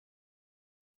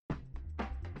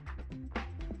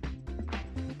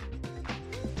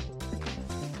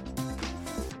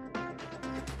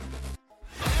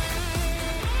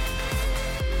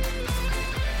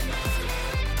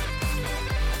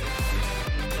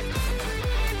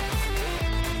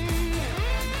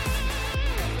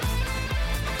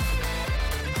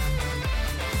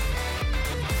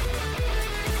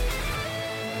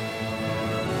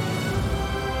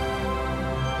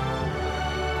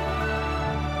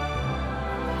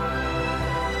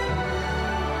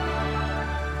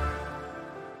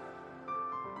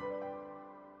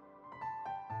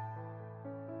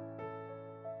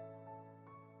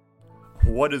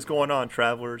What is going on,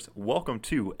 travelers? Welcome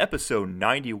to episode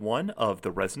 91 of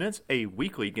The Resonance, a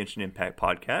weekly Genshin Impact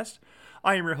podcast.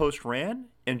 I am your host, Ran,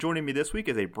 and joining me this week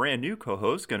is a brand new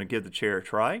co-host going to give the chair a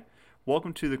try.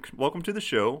 Welcome to the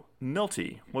show,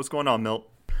 Melty. What's going on, Melt?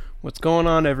 What's going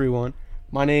on, everyone?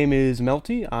 My name is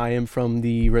Melty. I am from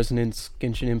the Resonance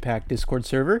Genshin Impact Discord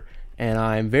server, and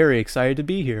I'm very excited to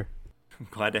be here. I'm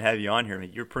glad to have you on here.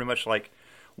 You're pretty much like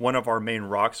one of our main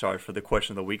rock stars for the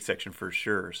question of the week section for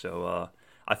sure. So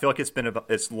I feel like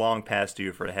it's long past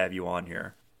due to have you on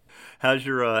here. How's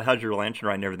your lantern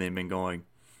ride and everything been going?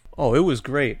 Oh, it was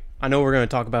great. I know we're going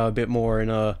to talk about it a bit more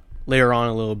in later on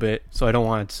a little bit, so I don't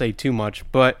want to say too much.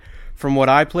 But from what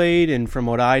I played and from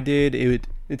what I did,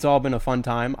 it's all been a fun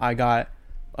time. I got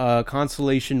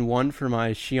Constellation 1 for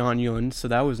my Xian Yun, so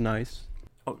that was nice.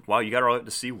 Oh, wow, you got all up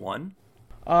to C1?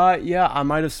 Yeah, I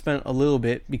might have spent a little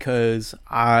bit because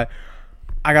I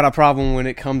got a problem when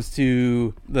it comes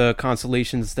to the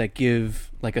constellations that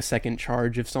give like a second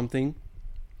charge of something.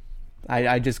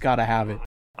 I just gotta have it.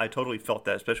 I totally felt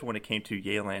that, especially when it came to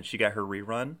Yelan. She got her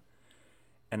rerun,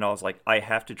 and I was like, I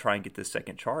have to try and get this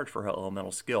second charge for her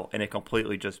elemental skill, and it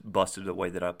completely just busted the way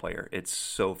that I play her. It's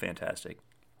so fantastic.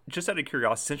 Just out of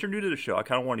curiosity, since you're new to the show, I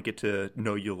kind of want to get to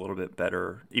know you a little bit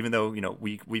better, even though,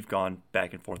 we've gone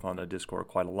back and forth on the Discord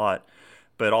quite a lot,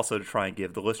 but also to try and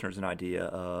give the listeners an idea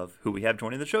of who we have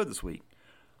joining the show this week.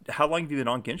 How long have you been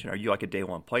on Genshin? Are you like a day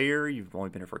one player? You've only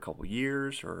been here for a couple of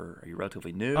years, or are you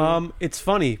relatively new? It's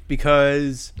funny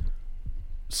because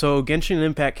Genshin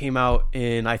Impact came out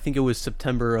in, I think it was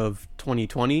September of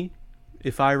 2020,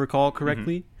 if I recall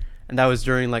correctly, and that was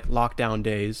during like lockdown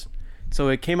days. So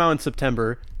it came out in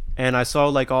September. And I saw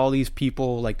like all these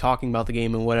people like talking about the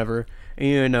game and whatever.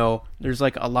 And there's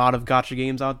like a lot of gacha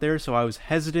games out there, so I was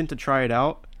hesitant to try it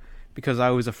out because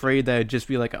I was afraid that it'd just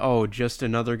be like, oh, just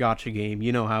another gacha game.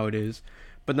 You know how it is.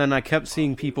 But then I kept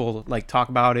seeing people like talk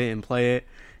about it and play it.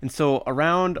 And so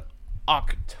around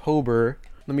October,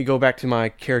 let me go back to my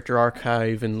character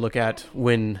archive and look at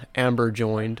when Amber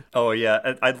joined. Oh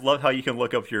yeah, I love how you can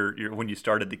look up your when you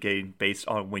started the game based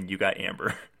on when you got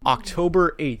Amber.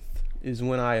 October 8th. Is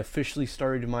when I officially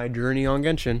started my journey on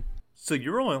Genshin. So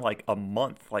you're only like a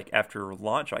month after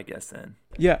launch, I guess, then.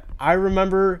 Yeah, I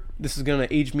remember, this is going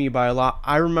to age me by a lot,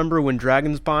 I remember when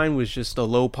Dragonspine was just a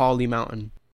low poly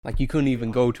mountain. Like, you couldn't even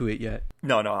go to it yet.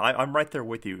 No, I'm right there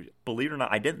with you. Believe it or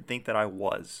not, I didn't think that I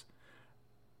was.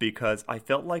 Because I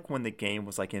felt like when the game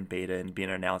was like in beta and being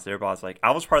announced, everybody was like,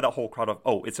 I was part of that whole crowd of,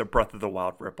 oh, it's a Breath of the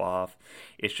Wild ripoff.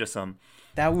 It's just some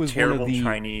terrible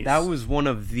Chinese. That was one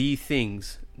of the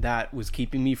things that was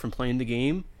keeping me from playing the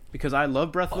game, because I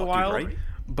love Breath of the Wild, right?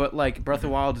 But like Breath of the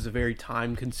Wild is a very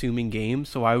time-consuming game,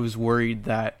 so I was worried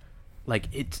that like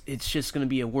it's just going to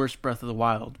be a worse Breath of the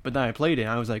Wild. But then I played it,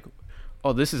 and I was like,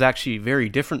 oh, this is actually very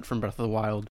different from Breath of the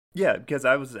Wild. Yeah, because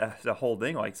I was the whole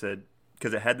thing, like I said,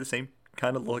 because it had the same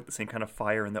kind of look, the same kind of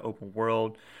fire in the open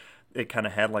world. It kind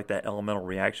of had like that elemental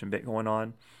reaction bit going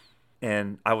on,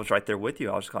 and I was right there with you.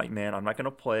 I was like, man, I'm not going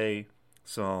to play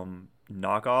some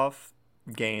knockoff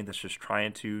game that's just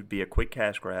trying to be a quick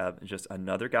cash grab and just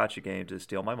another gacha game to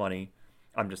steal my money.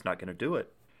 I'm just not going to do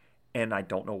it. And I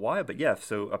don't know why, but yeah,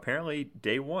 so apparently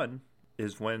day one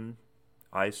is when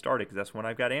I started, because that's when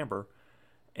I got Amber.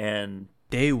 And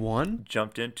day one?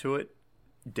 Jumped into it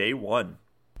day one.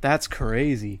 That's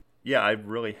crazy. Yeah, I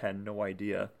really had no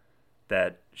idea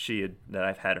that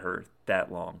I've had her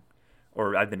that long,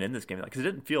 or I've been in this game, because it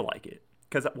didn't feel like it.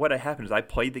 Because what had happened is I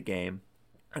played the game,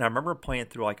 and I remember playing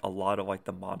through like a lot of like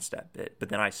the Mondstadt bit, but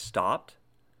then I stopped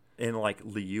in like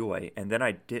Liyue, and then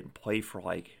I didn't play for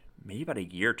like maybe about a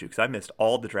year or two because I missed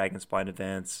all the Dragonspine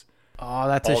events. Oh,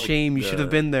 that's a shame. You should have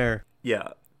been there.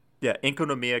 Yeah,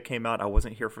 Inkonomiya came out. I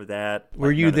wasn't here for that.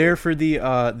 Were you there for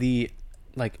the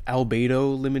like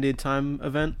Albedo limited time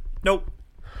event? Nope.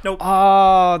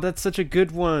 Oh, that's such a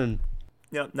good one.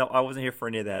 Yeah, no, I wasn't here for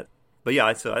any of that. But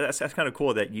yeah, so that's kind of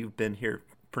cool that you've been here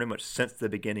pretty much since the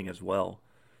beginning as well.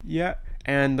 Yeah,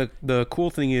 and the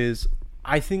cool thing is,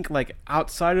 I think like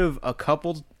outside of a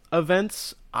couple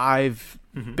events, I've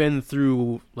been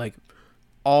through like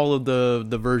all of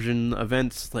the version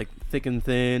events, like thick and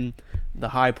thin, the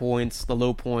high points, the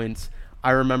low points. I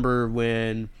remember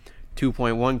when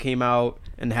 2.1 came out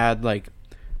and had like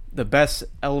the best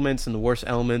elements and the worst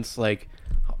elements, like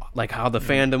how the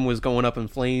fandom was going up in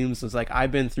flames. It's like,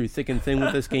 I've been through thick and thin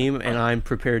with this game, and I'm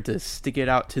prepared to stick it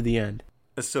out to the end.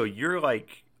 So you're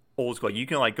like old school. You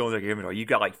can like go in their inventory. You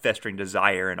got like Festering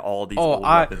Desire and all these old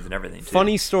weapons and everything too.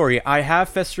 Funny story. I have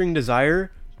Festering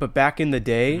Desire, but back in the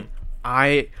day,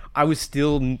 I was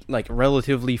still like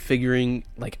relatively figuring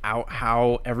like out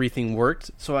how everything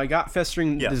worked. So I got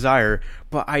Festering Desire,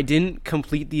 but I didn't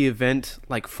complete the event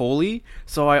like fully.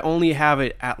 So I only have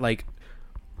it at like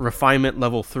refinement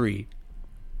level 3,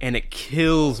 and it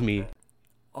kills me.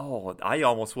 Oh, I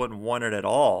almost wouldn't want it at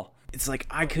all. It's like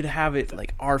I could have it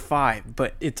like R5,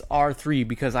 but it's R3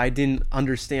 because I didn't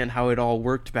understand how it all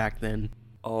worked back then.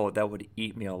 Oh, that would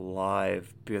eat me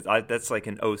alive because that's like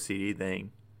an OCD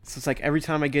thing. So it's like every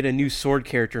time I get a new sword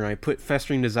character and I put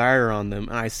Festering Desire on them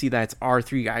and I see that it's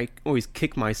R3, I always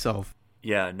kick myself.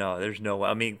 Yeah, no, there's no way.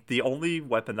 I mean, the only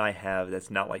weapon I have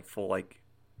that's not like full like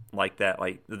that,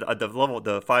 like the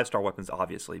 5-star weapons,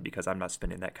 obviously, because I'm not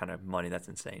spending that kind of money. That's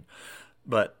insane.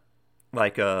 But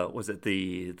like, was it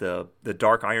the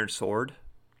Dark Iron Sword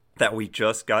that we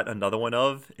just got another one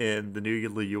of in the new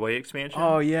Liyue expansion?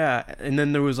 Oh yeah, and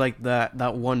then there was like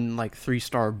that one like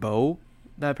 3-star bow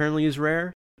that apparently is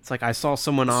rare. It's like I saw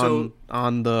someone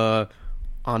on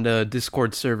the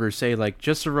Discord server say like,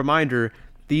 just a reminder,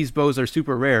 these bows are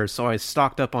super rare, so I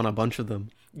stocked up on a bunch of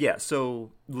them. Yeah,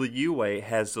 so Liyue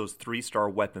has those 3-star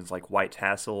weapons like White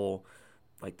Tassel,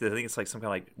 like I think it's like some kind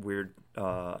of like weird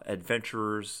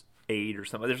Adventurer's Aid or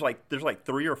something. There's like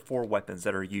 3 or 4 weapons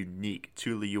that are unique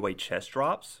to Liyue chest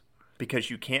drops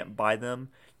because you can't buy them.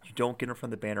 You don't get them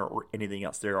from the banner or anything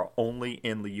else. They are only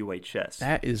in Liyue chests.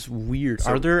 That is weird.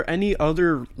 So, are there any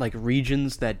other like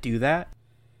regions that do that?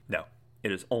 No,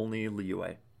 it is only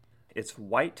Liyue. It's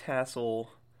White Tassel,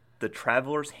 the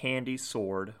Traveler's Handy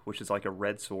Sword, which is like a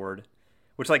red sword,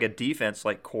 which is like a defense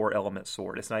like core element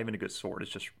sword. It's not even a good sword.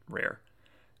 It's just rare.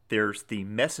 There's the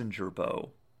Messenger Bow,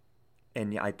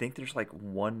 and I think there's like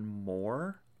one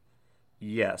more.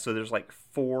 Yeah, so there's like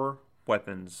 4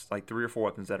 weapons, like 3 or 4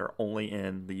 weapons that are only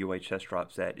in the UA chest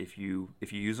drops that if you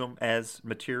use them as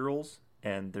materials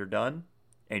and they're done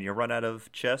and you run out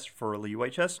of chests for the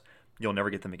UA chest, you'll never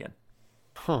get them again.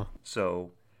 Huh.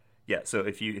 So yeah, so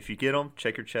if you get them,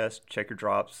 check your chest, check your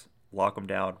drops, lock them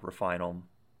down, refine them.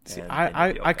 See,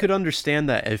 I could understand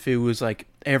that if it was like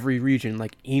every region,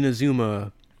 like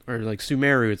Inazuma or like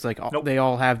Sumeru, it's like they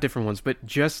all have different ones, but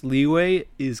just Liyue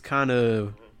is kind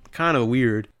of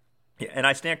weird. Yeah, and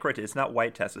I stand corrected. It's not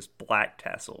White Tassel, it's Black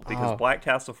Tassel. Because Black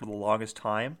Tassel, for the longest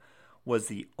time, was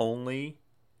the only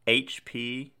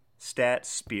HP stat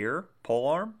spear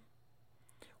polearm,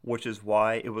 which is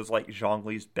why it was like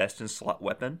Zhongli's best in slot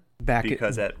weapon. Back in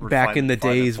the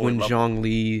days when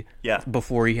Zhongli,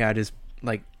 before he had his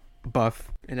like buff,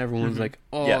 and everyone's like,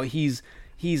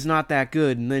 he's not that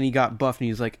good, and then he got buffed, and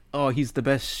he's like, oh, he's the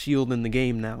best shield in the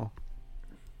game now.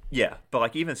 Yeah, but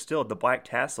like even still, the Black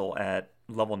Tassel at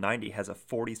level 90 has a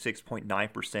 46.9%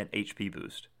 HP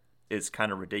boost. It's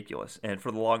kind of ridiculous. And for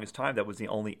the longest time, that was the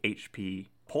only HP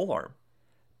polearm.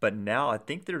 But now I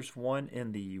think there's one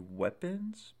in the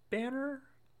weapons banner,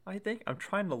 I think. I'm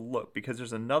trying to look because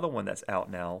there's another one that's out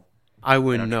now. I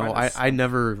wouldn't know. I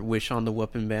never wish on the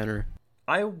weapon banner.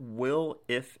 I will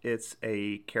if it's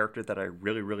a character that I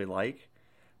really, really like.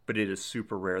 But it is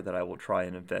super rare that I will try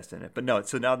and invest in it. But no,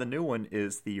 so now the new one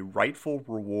is the Rightful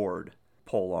Reward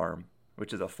polearm,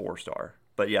 which is a 4-star.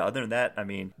 But yeah, other than that, I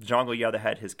mean, Zhongli either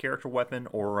had his character weapon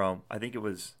or I think it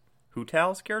was Hu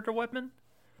Tao's character weapon.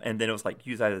 And then it was like,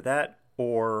 use either that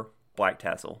or Black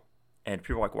Tassel. And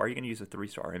people are like, why are you going to use a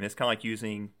 3-star? I mean, it's kind of like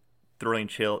using Thrilling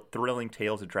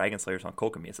Tales of Dragon Slayers on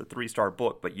Kokomi. It's a 3-star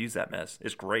book, but use that mess.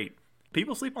 It's great.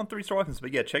 People sleep on 3-star weapons,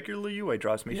 but yeah, check your Liyue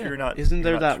drops. Make sure you're not. Isn't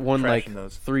there that one like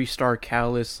 3-star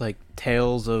Callus, like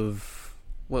Tales of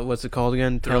what's it called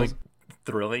again?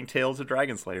 Thrilling Tales of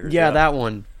Dragon Slayers. Yeah, that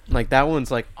one. Like that one's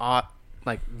like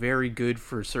very good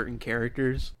for certain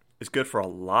characters. It's good for a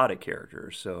lot of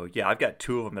characters. So yeah, I've got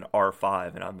 2 of them at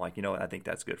R5, and I'm like, you know what? I think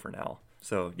that's good for now.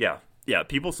 So yeah,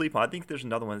 people sleep on. I think there's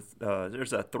another one.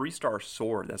 There's a 3-star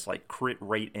sword that's like crit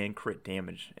rate and crit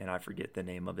damage, and I forget the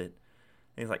name of it.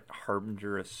 I think it's like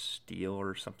Harbinger of Steel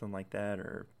or something like that.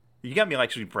 Or you got me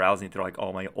actually browsing through like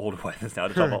all my old weapons now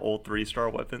to talk about old 3-star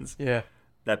weapons. Yeah,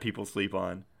 that people sleep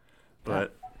on.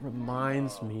 But that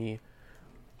reminds me,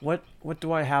 what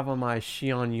do I have on my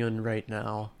Xian Yun right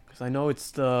now? Because I know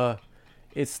it's the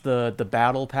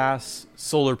Battle Pass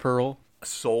Solar Pearl.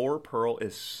 Solar Pearl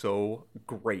is so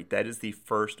great. That is the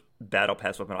first Battle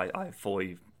Pass weapon I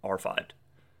fully R5'd.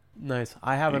 Nice.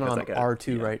 I have it on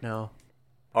R2 right now.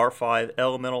 R5,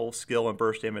 elemental skill and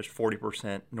burst damage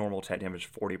 40%, normal attack damage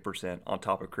 40% on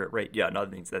top of crit rate. Yeah, that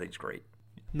thing's great.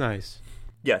 Nice.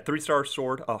 Yeah, 3-star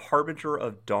sword. A Harbinger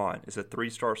of Dawn is a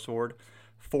 3-star sword,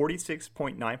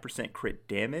 46.9% crit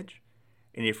damage,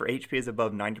 and if your HP is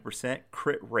above 90%,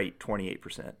 crit rate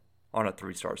 28% on a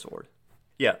 3-star sword.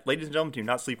 Yeah, ladies and gentlemen, do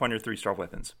not sleep on your 3-star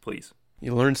weapons, please.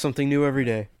 You learn something new every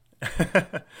day.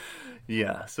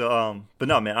 Yeah. So, but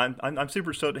no, man, I'm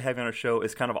super stoked to have you on our show.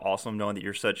 It's kind of awesome knowing that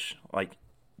you're such like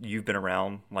you've been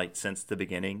around like since the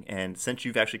beginning, and since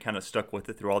you've actually kind of stuck with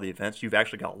it through all the events, you've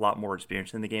actually got a lot more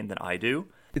experience in the game than I do.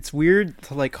 It's weird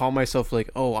to like call myself like,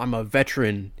 oh, I'm a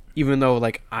veteran, even though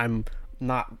like I'm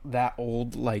not that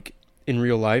old like in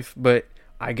real life, but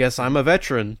I guess I'm a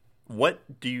veteran.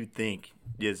 What do you think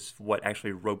is what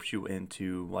actually ropes you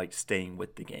into like staying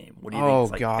with the game? What do you Oh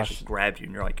think like gosh, actually grabbed you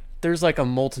and you're like, there's like a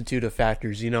multitude of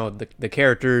factors, the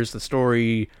characters, the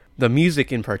story, the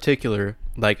music in particular.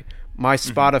 Like my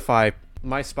Spotify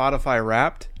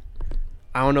Wrapped,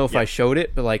 I don't know if I showed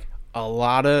it, but like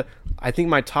I think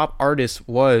my top artist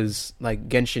was like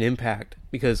Genshin Impact,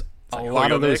 because a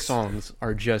lot of those songs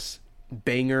are just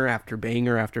banger after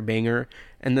banger after banger,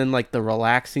 and then like the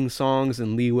relaxing songs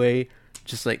and Leeway,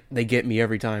 just like they get me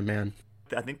every time, man.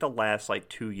 I think the last like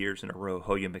 2 years in a row,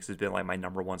 Hoyo Mix has been like my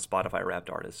number one Spotify Wrapped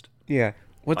artist. Yeah.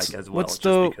 Like, as well,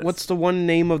 What's the one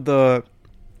name of the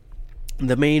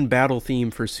main battle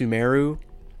theme for Sumeru?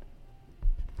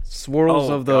 Swirls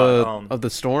of the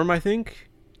Storm, I think.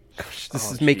 Gosh,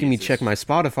 this is making me check my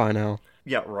Spotify now.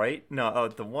 Yeah, right? No,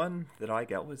 the one that I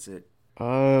got, was it?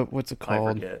 What's it called?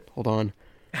 I forget. Hold on.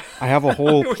 I have a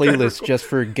whole playlist just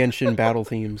for Genshin battle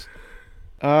themes.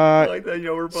 Like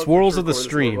that, Swirls of the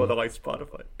Stream. Like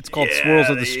Spotify. It's called Swirls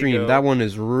of the Stream. That one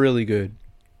is really good.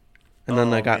 And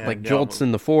then I got like Jolts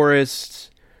in the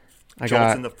Forest.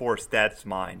 Jolts in the Forest, that's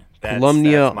mine.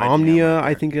 Columnia Omnia,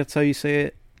 I think that's how you say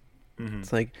it. Mm-hmm.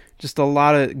 It's like just a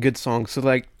lot of good songs. So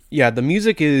like, yeah, the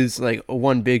music is like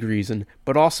one big reason,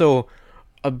 but also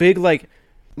a big like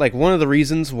one of the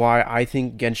reasons why I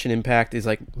think Genshin Impact is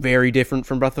like very different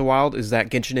from Breath of the Wild is that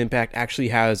Genshin Impact actually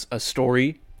has a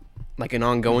story, like an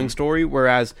ongoing story,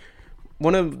 whereas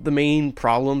one of the main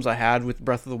problems I had with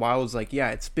Breath of the Wild is like,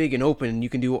 yeah, it's big and open and you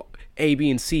can do A,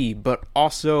 B, and C, but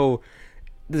also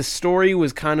the story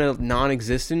was kind of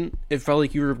non-existent. It felt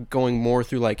like you were going more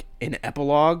through like an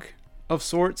epilogue of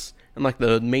sorts, and like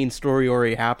the main story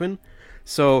already happened.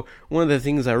 So one of the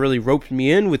things that really roped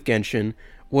me in with Genshin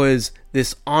was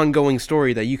this ongoing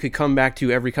story that you could come back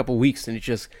to every couple weeks, and it's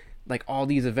just like all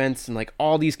these events and like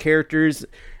all these characters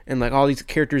and like all these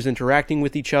characters interacting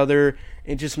with each other.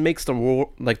 It just makes the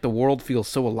world feel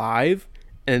so alive,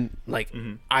 and like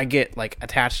I get like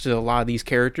attached to a lot of these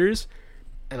characters,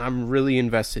 and I'm really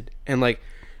invested. And like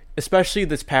especially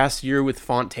this past year with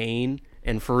Fontaine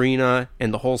and Farina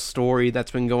and the whole story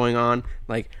that's been going on,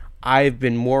 like I've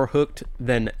been more hooked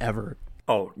than ever.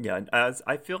 Oh yeah, as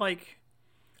I feel like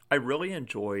I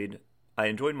enjoyed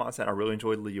Mondstadt. I really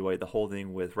enjoyed Liyue, the whole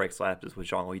thing with Rex Lapis, with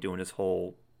Zhongli doing his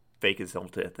whole fake as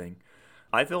Zelda thing.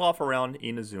 I fell off around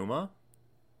Inazuma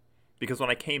because when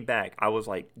I came back, I was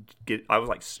like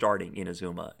starting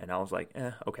Inazuma, and I was like,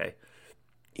 okay.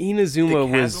 Inazuma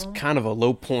was kind of a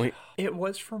low point. It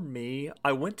was for me.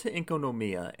 I went to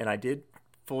Enkonomiya, and I did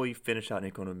fully finish out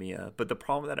Enkonomiya, but the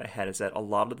problem that I had is that a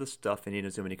lot of the stuff in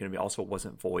Inazuma and Enkonomiya also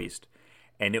wasn't voiced,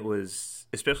 and it was,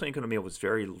 especially Enkonomiya, was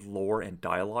very lore and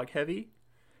dialogue heavy.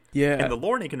 Yeah. And the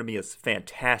lore in Enkonomiya is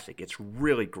fantastic. It's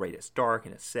really great. It's dark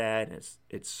and it's sad, and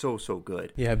it's so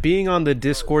good. Yeah, being on the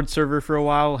Discord server for a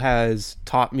while has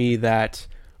taught me that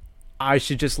I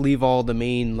should just leave all the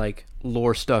main like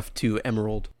lore stuff to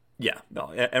Emerald. Yeah, no,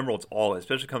 Emerald's all,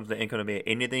 especially comes to Enkonomiya.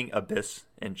 Anything Abyss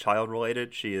and child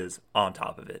related, she is on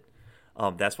top of it.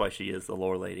 That's why she is the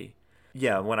lore lady.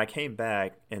 Yeah, when I came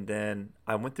back, and then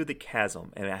I went through the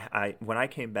chasm, and when I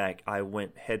came back, I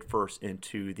went headfirst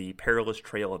into the Perilous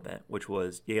Trail event, which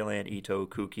was Yelan, Ito,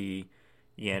 Kuki,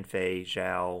 Yanfei,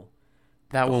 Zhao.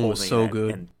 That one was so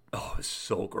good. And, it's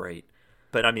so great.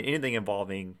 But I mean, anything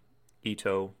involving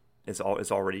Ito is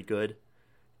already good.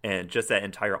 And just that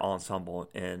entire ensemble,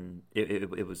 and it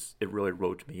really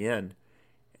roped me in.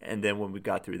 And then when we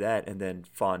got through that, and then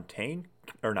Sumeru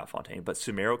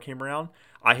came around,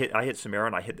 I hit Sumeru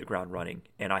and I hit the ground running,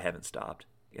 and I haven't stopped.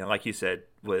 You know, like you said,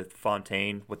 with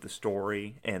Fontaine, with the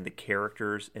story and the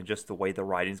characters and just the way the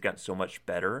writing's gotten so much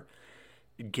better,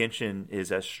 Genshin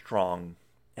is as strong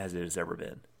as it has ever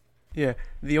been. Yeah,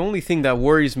 the only thing that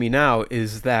worries me now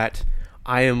is that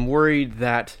I am worried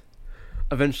that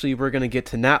eventually we're going to get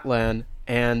to Natlan,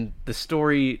 and the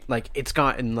story, like, it's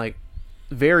gotten, like,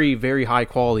 very, very high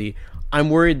quality. I'm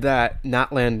worried that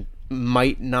Natlan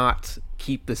might not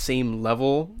keep the same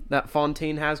level that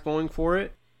Fontaine has going for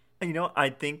it. You know, I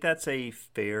think that's a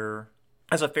fair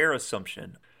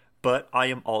assumption, but I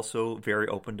am also very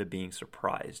open to being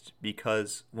surprised,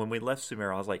 because when we left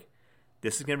Sumeru, I was like,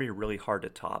 this is going to be really hard to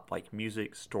top, like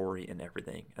music, story, and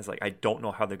everything. I was like, I don't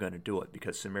know how they're going to do it,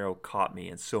 because Sumeru caught me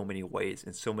in so many ways,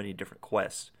 in so many different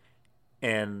quests.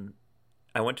 And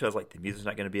I was like, the music's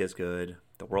not going to be as good,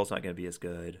 the world's not going to be as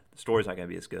good, the story's not going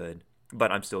to be as good,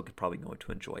 but I'm still probably going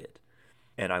to enjoy it.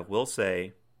 And I will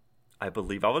say, I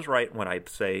believe I was right when I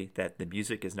say that the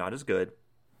music is not as good,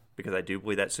 because I do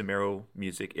believe that Sumeru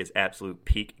music is absolute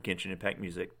peak Genshin Impact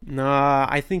music. Nah,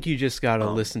 I think you just gotta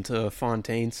listen to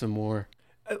Fontaine some more.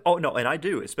 Oh no, and I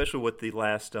do, especially with the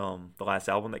last album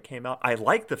that came out. I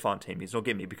like the Fontaine music. Don't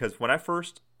get me, because when I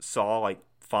first saw like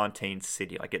Fontaine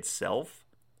City like itself,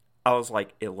 I was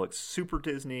like, it looks super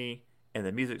Disney, and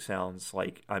the music sounds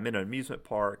like I'm in an amusement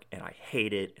park, and I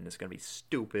hate it, and it's gonna be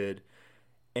stupid.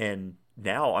 And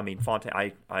now, I mean, Fontaine,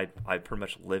 I pretty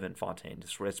much live in Fontaine.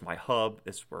 It's my hub.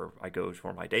 It's where I go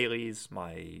for my dailies,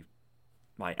 my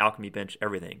alchemy bench,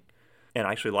 everything. And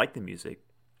I actually like the music.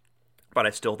 But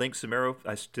I still think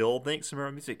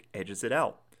Sumeru music edges it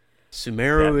out.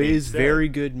 Sumeru is very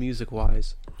good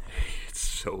music-wise. It's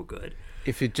so good.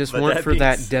 If it just weren't for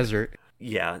that desert.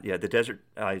 Yeah, the desert,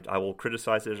 I will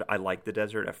criticize it. I liked the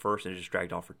desert at first, and it just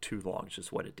dragged on for too long. It's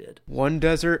just what it did. One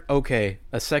desert, okay.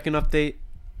 A second update,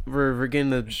 we're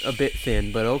getting a bit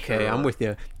thin, but okay, sure. I'm with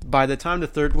you. By the time the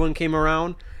third one came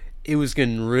around, it was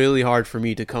getting really hard for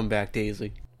me to come back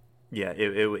daily. Yeah,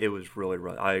 it was really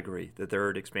rough. I agree. The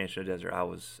third expansion of Desert, I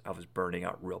was burning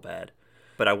out real bad.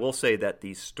 But I will say that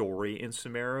the story in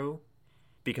Sumeru,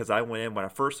 because I went in when I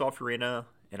first saw Furina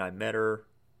and I met her,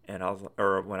 and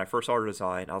when I first saw her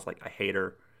design, I was like, I hate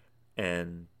her,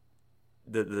 and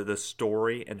the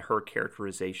story and her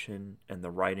characterization and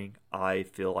the writing, I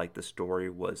feel like the story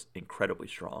was incredibly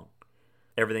strong.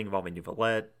 Everything involving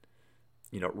Neuvillette,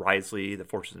 Wriothesley, the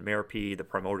Fortress of Meropide, the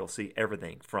Primordial Sea,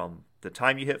 everything from the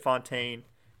time you hit Fontaine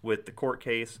with the court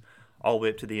case all the way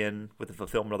up to the end with the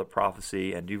fulfillment of the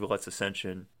prophecy and Neuvillette's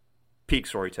ascension. Peak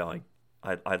storytelling.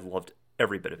 I loved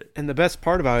every bit of it. And the best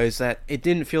part about it is that it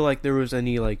didn't feel like there was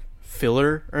any like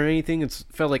filler or anything. It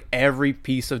felt like every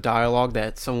piece of dialogue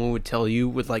that someone would tell you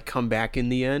would like come back in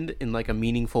the end in like a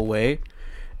meaningful way.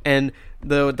 And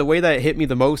the way that it hit me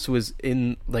the most was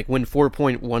in like when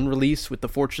 4.1 released with the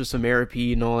Fortress of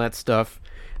Meropide and all that stuff,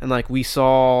 and like we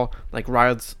saw like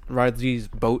Wriothesley's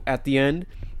boat at the end,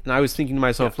 and I was thinking to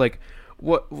myself, like,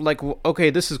 what, like,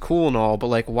 okay, this is cool and all, but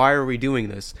like, why are we doing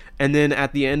this? And then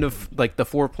at the end of like the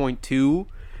 4.2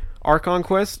 Archon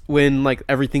quest, when like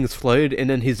everything's flooded and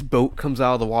then his boat comes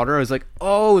out of the water, I was like,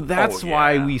 oh, that's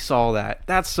why we saw that.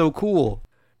 That's so cool.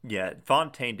 Yeah,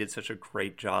 Fontaine did such a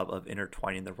great job of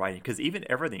intertwining the writing, because even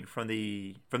everything from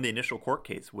the initial court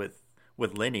case with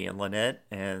Lenny and Lynette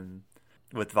and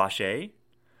with Vacher,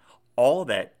 all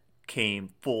that came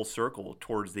full circle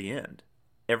towards the end.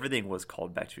 Everything was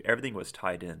called back to, everything was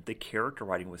tied in. The character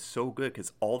writing was so good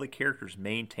because all the characters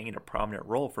maintained a prominent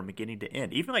role from beginning to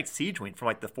end. Even like Sigewinne from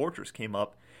like the Fortress came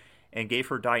up and gave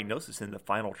her diagnosis in the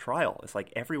final trial. It's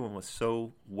like everyone was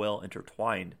so well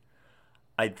intertwined.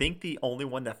 I think the only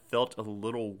one that felt a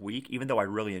little weak, even though I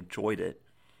really enjoyed it,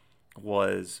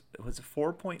 was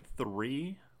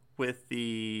 4.3 with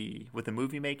the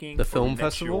movie making, the film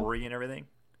festival, Chiori and everything.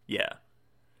 Yeah,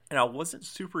 and I wasn't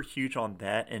super huge on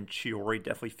that, and Chiori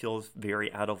definitely feels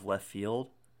very out of left field.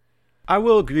 I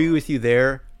will agree with you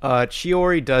there.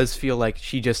 Chiori does feel like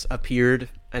she just appeared,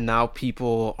 and now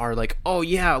people are like, "Oh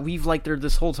yeah, we've liked her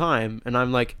this whole time," and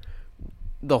I'm like,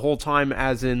 the whole time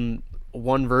as in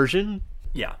one version.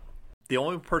 Yeah. The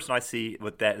only person I see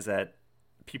with that is that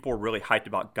people were really hyped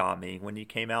about Gami when he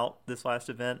came out this last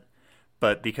event,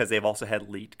 but because they've also had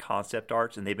leaked concept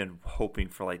arts and they've been hoping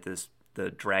for like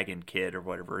the dragon kid or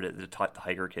whatever it is, the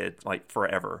tiger kid, like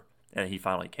forever, and he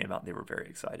finally came out and they were very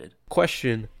excited.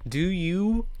 Question: Do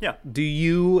you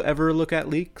ever look at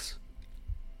leaks?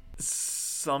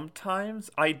 Sometimes.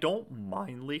 I don't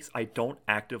mind leaks. I don't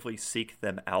actively seek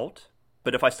them out,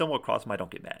 but if I stumble across them, I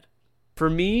don't get mad. For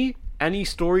me, any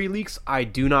story leaks I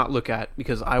do not look at,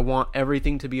 because I want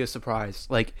everything to be a surprise.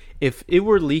 Like, if it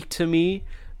were leaked to me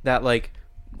that, like,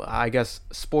 I guess,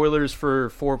 spoilers for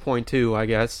 4.2, I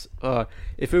guess,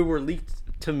 if it were leaked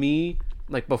to me,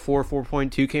 like, before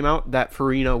 4.2 came out, that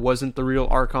Furina wasn't the real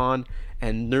Archon,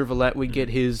 and Neuvillette would get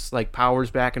his, like, powers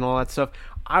back and all that stuff,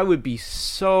 I would be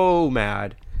so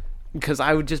mad, because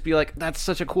I would just be like, that's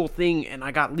such a cool thing, and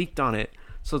I got leaked on it.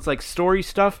 So it's like, story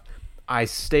stuff, I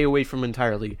stay away from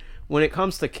entirely. When it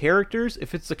comes to characters,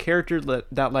 if it's a character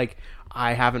that like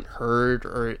I haven't heard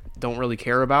or don't really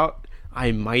care about,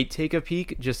 I might take a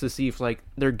peek just to see if like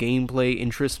their gameplay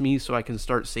interests me so I can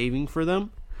start saving for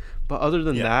them. But other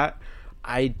than that,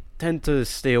 I tend to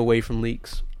stay away from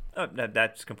leaks.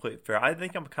 That's completely fair. I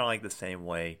think I'm kind of like the same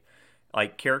way.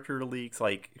 Like character leaks,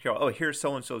 like, here's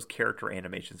so-and-so's character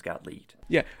animations got leaked.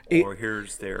 Yeah. Or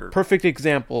here's their... Perfect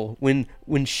example, when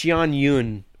Xian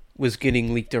Yun was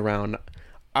getting leaked around.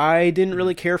 I didn't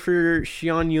really care for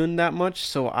Xian Yun that much,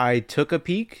 so I took a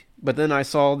peek. But then I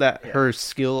saw that her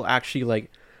skill actually like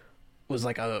was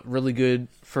like a really good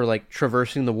for like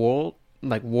traversing the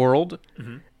world,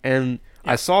 and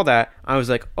I saw that. I was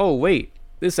like, oh wait,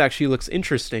 this actually looks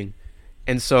interesting,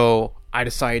 and so I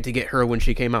decided to get her when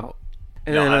she came out.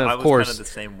 And then I of was course, kind of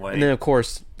the same way. and then of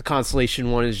course the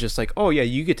Constellation one is just like, oh yeah,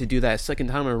 you get to do that a second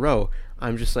time in a row.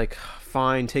 I'm just like,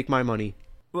 fine, take my money.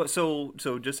 Well, so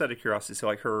just out of curiosity, so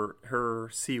like her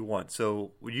C1.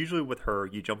 So usually with her,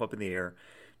 you jump up in the air,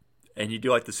 and you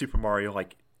do like the Super Mario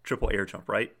like triple air jump,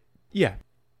 right? Yeah.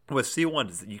 With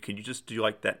C1, can you just do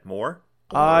like that more?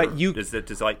 Does it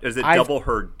double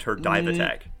her dive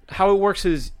attack? How it works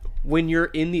is when you're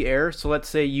in the air. So let's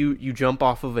say you jump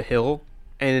off of a hill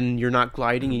and you're not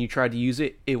gliding and you try to use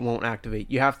it, it won't activate.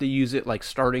 You have to use it like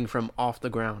starting from off the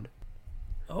ground.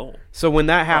 Oh. So when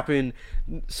that happened,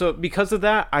 so because of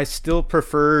that, I still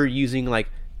prefer using like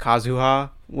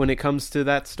Kazuha when it comes to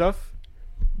that stuff.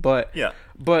 But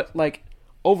like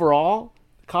overall,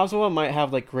 Kazuha might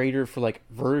have like greater for like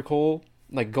vertical,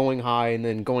 like going high and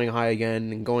then going high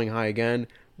again and going high again.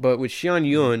 But with Xian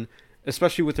Yun,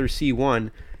 especially with her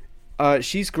C1,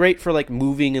 she's great for like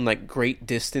moving in like great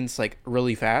distance, like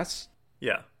really fast.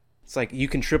 Yeah. It's like you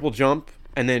can triple jump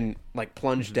and then like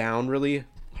plunge down really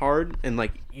hard, and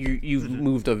like you've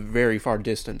moved a very far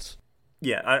distance.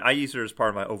 Yeah, I use her as part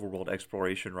of my overworld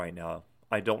exploration right now.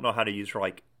 I don't know how to use her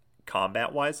like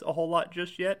combat wise a whole lot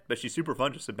just yet, but she's super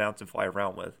fun just to bounce and fly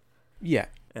around with. Yeah.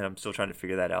 And I'm still trying to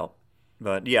figure that out.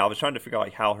 But yeah, I was trying to figure out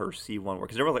like how her C1 works,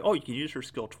 because they were like, "Oh, you can use her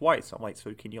skill twice." I'm like,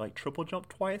 "So can you like triple jump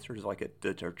twice, or is it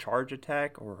like her charge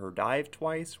attack or her dive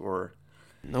twice, or?"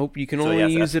 Nope, you can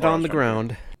only use it on the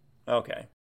ground. Okay.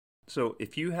 So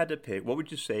if you had to pick, what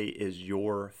would you say is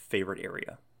your favorite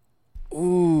area?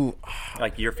 Ooh,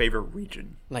 like your favorite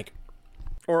region, like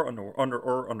or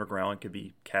underground. It could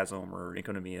be Chasm or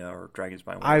Enkanomiya or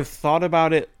Dragonspine. I've thought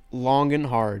about it long and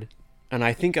hard. And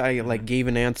I think I like gave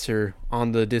an answer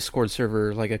on the Discord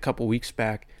server like a couple weeks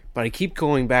back, but I keep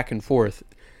going back and forth.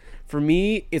 For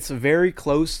me, it's very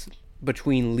close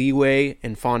between Liyue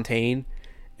and Fontaine,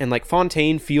 and like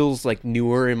Fontaine feels like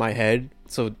newer in my head,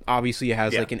 so obviously it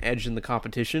has like an edge in the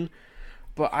competition.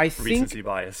 But I think recency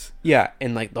bias. Yeah,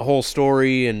 and like the whole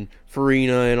story and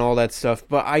Farina and all that stuff.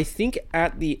 But I think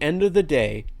at the end of the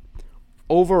day,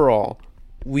 overall,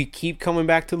 we keep coming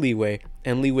back to Liyue,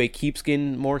 and Liyue keeps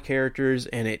getting more characters,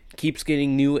 and it keeps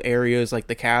getting new areas like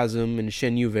the Chasm and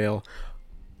Shenyu Vale.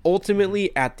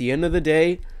 Ultimately, at the end of the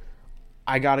day,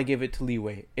 I gotta give it to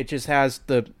Liyue. It just has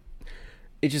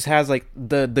like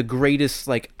the greatest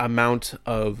like amount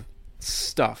of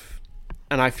stuff,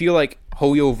 and I feel like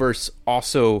Hoyoverse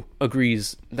also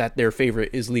agrees that their favorite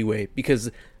is Liyue,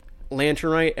 because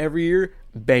Lanternite every year,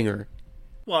 banger.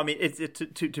 Well, I mean, it's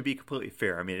to be completely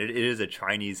fair. I mean, it is a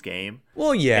Chinese game.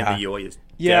 Well, yeah, and the UI is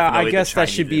I guess that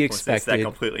should be expected. That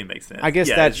completely makes sense. I guess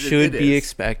that should be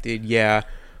expected. Yeah,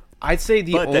 I'd say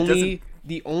the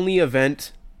only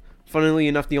event, funnily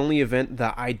enough, the only event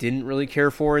that I didn't really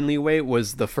care for in Liyue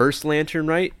was the first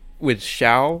Lanternite with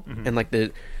Xiao and like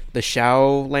the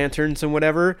Xiao lanterns and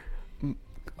whatever.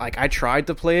 Like I tried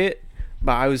to play it,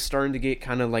 but I was starting to get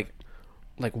kind of like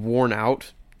worn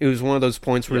out. It was one of those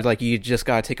points where like you just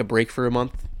gotta take a break for a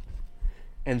month,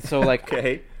 and so like,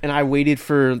 and I waited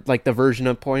for like the version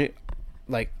of point,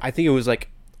 like I think it was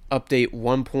like update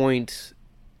 1.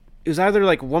 It was either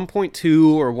like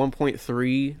 1.2 or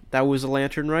 1.3 that was a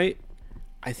Lanternite.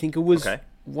 I think it was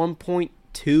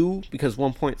 1.2 because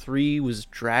 1.3 was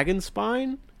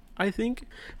Dragonspine, I think.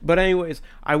 But anyways,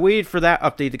 I waited for that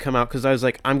update to come out because I was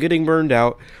like, I'm getting burned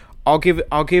out. I'll give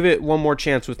it one more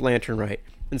chance with Lanternite.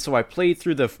 And so I played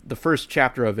through the first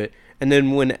chapter of it, and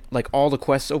then when like all the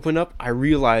quests opened up, I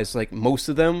realized like most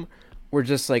of them were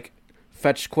just like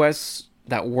fetch quests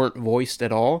that weren't voiced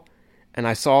at all, and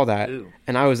I saw that,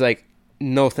 and I was like,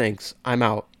 no thanks, I'm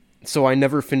out. So I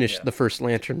never finished the first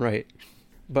Lanternite.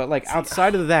 But like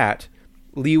outside of that,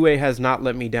 Liyue has not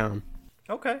let me down.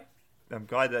 Okay, I'm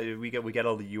glad that we get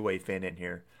all the UA fan in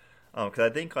here, because I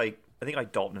think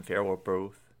Dalton and Farrell were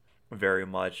both very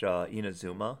much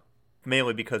Inazuma.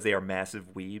 Mainly because they are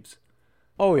massive weebs.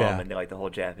 Oh, yeah. And they like the whole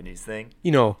Japanese thing.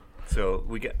 You know. So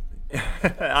we get...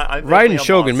 Raiden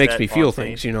Shogun makes me feel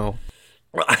things, you know.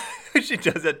 She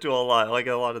does that to a lot. Like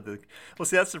a lot of the... Well,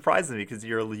 see, that surprises me because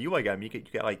you're a Liyue guy. I mean, you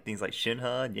got like things like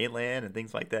Shinha and Yelan and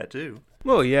things like that, too.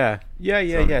 Well, yeah.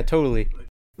 Yeah, totally.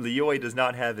 Liyue does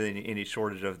not have any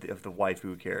shortage of the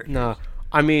waifu characters. No.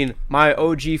 I mean, my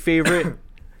OG favorite,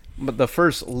 but the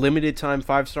first limited time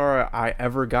 5-star I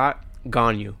ever got,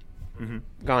 Ganyu.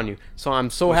 Ganyu. So I'm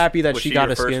so happy that Was she she got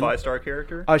your a first skin. 5-star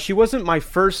character? She wasn't my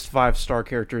first 5-star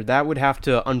character. That would have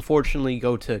to unfortunately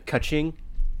go to Kaching.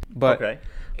 But Okay.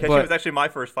 Kechi but- was actually my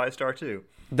first 5-star too.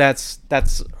 that's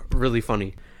really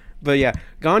funny. But yeah,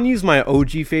 Ganyu's my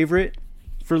OG favorite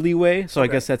for Leeway, so I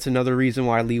guess that's another reason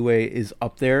why Leeway is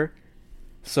up there.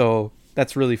 So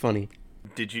that's really funny.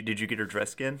 Did you get her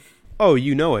dress skin? Oh,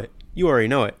 you know it. You already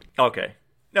know it. Okay.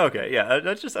 Okay, yeah.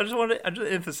 I just wanted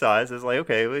to emphasize. It's like,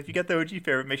 okay, well, if you get the OG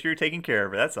favorite, make sure you're taking care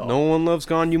of it. That's all. No one loves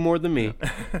Ganyu more than me.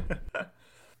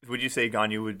 Would you say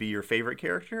Ganyu would be your favorite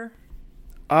character?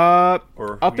 Or Up who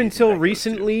do you think until that goes to?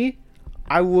 recently,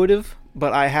 I would have,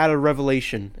 but I had a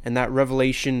revelation, and that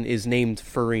revelation is named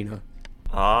Farina.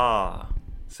 Ah,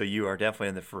 so you are definitely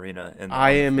in the Farina.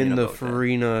 I am in the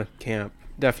Farina camp,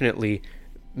 definitely.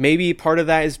 Maybe part of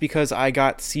that is because I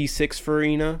got C6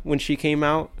 Farina when she came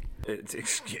out.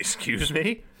 Excuse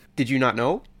me? Did you not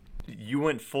know? You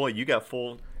got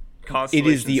full It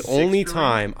Constellation is the 6 only Farina?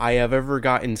 time I have ever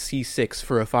gotten C6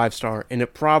 for a 5-star, and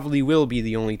it probably will be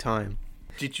the only time.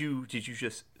 Did you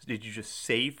just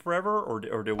save forever, or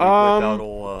did we whip out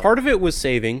all? Part of it was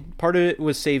saving. Part of it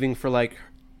was saving for like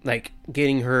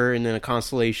getting her and then a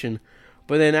constellation.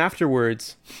 But then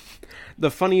afterwards,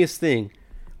 the funniest thing,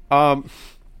 my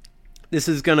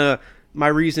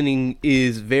reasoning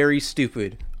is very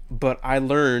stupid, but I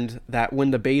learned that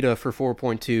when the beta for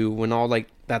 4.2, when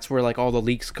that's where all the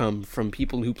leaks come from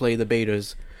people who play the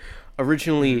betas.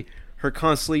 Originally, her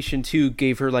Constellation 2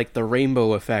 gave her the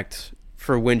rainbow effect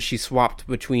for when she swapped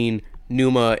between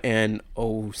Numa and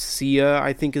Osea,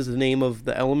 I think is the name of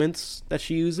the elements that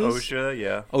she uses. OSHA,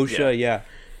 yeah. OSHA, yeah.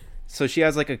 So she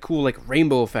has a cool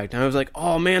rainbow effect. And I was like,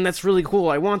 oh man, that's really cool.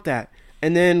 I want that.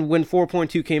 And then when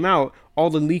 4.2 came out,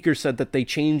 all the leakers said that they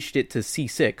changed it to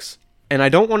C6. And I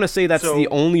don't want to say that's the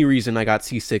only reason I got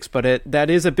C6, but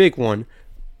that is a big one.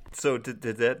 So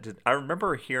did I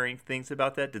remember hearing things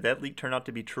about that? Did that leak turn out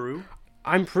to be true?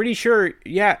 I'm pretty sure,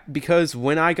 yeah, because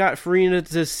when I got Farina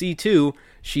to C2,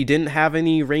 she didn't have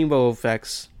any rainbow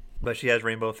effects. But she has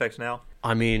rainbow effects now?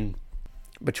 I mean,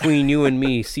 between you and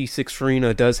me, C6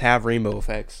 Farina does have rainbow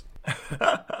effects.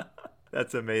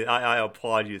 That's amazing. I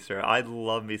applaud you, sir. I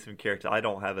love me some character. I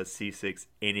don't have a C6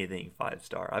 anything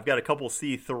 5-star. I've got a couple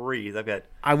C3s.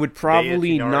 I would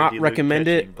probably Deia, not Luke recommend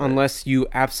Keqing, it unless you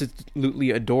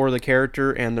absolutely adore the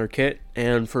character and their kit.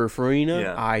 And for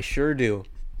Farina, I sure do.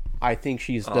 I think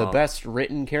she's the best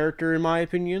written character in my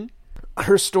opinion.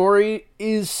 Her story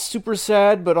is super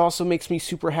sad, but also makes me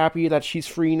super happy that she's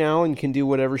free now and can do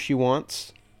whatever she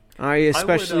wants. I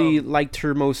especially liked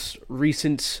her most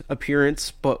recent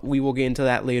appearance, but we will get into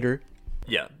that later.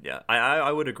 Yeah.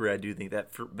 I would agree. I do think that,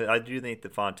 but I do think the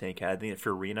Fontaine Cat, I think that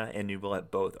Farina and Nubelette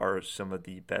both are some of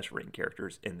the best written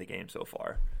characters in the game so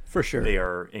far. For sure. They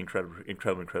are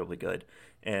incredibly good.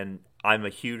 And I'm a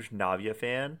huge Navia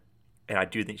fan, and I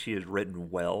do think she is written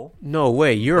well. No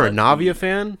way, you're a Navia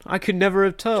fan? I could never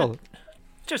have told.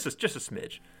 Just a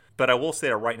smidge. But I will say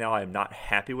that right now I am not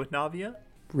happy with Navia.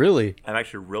 Really? I'm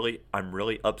actually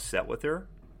really upset with her,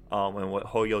 and what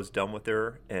Hoyo's done with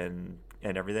her and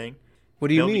everything. What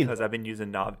do you mean? Because I've been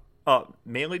using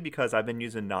mainly because I've been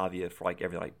using Navia for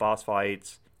everything, boss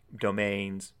fights,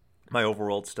 domains, my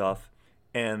overworld stuff,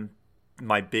 and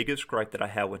my biggest gripe that I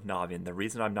have with Navia, and the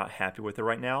reason I'm not happy with her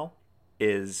right now,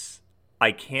 is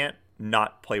I can't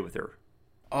not play with her.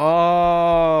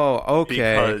 Oh, okay.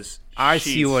 Because I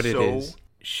see what it is.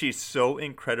 She's so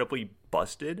incredibly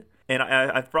busted. And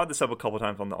I've brought this up a couple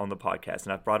times on the podcast,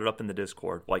 and I've brought it up in the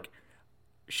Discord.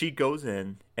 She goes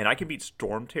in, and I can beat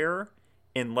Storm Terror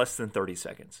in less than 30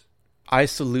 seconds. I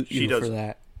salute you for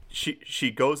that.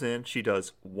 She goes in, she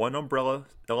does one Umbrella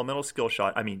elemental skill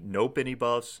shot. I mean, no Benny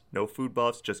buffs, no food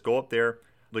buffs. Just go up there,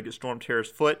 look at Storm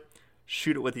Terror's foot,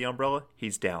 shoot it with the Umbrella,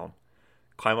 he's down.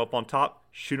 Climb up on top,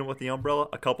 shoot him with the Umbrella,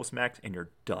 a couple smacks, and you're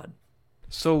done.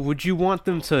 So would you want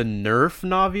them to nerf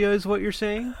Navia, is what you're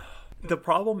saying? The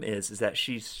problem is that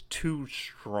she's too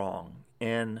strong,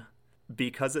 and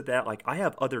because of that, I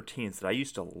have other teams that I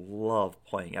used to love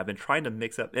playing. I've been trying to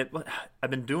mix up it. I've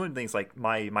been doing things like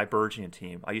my Burgeon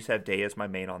team. I used to have Deia as my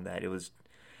main on that. It was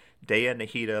Deia,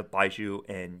 Nahida, Baiju,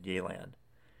 and Yelan.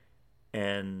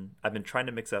 And I've been trying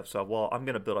to mix up. So, I'm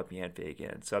going to build up Yanfei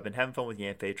again. So I've been having fun with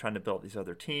Yanfei, trying to build up these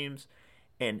other teams,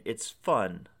 and it's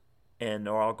fun.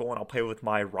 Or I'll go and I'll play with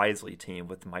my Risley team,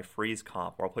 with my Freeze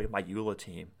comp, or I'll play with my Eula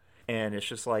team. And it's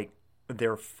just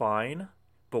they're fine,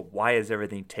 but why is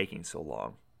everything taking so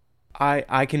long?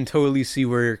 I can totally see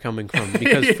where you're coming from,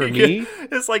 because for me,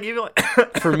 it's even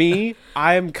for me,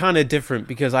 I'm kind of different,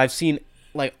 because I've seen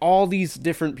like all these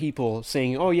different people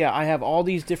saying, "Oh yeah, I have all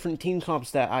these different team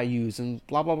comps that I use," and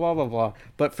blah blah blah blah blah.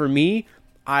 But for me,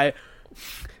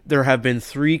 there have been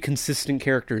 3 consistent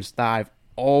characters that I've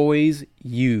always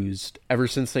used ever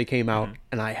since they came out,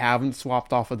 and I haven't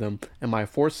swapped off of them. And my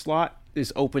 4th slot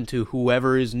is open to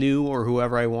whoever is new or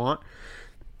whoever I want.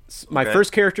 My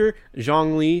first character,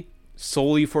 Zhongli,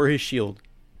 solely for his shield.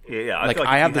 Yeah,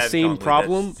 I have the same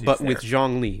problem, but there. with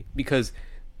Zhongli, because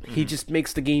he just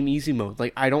makes the game easy mode.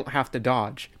 Like, I don't have to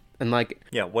dodge. And like,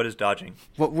 yeah, what is dodging?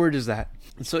 What word is that?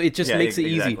 So it just makes it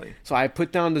easy. So I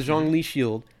put down the Zhongli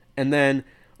shield, and then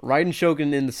Raiden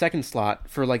Shogun in the 2nd slot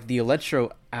for like the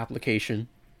Electro application.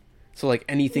 So like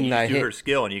anything that I hit, her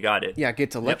skill and you got it. Yeah,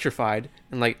 gets electrified.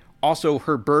 And like also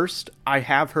her burst, I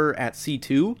have her at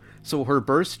C2, so her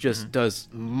burst just does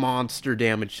monster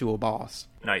damage to a boss.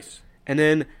 Nice. And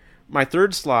then my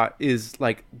 3rd slot is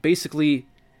like basically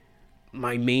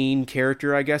my main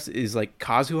character, I guess, is like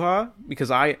Kazuha,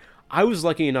 because I was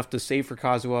lucky enough to save for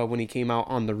Kazuha when he came out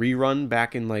on the rerun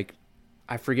back in like,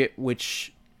 I forget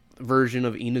which version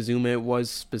of Inazuma it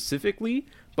was specifically,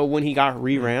 but when he got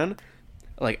reran,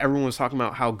 like everyone was talking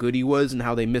about how good he was and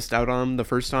how they missed out on him the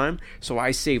first time. So I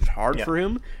saved hard for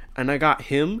him, and I got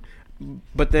him.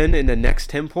 But then in the next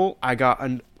temple, I got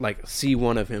like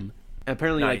C1 of him. And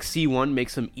apparently, like C1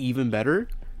 makes him even better,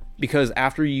 because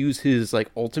after you use his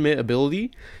like ultimate ability,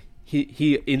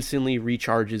 he instantly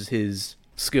recharges his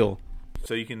skill.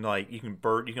 So you can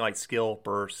skill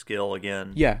burst skill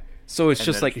again. Yeah. So it's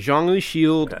just like Zhongli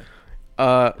shield,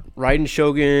 Raiden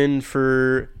Shogun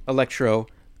for Electro,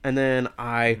 and then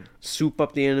I soup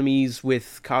up the enemies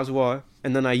with Kazuha,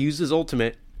 and then I use his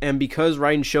ultimate, and because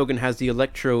Raiden Shogun has the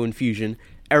Electro infusion,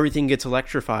 everything gets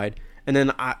electrified, and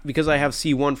then because I have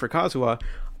C1 for Kazuha,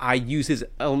 I use his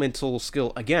elemental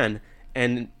skill again,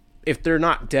 and if they're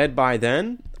not dead by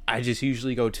then, I just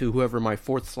usually go to whoever my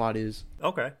 4th slot is.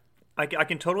 Okay. I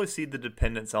can totally see the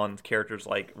dependence on characters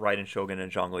like Raiden Shogun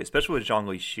and Zhongli, especially with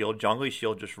Zhongli's shield. Zhongli's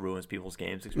shield just ruins people's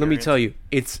games experience. Let me tell you,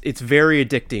 it's very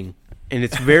addicting, and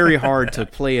it's very hard to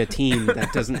play a team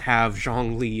that doesn't have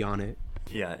Zhongli on it.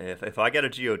 Yeah, if I got a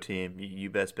Geo team, you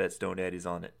best bet Stone Daddy's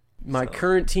on it. My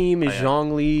current team is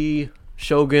Zhongli,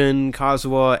 Shogun,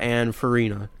 Kazuha, and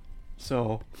Furina.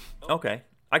 So okay,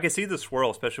 I can see the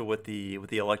swirl, especially with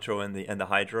the Electro and the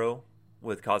Hydro.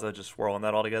 With Kazuha just swirling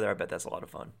that all together, I bet that's a lot of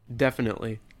fun.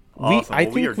 Definitely. Awesome. I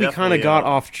think we kind of got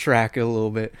off track a little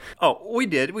bit. Oh, we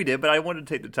did, but I wanted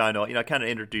to take the time to, kind of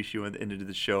introduce you into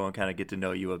the show and kind of get to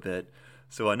know you a bit.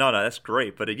 So no, that's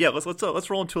great. But yeah, let's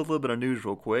roll into a little bit of news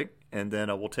real quick, and then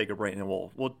we'll take a break, and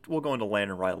we'll go into Land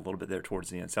and Ride a little bit there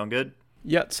towards the end. Sound good?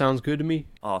 Yeah, sounds good to me.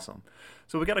 Awesome.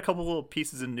 So we got a couple little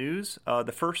pieces of news.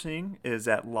 The first thing is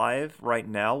that live right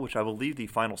now, which I believe the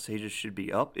final stages should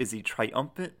be up, is the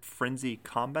Triumphant Frenzy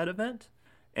Combat event.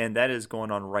 And that is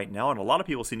going on right now. And a lot of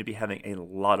people seem to be having a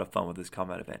lot of fun with this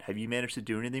combat event. Have you managed to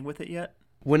do anything with it yet?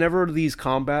 Whenever these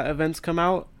combat events come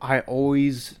out, I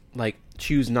always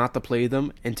choose not to play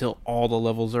them until all the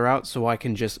levels are out, so I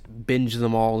can just binge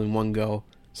them all in one go.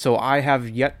 So I have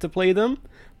yet to play them,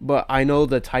 but I know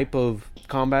the type of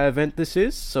combat event this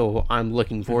is, so I'm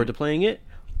looking forward to playing it.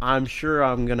 I'm sure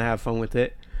I'm going to have fun with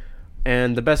it.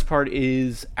 And the best part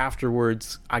is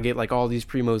afterwards, I get all these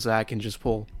primos that I can just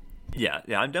pull. Yeah,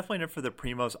 I'm definitely in for the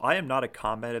primos. I am not a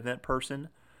combat event person,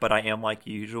 but I am like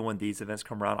usual when these events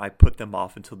come around. I put them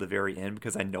off until the very end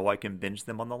because I know I can binge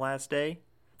them on the last day.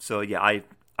 So yeah,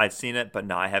 I've seen it, but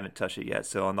no, I haven't touched it yet.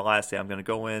 So on the last day, I'm going to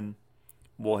go in,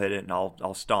 we'll hit it, and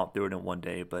I'll stomp through it in one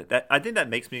day. But I think that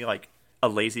makes me like a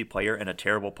lazy player and a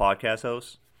terrible podcast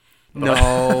host.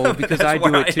 No, because I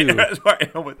do it too. That's where I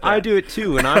am with that. I do it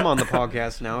too, and I'm on the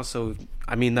podcast now, so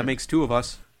I mean that makes 2 of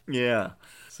us. Yeah.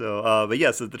 So,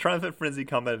 so the Triumphant Frenzy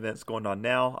combat event's going on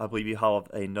now. I believe you have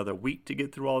another week to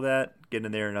get through all that. Get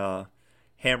in there and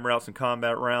hammer out some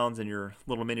combat rounds in your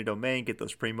little mini domain. Get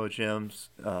those Primo Gems,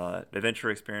 adventure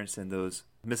experience, and those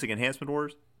missing enhancement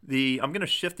ores. I'm going to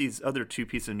shift these other 2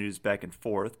 pieces of news back and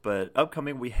forth, but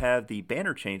upcoming we have the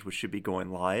banner change, which should be going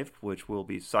live, which will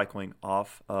be cycling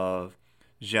off of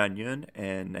Jianyun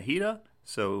and Nahida.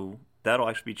 So that'll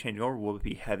actually be changing over. We'll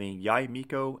be having Yai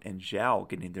Miko and Zhao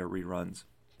getting their reruns.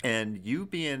 And you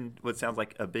being what sounds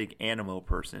like a big Animo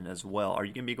person as well, are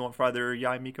you going to be going for either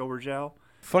Yai Miko or Zhao?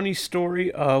 Funny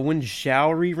story, when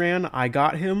Zhao reran, I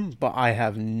got him, but I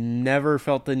have never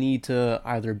felt the need to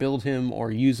either build him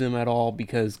or use him at all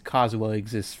because Kazuha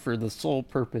exists for the sole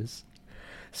purpose.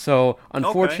 So,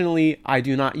 unfortunately, I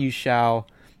do not use Zhao.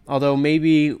 Although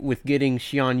maybe with getting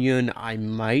Xianyun, I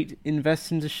might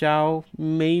invest into Zhao,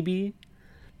 maybe.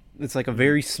 It's like a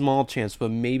very small chance,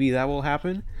 but maybe that will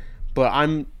happen. But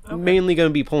I'm mainly going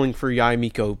to be pulling for Yai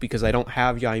Miko because I don't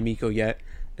have Yai Miko yet.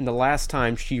 And the last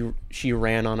time she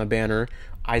ran on a banner,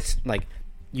 I like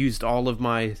used all of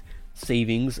my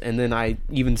savings, and then I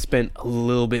even spent a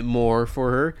little bit more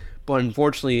for her. But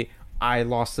unfortunately, I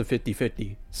lost the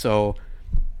 50-50. So,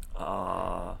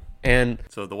 and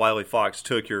so the Wily Fox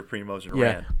took your primos and yeah,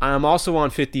 ran. I'm also on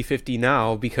 50-50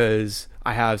 now because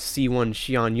I have C1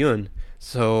 Xian Yun.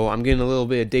 So I'm getting a little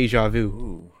bit of deja vu.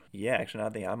 Ooh. Yeah, actually, I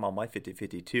think I'm on my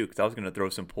 50-50 too, because I was going to throw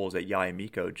some pulls at Yai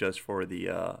Miko just for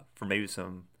for maybe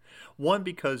some, one,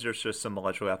 because there's just some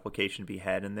electrical application to be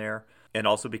had in there, and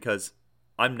also because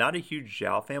I'm not a huge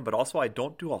Zhao fan, but also I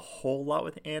don't do a whole lot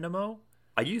with Animo.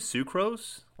 I use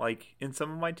Sucrose, like, in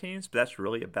some of my teams, but that's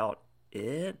really about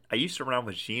it. I used to run around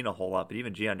with Jean a whole lot, but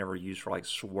even Jean I never used for, like,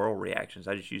 swirl reactions.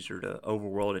 I just used her to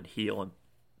overworld and heal and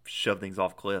shove things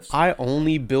off cliffs. I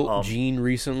only built Jean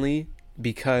recently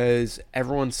because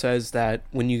everyone says that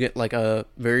when you get like a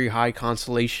very high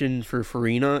constellation for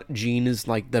Farina, Jean is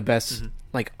like the best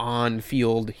like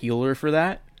on-field healer for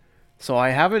that. So I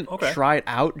haven't tried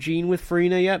out Jean with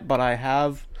Farina yet, but I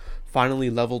have finally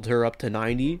leveled her up to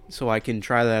 90, so I can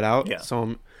try that out. Yeah.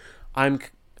 So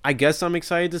I guess I'm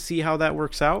excited to see how that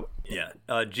works out. Yeah,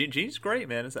 Jean's great,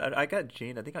 man. I got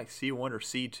Jean, I think like C1 or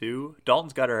C2.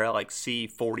 Dalton's got her at like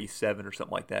C47 or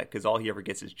something like that, because all he ever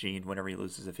gets is Jean whenever he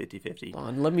loses a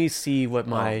 50-50. Let me see what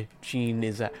my Jean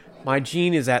is at. My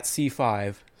Jean is at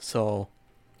C5, so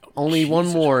only one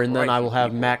more, and then I will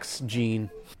have max Jean.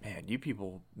 Man, you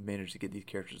people manage to get these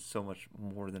characters so much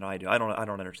more than I do. I don't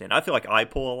understand. I feel like I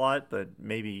pull a lot, but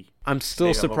maybe I'm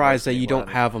still surprised that you don't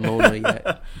have a Mona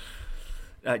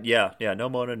yet. Yeah, no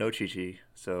Mona, no Chi-Chi.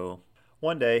 So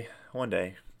one day.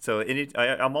 So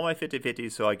I'm on my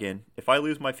 50-50. So again, if I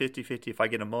lose my 50-50, if I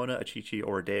get a Mona, a Chi-Chi,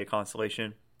 or a Dea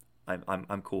constellation,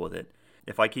 I'm cool with it.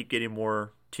 If I keep getting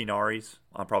more Tinaris,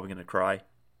 I'm probably gonna cry.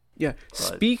 Yeah. But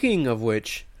speaking of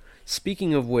which,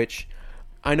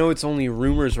 I know it's only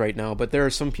rumors right now, but there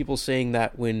are some people saying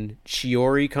that when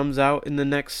Shiori comes out in the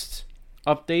next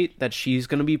update, that she's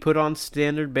gonna be put on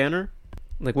standard banner.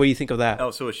 Like, what do you think of that? Oh,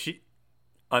 so is she?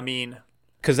 I mean,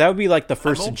 because that would be like the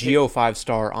first Geo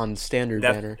 5-star on standard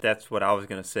banner. That's what I was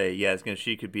gonna say. Yeah,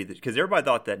 she could be because everybody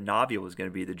thought that Navia was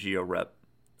gonna be the Geo rep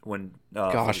when.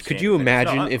 Gosh, could you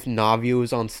imagine if Navia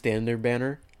was on standard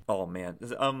banner? Oh man,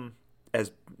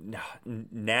 as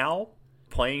now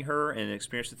playing her and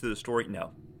experiencing through the story,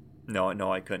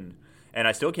 no, I couldn't, and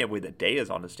I still can't believe that Dea is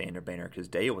on the standard banner because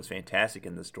Dea was fantastic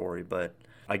in the story, but.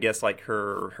 I guess like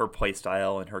her play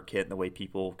style and her kit and the way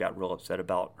people got real upset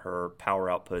about her power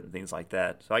output and things like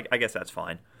that. So I guess that's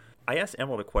fine. I asked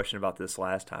Emerald a question about this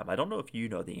last time. I don't know if you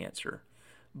know the answer.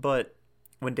 But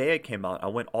when Dea came out, I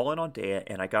went all in on Dea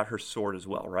and I got her sword as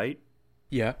well, right?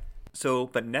 Yeah. So,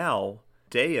 but now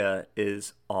Dea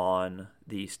is on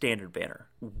the standard banner.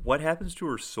 What happens to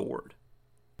her sword?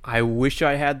 I wish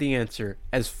I had the answer.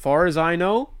 As far as I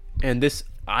know, and this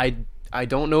I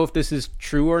don't know if this is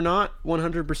true or not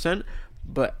 100%,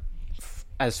 but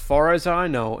as far as I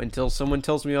know, until someone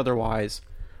tells me otherwise,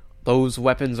 those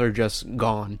weapons are just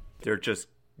gone. They're just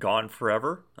gone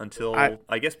forever until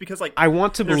I guess because like I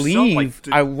want to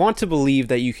believe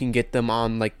that you can get them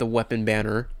on like the weapon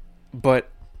banner, but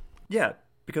yeah,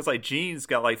 because like Jean's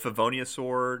got like Favonius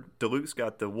sword, Diluc's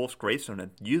got the Wolf's Gravestone,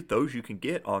 and those you can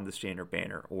get on the standard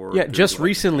banner. Or yeah, just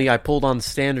recently I pulled on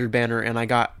standard banner and I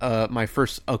got my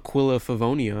first Aquila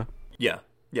Favonia. Yeah,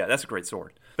 that's a great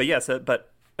sword. But yeah,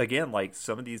 but again, like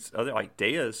some of these other like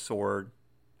Dea's sword,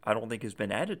 I don't think has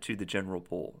been added to the general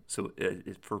pool. So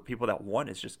for people that want,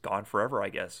 it's just gone forever, I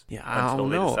guess. Yeah, I don't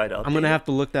know. I'm gonna have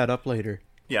to look that up later.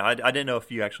 Yeah, I didn't know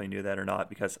if you actually knew that or not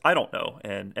because I don't know,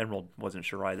 and Emerald wasn't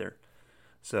sure either.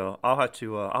 So I'll have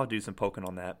to I'll do some poking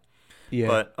on that. Yeah.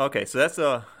 But okay, so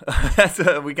that's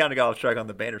we kind of got off track on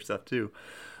the banner stuff too.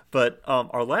 But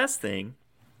our last thing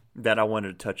that I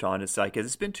wanted to touch on is like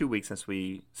it's been 2 weeks since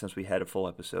we had a full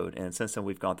episode, and since then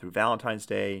we've gone through Valentine's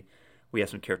Day. We had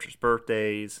some characters'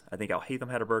 birthdays. I think Al Hatham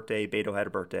had a birthday. Beto had a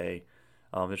birthday.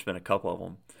 There's been a couple of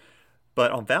them.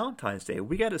 But on Valentine's Day,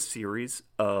 we got a series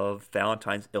of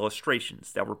Valentine's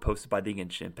illustrations that were posted by the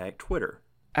Genshin Impact Twitter.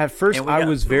 At first, I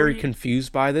was very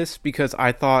confused by this because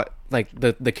I thought, like,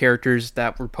 the characters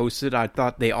that were posted, I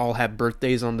thought they all had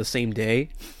birthdays on the same day.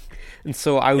 And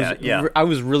so I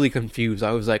was really confused.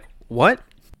 I was like, what?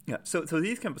 Yeah, so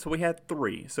we had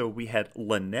 3. So we had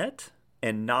Lynette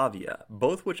and Navia,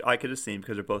 both which I could have seen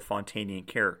because they're both Fontanian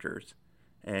characters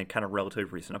and kind of relatively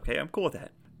recent. Okay, I'm cool with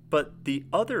that. But the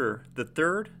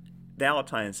third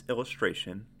Valentine's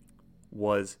illustration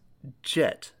was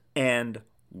Jet. And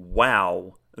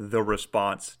wow, the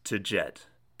response to Jet.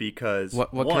 because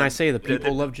What can I say? The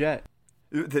people love Jet.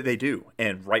 They do,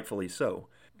 and rightfully so.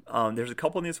 There's a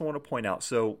couple of things I want to point out.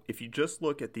 So if you just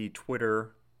look at the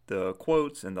Twitter, the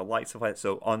quotes and the likes, stuff like that.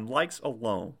 So on likes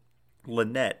alone,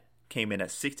 Lynette came in at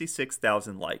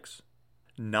 66,000 likes.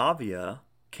 Navia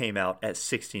came out at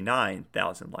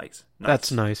 69,000 likes. Nice.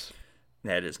 That's nice.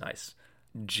 That is nice.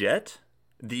 Jet,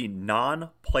 the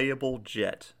non-playable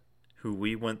Jet, who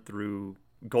we went through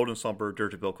Golden Slumber,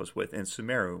 Dirge of Bilkos with, and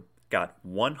Sumeru, got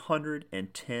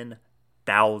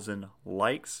 110,000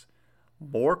 likes,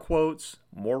 more quotes,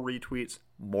 more retweets,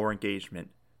 more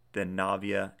engagement than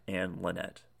Navia and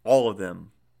Lynette. All of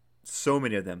them, so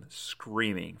many of them,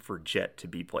 screaming for Jet to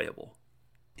be playable.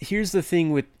 Here's the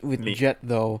thing with Jet,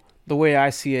 though. The way I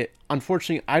see it,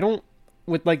 unfortunately, I don't,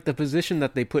 with like the position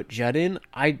that they put Jet in,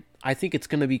 I think it's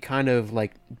going to be kind of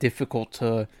like difficult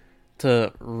to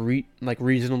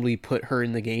reasonably put her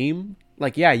in the game.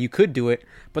 Like, yeah, you could do it,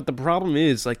 but the problem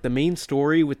is like the main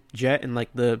story with Jet and like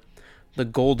the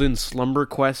Golden Slumber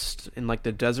quest and like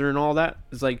the desert and all that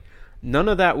is like none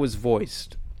of that was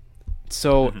voiced.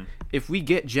 So if we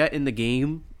get Jet in the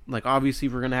game, like obviously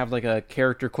we're gonna have like a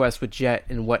character quest with Jet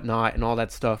and whatnot and all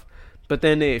that stuff. But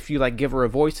then if you like give her a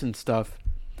voice and stuff,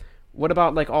 what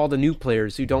about like all the new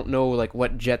players who don't know like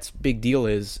what Jet's big deal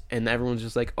is, and everyone's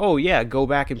just like, oh yeah, go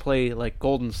back and play like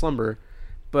Golden Slumber,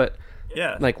 but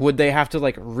yeah, like would they have to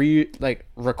like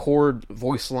record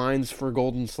voice lines for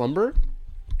Golden Slumber?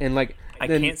 And like I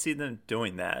can't see them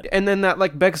doing that. And then that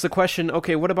like begs the question,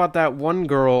 okay, what about that one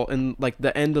girl in like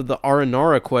the end of the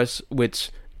Aranara quest,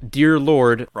 which, dear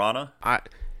Lord, Rana?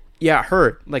 Yeah,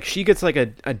 her. Like she gets like a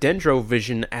dendro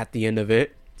vision at the end of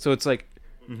it. So it's like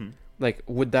like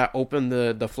would that open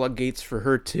the floodgates for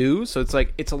her too? So it's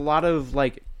like it's a lot of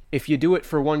like if you do it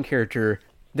for one character,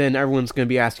 then everyone's going to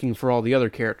be asking for all the other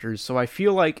characters. So I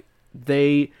feel like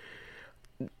they're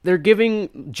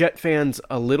giving Jet fans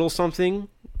a little something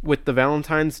with the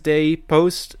Valentine's Day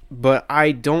post, but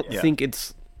I don't think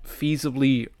it's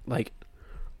feasibly like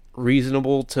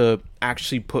reasonable to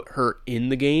actually put her in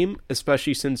the game,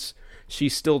 especially since she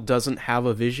still doesn't have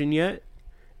a vision yet,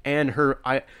 and her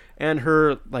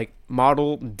like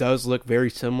model does look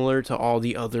very similar to all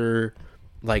the other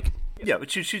like but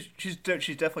she's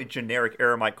definitely generic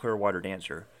Aramite Clearwater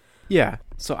dancer. Yeah,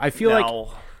 so I feel like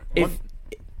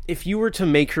if you were to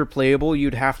make her playable,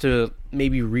 you'd have to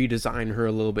maybe redesign her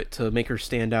a little bit to make her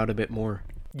stand out a bit more.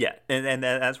 Yeah, and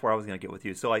that's where I was going to get with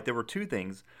you. So, like, there were two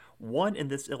things. One, in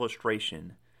this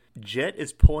illustration, Jet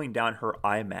is pulling down her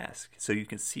eye mask so you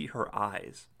can see her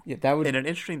eyes. Yeah, that would. And an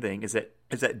interesting thing is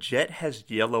that Jet has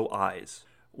yellow eyes,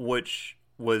 which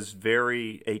was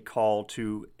very a call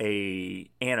to a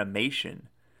animation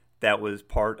that was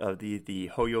part of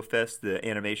the Hoyo Fest, the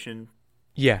animation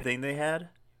thing they had.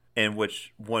 In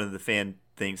which one of the fan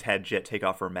things had Jet take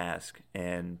off her mask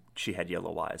and she had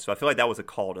yellow eyes. So I feel like that was a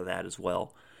call to that as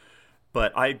well.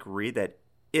 But I agree that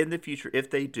in the future,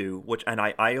 if they do, and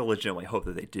I legitimately hope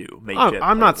that they do.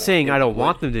 I'm not saying I don't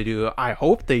want them to do it. I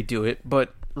hope they do it,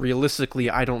 but realistically,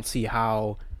 I don't see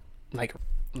how, like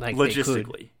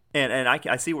logistically. And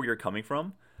I see where you're coming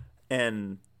from.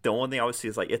 And the only thing I would see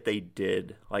is, like, if they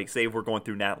did, like, say we're going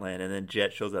through Natlan and then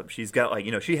Jet shows up. She's got, like,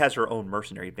 she has her own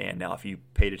mercenary band now. If you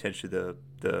paid attention to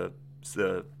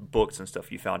the books and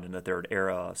stuff you found in the Third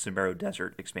Era Sumeru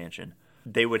Desert expansion,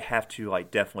 they would have to, like,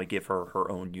 definitely give her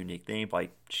her own unique thing. Like,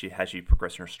 she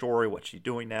progressed in her story, what she's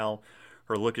doing now.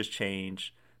 Her look has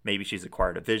changed. Maybe she's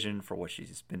acquired a vision for what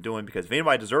she's been doing, because if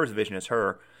anybody deserves a vision, it's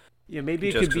her. Yeah, maybe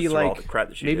it could be like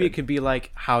it could be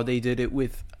like how they did it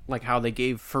with like how they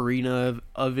gave Farina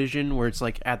a vision, where it's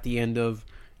like at the end of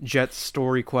Jet's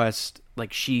story quest,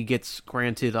 like she gets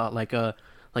granted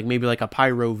maybe like a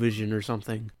pyro vision or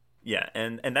something. Yeah,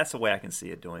 and that's the way I can see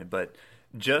it doing. But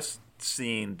just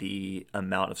seeing the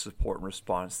amount of support and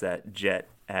response that Jet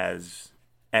as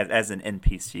an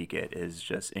NPC get is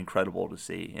just incredible to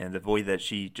see, and the way that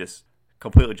she just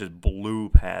completely just blew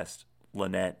past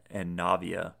Lynette and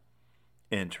Navia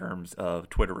in terms of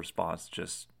Twitter response,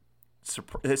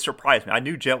 it surprised me. I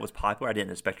knew Jet was popular. I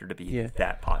didn't expect her to be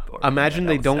that popular. Imagine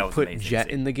they don't put Jet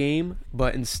in the game,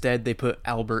 but instead they put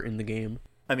Albert in the game.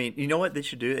 I mean, you know what they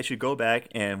should do? They should go back,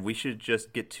 and we should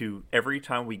just get to every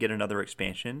time we get another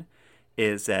expansion.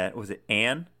 Was it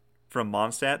Anne from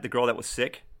Mondstadt, the girl that was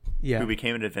sick, who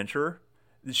became an adventurer?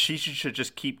 She should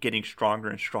just keep getting stronger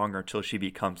and stronger until she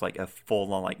becomes like a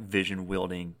full-on like vision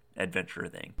wielding adventurer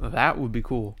thing. That would be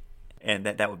cool. And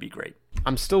that would be great.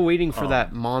 I'm still waiting for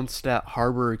that Mondstadt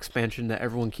Harbor expansion that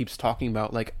everyone keeps talking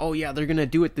about. Like, oh yeah, they're going to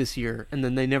do it this year. And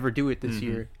then they never do it this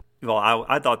year. Well,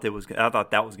 I thought that was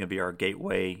going to be our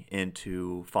gateway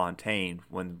into Fontaine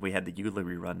when we had the Eula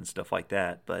rerun and stuff like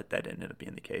that, but that didn't end up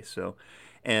being the case. So,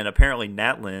 and apparently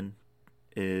Natlin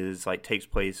is like takes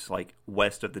place like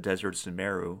west of the desert of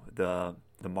Sumeru, the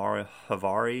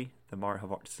Marahavari,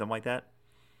 something like that.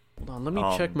 Hold on, let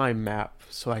me check my map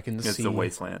so I can see. It's the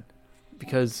wasteland.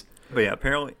 Because, but yeah,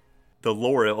 apparently the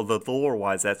lore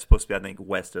wise, that's supposed to be I think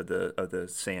west of the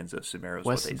sands of Sumeru.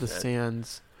 West of the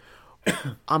sands.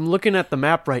 I'm looking at the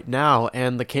map right now,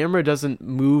 and the camera doesn't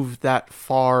move that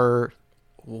far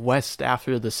west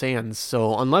after the sands.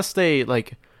 So unless they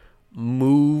like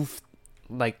move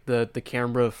like the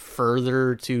camera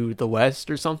further to the west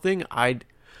or something, I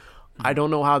don't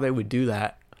know how they would do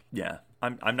that. Yeah,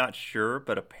 I'm not sure,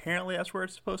 but apparently that's where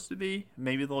it's supposed to be.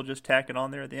 Maybe they'll just tack it on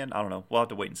there at the end. I don't know. We'll have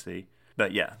to wait and see.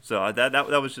 But yeah, so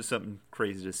that was just something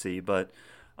crazy to see. But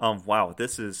wow,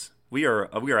 we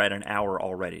are at an hour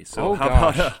already. So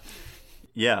about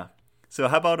yeah. So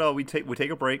how about we take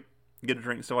a break, get a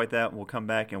drink, stuff like that, and we'll come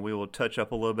back and we will touch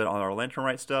up a little bit on our Lantern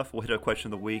Rite stuff. We'll hit a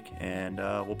question of the week and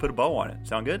we'll put a bow on it.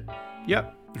 Sound good?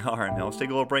 Yep. All right, now let's take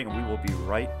a little break and we will be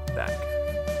right back.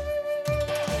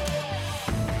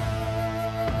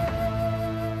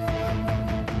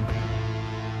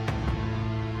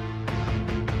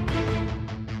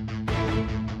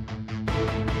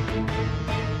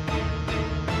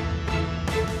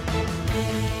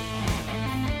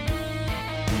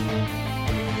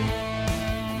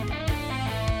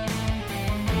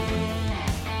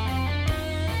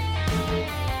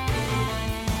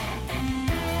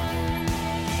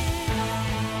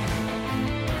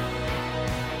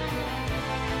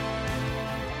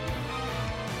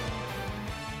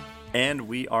 And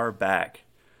we are back.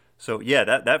 So yeah,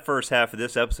 that first half of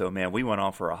this episode, man, we went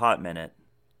on for a hot minute.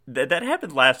 That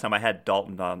happened last time I had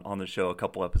Dalton on the show a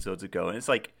couple episodes ago, and it's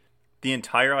like the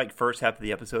entire like first half of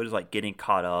the episode is like getting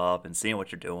caught up and seeing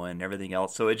what you're doing and everything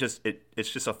else. So it's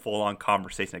just a full on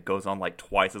conversation that goes on like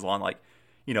twice as long. Like,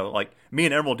 you know, like me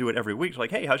and Emerald do it every week. It's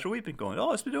like, hey, how's your week been going?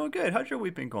 Oh, it's been doing good. How's your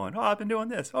week been going? Oh, I've been doing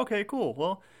this. Okay, cool.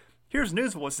 Well, here's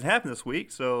news of what's happened this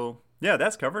week. So yeah,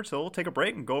 that's covered. So we'll take a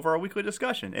break and go over our weekly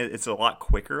discussion. It's a lot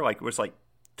quicker. Like it's like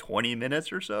 20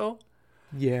 minutes or so.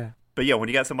 Yeah. But yeah, when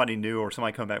you got somebody new or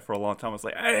somebody come back for a long time, it's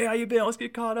like, hey, how you been? Let's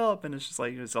get caught up. And it's just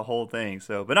like, it's a whole thing.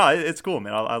 So, but no, it's cool,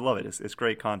 man. I love it. It's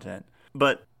great content.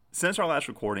 But since our last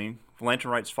recording, Lantern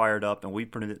Rite's fired up and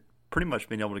we've pretty much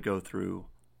been able to go through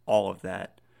all of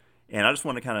that. And I just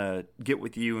want to kind of get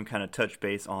with you and kind of touch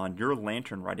base on your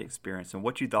Lantern Rite experience and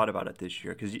what you thought about it this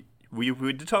year. Because we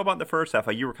did talk about in the first half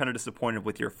how you were kind of disappointed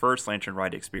with your first Lantern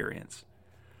Rite experience.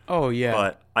 Oh, yeah.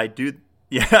 But I do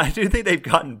think they've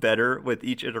gotten better with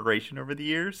each iteration over the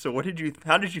years. So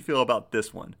how did you feel about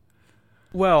this one?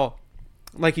 Well,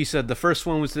 like you said, the first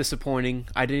one was disappointing.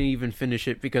 I didn't even finish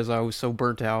it because I was so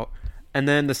burnt out. And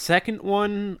then the second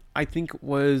one, I think,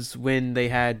 was when they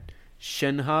had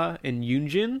Shenhe and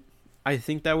Yunjin. I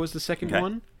think that was the second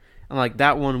one. And like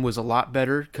that one was a lot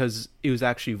better because it was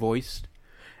actually voiced.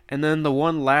 And then the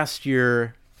one last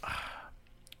year,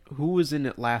 who was in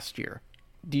it last year?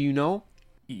 Do you know?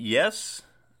 Yes.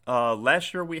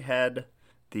 Last year we had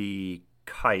the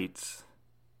kites,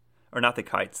 or not the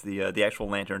kites, the actual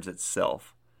lanterns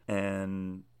itself.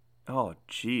 And oh,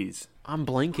 geez, I'm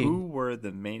blanking. Who were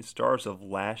the main stars of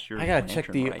last year's? I gotta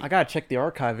check the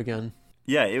archive again.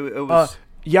 Yeah, it was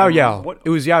Yao Yao. It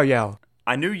was Yao Yao.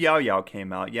 I knew Yao Yao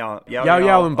came out. Yao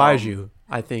and Baizhu,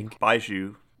 I think.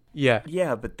 Baizhu. Yeah.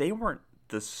 Yeah, but they weren't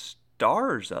the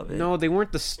stars of it. No, they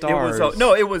weren't the stars.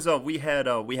 It was we had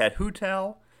Hu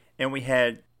Tao and we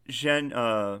had Zhen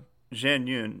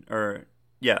Yun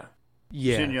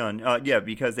Zhen Yun.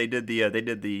 Because they did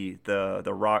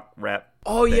the rock rap.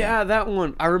 Oh thing. Yeah, that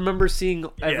one. I remember seeing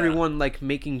everyone like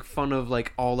making fun of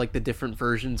like all like the different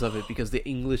versions of it because the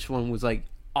English one was like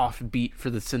offbeat for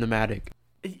the cinematic.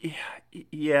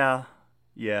 Yeah,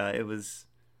 it was.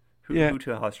 Hu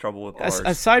Tao has trouble with bars.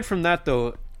 Aside from that,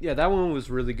 though, yeah, that one was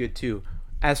really good too.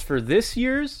 As for this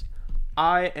year's,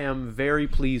 I am very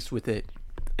pleased with it,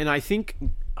 and I think.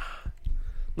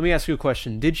 Let me ask you a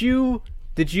question. Did you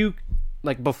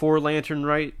like before Lantern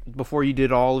Rite, before you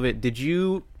did all of it? Did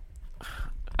you?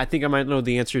 I think I might know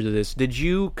the answer to this. Did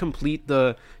you complete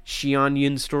the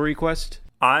Xianyin story quest?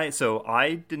 I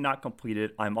did not complete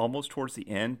it. I'm almost towards the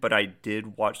end, but I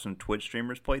did watch some Twitch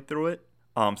streamers play through it.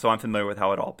 So I'm familiar with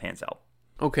how it all pans out.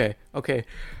 Okay.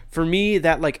 For me,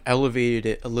 that like elevated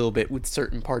it a little bit with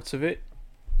certain parts of it,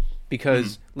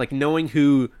 because like knowing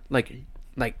who like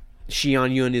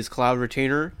Xianyin is Cloud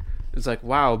Retainer, it's like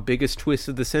wow, biggest twist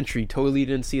of the century. Totally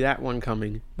didn't see that one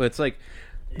coming. But it's like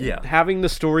having the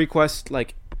story quest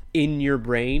like in your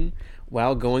brain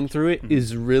while going through it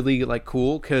is really like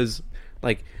cool, because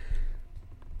like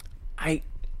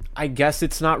I guess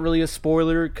it's not really a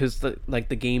spoiler because the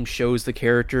game shows the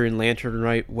character in Lantern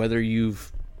Rite whether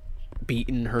you've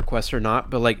beaten her quest or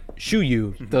not, but like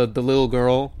Shuyu, the little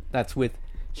girl that's with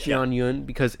Xian Yun,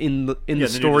 because in the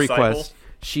story quest,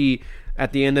 she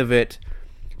at the end of it,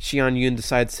 Xian Yun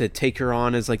decides to take her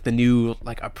on as like the new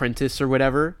like apprentice or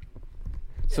whatever.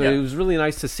 So it was really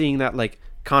nice to seeing that like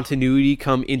continuity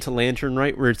come into Lantern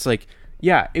Rite, where it's like,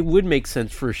 yeah, it would make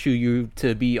sense for Shuyu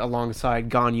to be alongside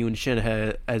Ganyu and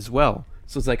Shenhe as well.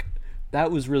 So it's like, that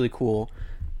was really cool.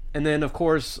 And then, of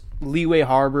course, Liyue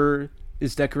Harbor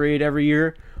is decorated every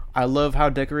year. I love how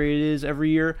decorated it is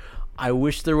every year. I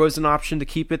wish there was an option to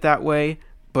keep it that way,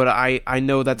 but I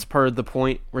know that's part of the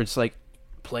point, where it's like,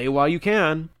 play while you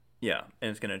can. Yeah,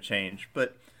 and it's going to change.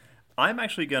 But I'm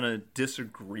actually going to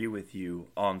disagree with you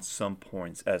on some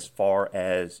points as far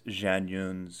as Zhang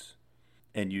Yun's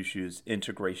and Yushu's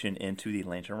integration into the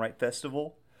Lantern Rite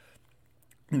Festival.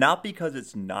 Not because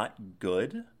it's not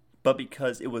good, but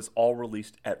because it was all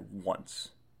released at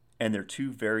once. And they're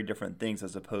two very different things,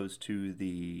 as opposed to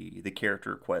the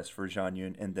character quest for Zhang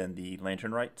Yun and then the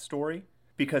Lantern Rite story.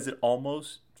 Because it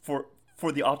almost, for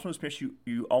the Optimus mission,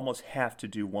 you almost have to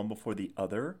do one before the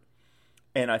other.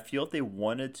 And I feel if they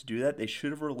wanted to do that, they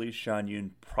should have released Zhang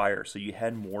Yun prior, so you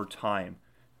had more time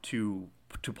to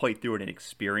play through it and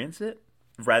experience it,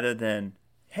 rather than,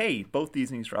 hey, both these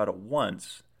things are out at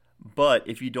once, but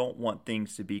if you don't want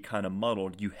things to be kind of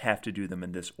muddled, you have to do them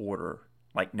in this order,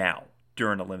 like now,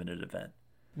 during a limited event.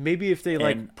 Maybe if they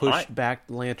pushed back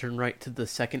Lantern Rite to the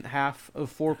second half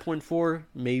of 4.4,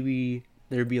 maybe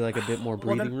there'd be like a bit more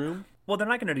breathing room. Well, they're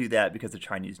not going to do that because of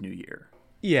Chinese New Year.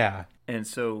 Yeah. And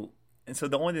so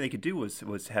the only thing they could do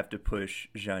was have to push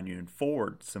Zhang Yun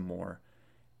forward some more.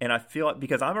 And I feel like,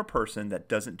 because I'm a person that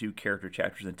doesn't do character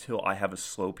chapters until I have a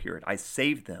slow period. I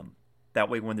save them. That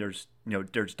way when there's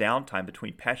downtime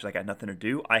between patches, I got nothing to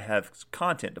do, I have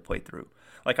content to play through.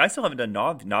 Like, I still haven't done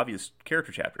Navia's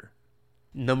character chapter.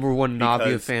 Number one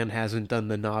Navia fan hasn't done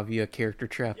the Navia character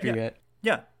chapter yet.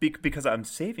 Yeah, because I'm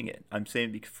saving it. I'm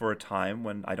saving it for a time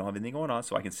when I don't have anything going on,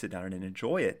 so I can sit down and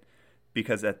enjoy it.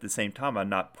 Because at the same time, I'm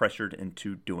not pressured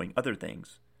into doing other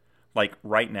things. Like,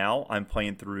 right now, I'm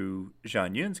playing through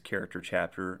Zhang Yun's character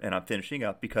chapter, and I'm finishing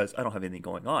up because I don't have anything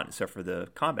going on except for the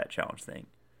combat challenge thing.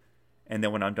 And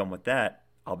then when I'm done with that,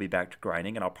 I'll be back to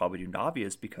grinding, and I'll probably do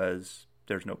Navia's because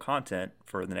there's no content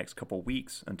for the next couple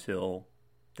weeks until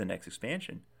the next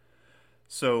expansion.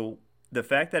 So the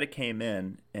fact that it came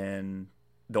in, and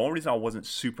the only reason I wasn't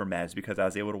super mad is because I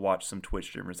was able to watch some Twitch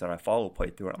streamers that I follow play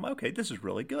through it. I'm like, okay, this is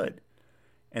really good.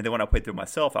 And then when I played through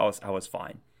myself, I was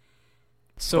fine.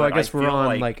 So but I guess we're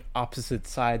on like opposite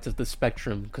sides of the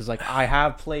spectrum, because like I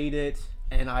have played it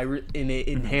and it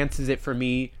enhances it for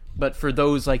me, but for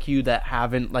those like you that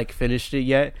haven't like finished it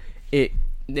yet, it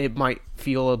might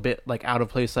feel a bit like out of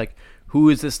place. Like, who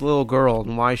is this little girl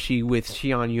and why is she with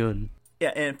Xian Yun?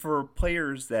 Yeah, and for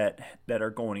players that are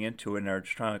going into it and are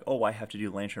just trying like, oh, I have to do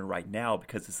Lantern right now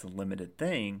because it's a limited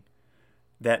thing.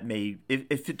 That may,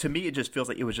 to me, it just feels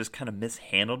like it was just kind of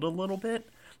mishandled a little bit.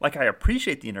 Like, I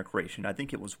appreciate the integration. I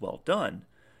think it was well done.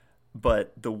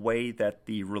 But the way that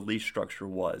the release structure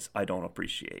was, I don't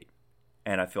appreciate.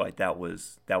 And I feel like that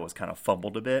was kind of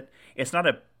fumbled a bit. It's not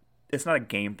a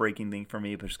game-breaking thing for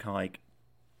me, but it's kind of like,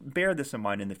 bear this in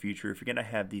mind in the future. If you're going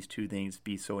to have these two things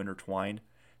be so intertwined,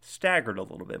 staggered a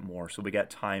little bit more so we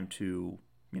got time to,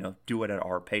 do it at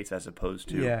our pace as opposed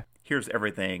to, here's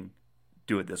everything,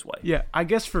 do it this way. Yeah, I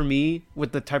guess for me,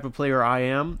 with the type of player I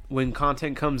am, when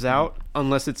content comes out,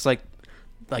 unless it's like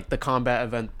the combat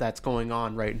event that's going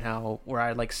on right now, where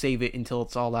I like save it until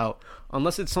it's all out,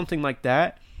 unless it's something like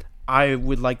that, I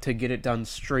would like to get it done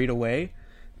straight away,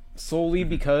 solely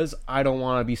because I don't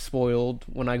want to be spoiled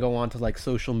when I go onto like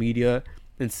social media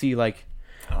and see like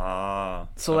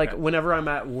like whenever I'm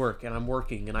at work and I'm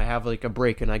working and I have like a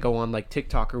break and I go on like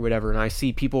TikTok or whatever and I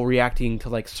see people reacting to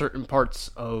like certain parts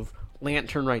of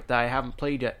Lantern Rite that I haven't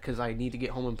played yet because I need to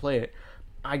get home and play it,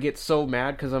 I get so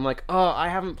mad because I'm like, oh, I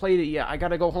haven't played it yet, I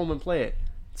gotta go home and play it.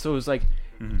 So it's like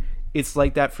it's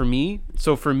like that for me.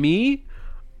 So for me,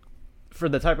 for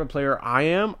the type of player I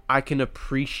am, I can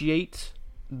appreciate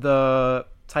the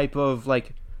type of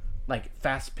like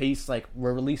fast paced, like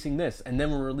we're releasing this and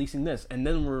then we're releasing this and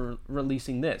then we're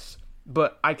releasing this.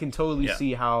 But I can totally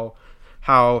see how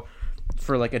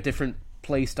for like a different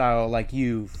play style like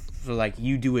you, for like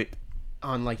you do it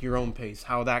on like your own pace,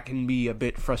 how that can be a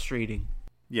bit frustrating.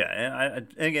 Yeah, and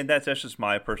again, that's just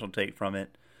my personal take from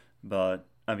it. But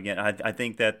again, I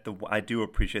think that I do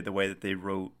appreciate the way that they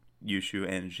wrote Yushu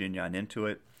and Jinyan into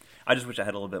it. I just wish I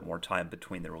had a little bit more time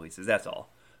between the releases. That's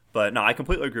all. But no, I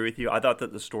completely agree with you. I thought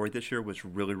that the story this year was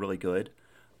really, really good.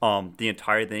 The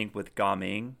entire thing with Ga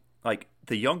Ming, like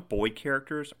the young boy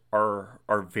characters are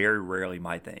very rarely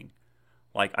my thing.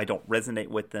 Like I don't resonate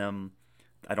with them.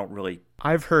 I don't really.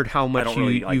 I've heard how much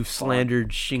really you've slandered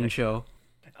Xingqiu.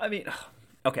 I mean,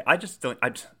 okay, I just don't.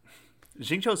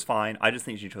 Xingqiu's fine. I just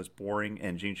think Xingqiu's boring,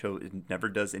 and Xingqiu never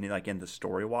does any like in the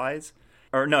story wise.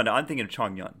 Or no, I'm thinking of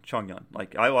Chongyun. Chongyun,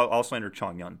 like I'll slander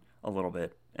Chongyun a little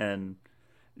bit, and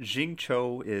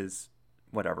Xingqiu is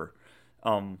whatever.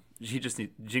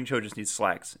 Xingqiu just needs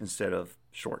slacks instead of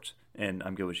shorts, and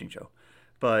I'm good with Xingqiu.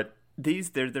 But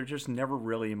they're just never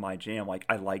really my jam. Like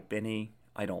I like Benny.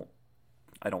 I don't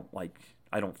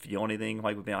feel anything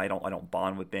like with Benny. I don't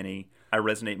bond with Benny. I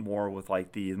resonate more with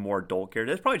like the more adult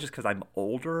characters. It's probably just because I'm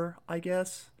older, I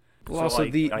guess. Well, so, also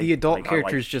like, the adult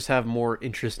characters just have more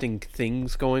interesting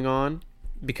things going on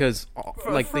because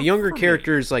the younger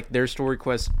characters, like their story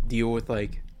quests deal with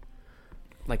like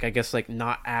I guess like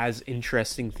not as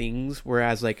interesting things,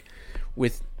 whereas like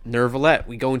with Nervalette,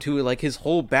 we go into like his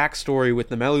whole backstory with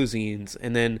the Melusines,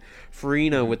 and then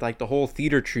Farina with like the whole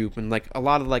theater troupe and like a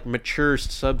lot of like mature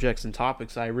subjects and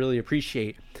topics I really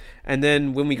appreciate. And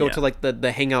then when we go to like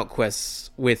the hangout quests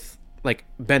with like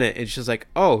Bennett, it's just like,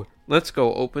 oh, let's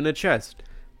go open a chest.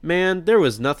 Man, there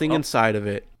was nothing inside of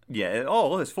it. Yeah.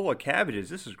 Oh, it's full of cabbages.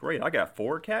 This is great. I got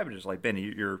 4 cabbages. Like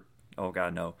Benny, you're. Oh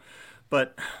God, no.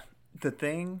 But the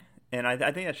thing, and I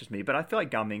think that's just me, but I feel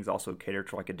like Ga Ming's also catered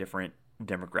to like a different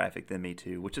demographic than me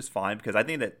too, which is fine because I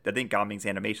think Ga Ming's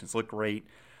animations look great.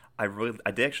 I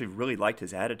actually really liked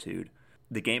his attitude.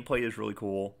 The gameplay is really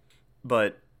cool,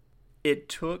 but it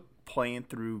took playing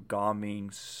through Ga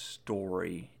Ming's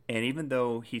story, and even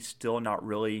though he's still not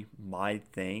really my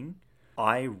thing,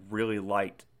 I really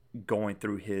liked going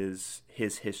through his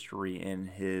history and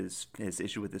his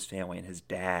issue with his family and his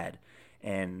dad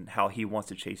and how he wants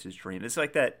to chase his dream. It's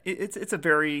like that. It's a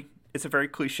very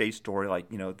cliche story.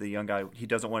 Like, you know, the young guy, he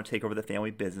doesn't want to take over the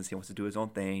family business. He wants to do his own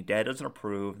thing. Dad doesn't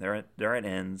approve. They're at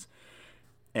ends.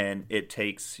 And it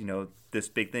takes, you know, this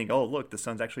big thing. Oh, look, the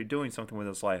son's actually doing something with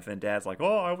his life. And Dad's like,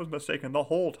 oh, I was mistaken the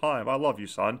whole time. I love you,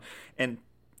 son. And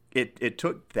it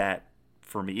took that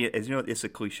for me. As you know, it's a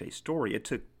cliche story. It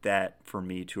took that for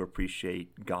me to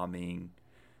appreciate Ga Ming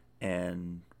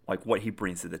and like what he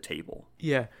brings to the table.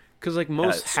 Yeah, because like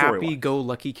most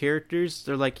happy-go-lucky characters,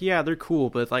 they're like, yeah, they're cool,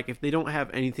 but like if they don't have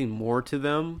anything more to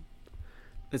them,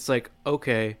 it's like,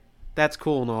 okay, that's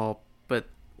cool and all, but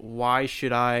why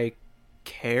should I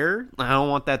care? I don't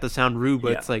want that to sound rude,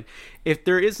 but it's like if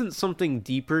there isn't something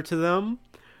deeper to them,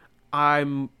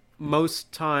 I'm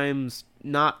most times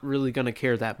not really gonna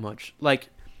care that much. Like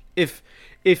if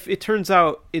it turns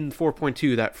out in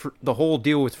 4.2 that the whole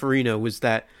deal with Farina was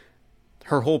that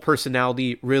her whole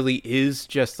personality really is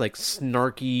just like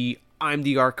snarky, I'm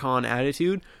the Archon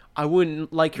attitude, I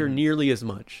wouldn't like her nearly as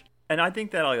much. And I think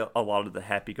that a lot of the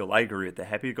I agree with the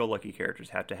happy-go-lucky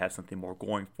characters have to have something more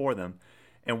going for them.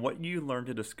 And what you learn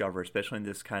to discover, especially in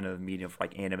this kind of medium for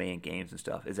like anime and games and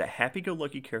stuff, is that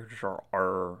happy-go-lucky characters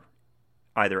are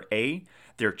either A,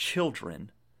 they're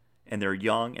children, and they're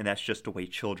young, and that's just the way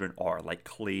children are, like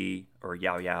Klee or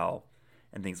Yao Yao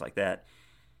and things like that.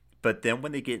 But then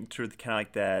when they get into kind of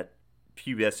like that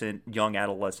pubescent, young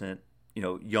adolescent, you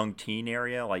know, young teen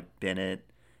area, like Bennett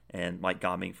and like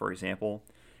Ga Ming, for example,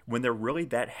 when they're really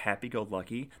that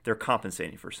happy-go-lucky, they're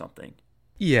compensating for something.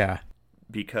 Yeah.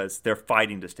 Because they're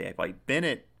fighting to stay happy. Like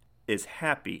Bennett is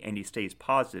happy and he stays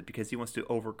positive because he wants to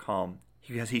overcome,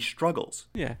 because he struggles.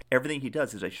 Yeah. Everything he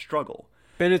does is a struggle.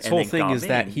 Bennett's whole thing is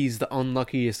that he's the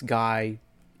unluckiest guy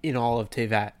in all of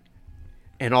Teyvat.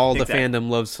 And all the fandom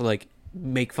loves to like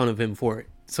make fun of him for it.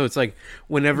 So it's like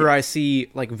whenever I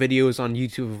see like videos on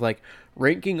YouTube of like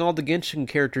ranking all the Genshin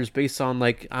characters based on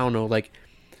like, I don't know, like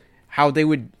how they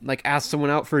would like ask someone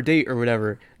out for a date or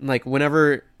whatever, and like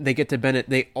whenever they get to Bennett,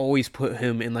 they always put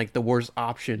him in like the worst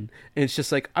option, and it's just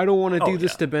like, I don't want to do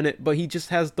this to Bennett, but he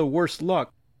just has the worst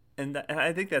luck. And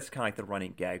I think that's kind of like the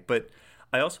running gag, but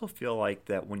I also feel like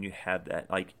that when you have that,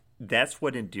 like that's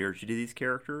what endears you to these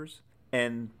characters.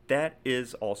 And that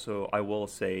is also, I will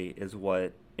say, is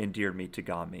what endeared me to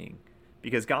Ga Ming.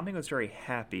 Because Ga Ming was very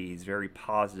happy, he's very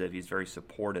positive, he's very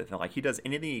supportive, and like he does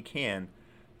anything he can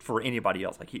for anybody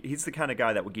else. Like he's the kind of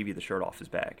guy that will give you the shirt off his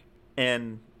back.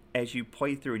 And as you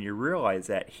play through and you realize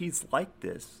that he's like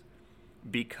this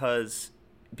because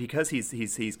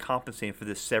he's compensating for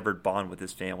this severed bond with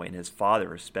his family and his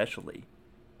father especially.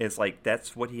 It's like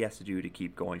that's what he has to do to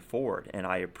keep going forward, and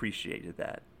I appreciated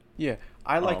that. Yeah,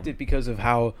 I liked it because of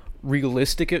how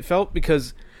realistic it felt,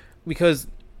 because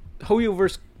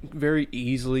Hoyoverse very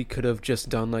easily could have just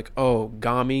done like, oh,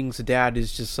 Gaming's dad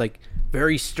is just like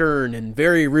very stern and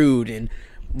very rude and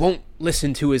won't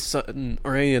listen to his son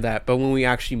or any of that. But when we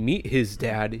actually meet his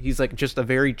dad, he's like just a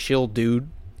very chill dude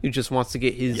who just wants to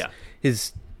get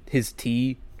his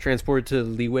tea transported to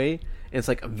Leeway. And it's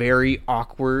like very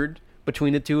awkward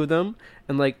between the two of them.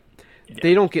 And like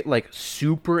they don't get like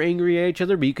super angry at each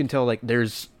other, but you can tell like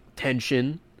there's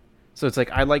tension. So it's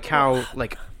like I like how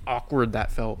like awkward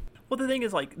that felt. Well, the thing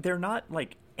is, like, they're not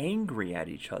like angry at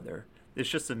each other. It's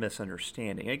just a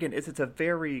misunderstanding. Again, it's a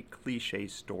very cliche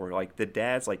story. Like the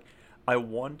dad's like, I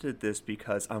wanted this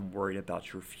because I'm worried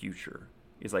about your future.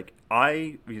 He's like,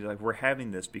 we're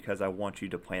having this because I want you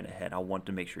to plan ahead. I want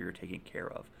to make sure you're taken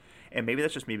care of. And maybe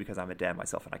that's just me because I'm a dad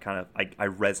myself, and I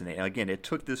resonate. And again, it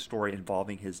took this story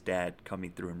involving his dad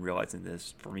coming through and realizing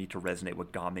this for me to resonate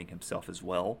with Gaming himself as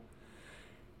well.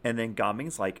 And then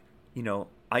Gaming's like,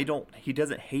 he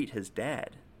doesn't hate his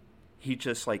dad. He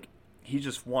just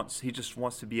wants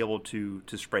to be able to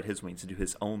spread his wings and do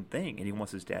his own thing, and he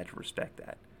wants his dad to respect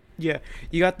that. Yeah,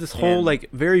 you got this whole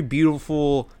like very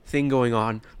beautiful thing going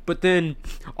on, but then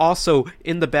also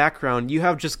in the background you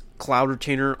have just Cloud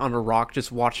Retainer on a rock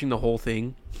just watching the whole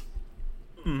thing.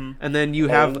 Mm-hmm. And then you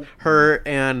have her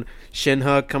and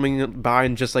Shinha coming by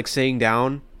and just like sitting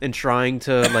down and trying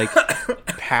to like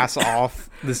pass off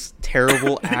this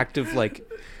terrible act of like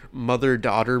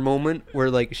mother-daughter moment where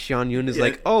like Xian Yun is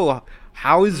like, oh,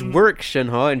 how is work,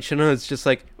 Shinha? And Shinha is just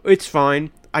like, it's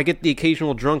fine. I get the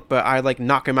occasional drunk, but I like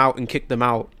knock him out and kick them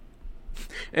out.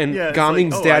 And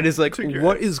Gaming's dad is like,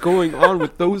 what is going on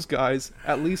with those guys?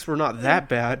 At least we're not that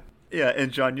bad. Yeah,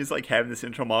 and John Yu's like having this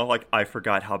intro monologue, like, I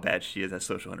forgot how bad she is at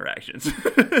social interactions.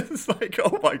 It's like,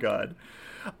 oh my god.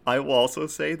 I will also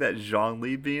say that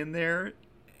Zhongli being there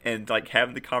and like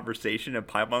having the conversation, and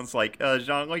Paimon's like,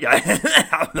 Zhongli,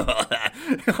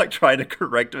 like trying to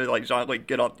correct him, like, Zhongli,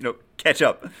 get on, catch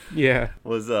up. Yeah.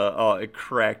 Was it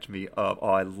cracked me up. Oh,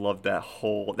 I love that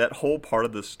whole part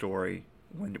of the story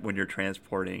when you're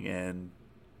transporting and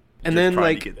then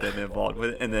like to get them involved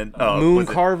with it. And then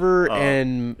Mooncarver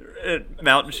and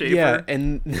Mountain Shaper. Yeah,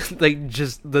 and like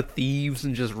just the thieves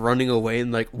and just running away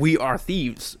and like, we are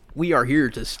thieves. We are here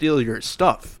to steal your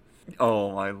stuff.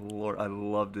 Oh my lord, I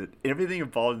loved it. Everything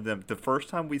involved them. The first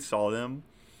time we saw them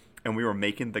and we were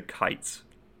making the kites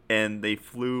and they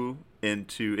flew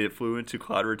into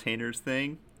Cloud Retainer's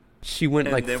thing. She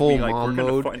went like full mom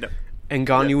mode. And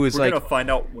Ganyu was like, we're gonna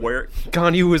find out where.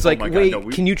 Ganyu was like,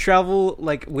 wait, can you travel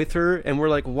like with her? And we're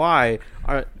like, why?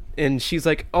 And she's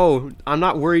like, oh, I'm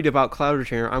not worried about Cloud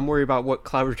Retainer. I'm worried about what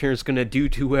Cloud Retainer is gonna do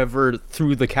to whoever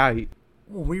threw the kite.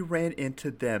 When we ran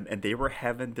into them and they were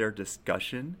having their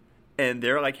discussion, and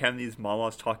they're like having these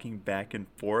monologues talking back and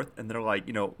forth, and they're like,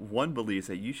 one believes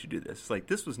that you should do this. It's like,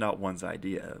 this was not one's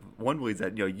idea. One believes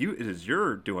that it is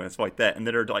you're doing it. It's like that, and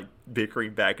then they're like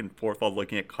bickering back and forth while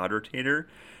looking at Cloud Retainer.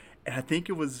 And I think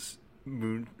it was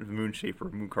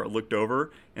Mooncarver looked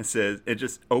over and says, it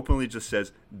just openly just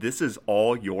says, this is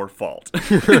all your fault.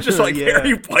 Just like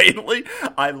very blatantly.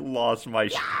 I lost my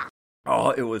shit.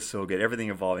 Oh, it was so good. Everything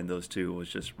involving those two was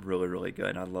just really, really good.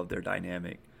 And I love their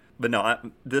dynamic. But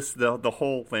no, the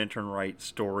whole Lantern Rite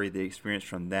story, the experience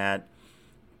from that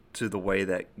to the way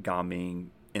that Gaming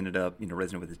ended up,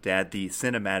 resonating with his dad. The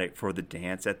cinematic for the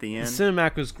dance at the end. The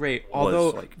cinematic was great.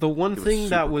 Although the one thing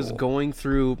that was going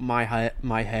through my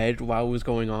head while it was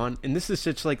going on, and this is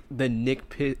such like the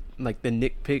nitpick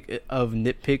of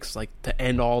nitpicks, like to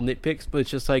end all nitpicks, but it's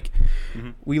just like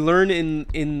we learn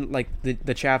in like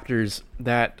the chapters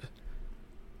that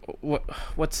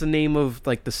what's the name of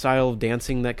like the style of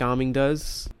dancing that Gaming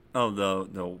does? Oh,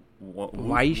 the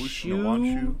Waishu?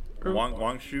 Wangshu?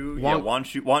 Wangshu.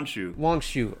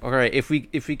 Wangshu. All right, if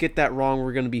we get that wrong,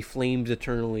 we're going to be flamed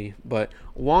eternally. But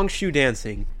Wangshu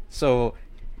dancing. So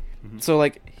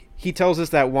like he tells us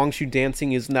that Wangshu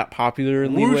dancing isn't that popular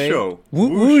in Leeway.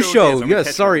 Wusho.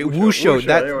 Yes, sorry, Wusho.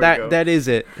 That is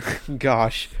it.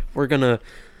 Gosh, we're gonna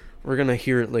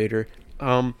hear it later.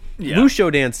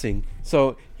 Wusho dancing.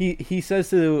 So he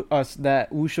says to us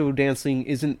that Wusho dancing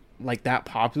isn't like that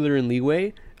popular in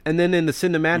Leeway. And then in the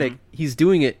cinematic, he's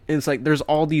doing it, and it's like there's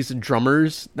all these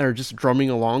drummers that are just drumming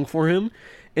along for him.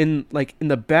 And like in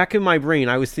the back of my brain,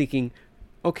 I was thinking,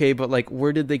 okay, but like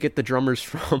where did they get the drummers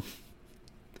from?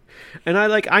 And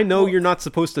I know you're not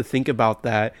supposed to think about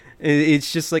that.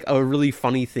 It's just like a really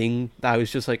funny thing that I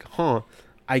was just like,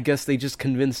 I guess they just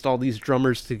convinced all these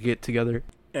drummers to get together.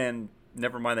 And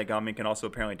never mind that Gaming can also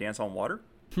apparently dance on water.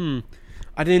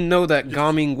 I didn't know that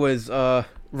Gaming was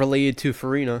related to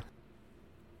Farina.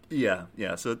 Yeah.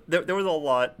 So there was a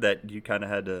lot that you kind of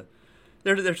had to.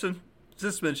 There's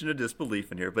suspension of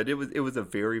disbelief in here, but it was a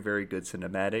very, very good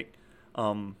cinematic.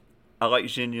 I like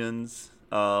Jin Yun's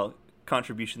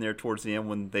contribution there towards the end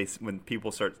when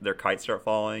people their kites start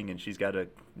falling and she's got to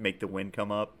make the wind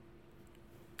come up.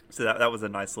 So that was a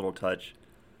nice little touch.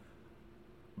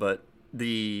 But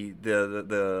the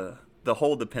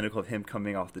pinnacle of him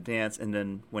coming off the dance, and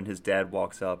then when his dad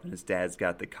walks up and his dad's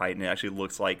got the kite and it actually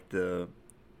looks like the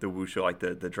Wushu, like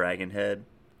the dragon head,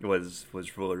 was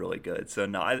really, really good. So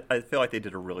no, I feel like they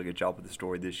did a really good job with the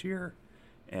story this year,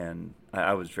 and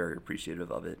I was very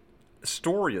appreciative of it.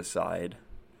 Story aside,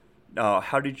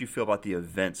 how did you feel about the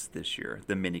events this year,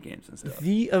 the mini games and stuff?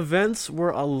 The events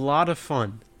were a lot of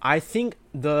fun. I think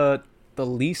the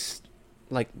least,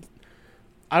 like,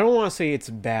 I don't want to say it's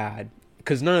bad,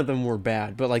 because none of them were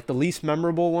bad, but like the least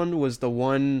memorable one was the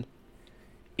one,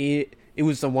 it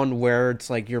was the one where it's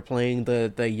like you're playing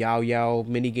the Yao Yao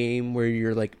mini game where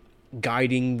you're like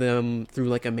guiding them through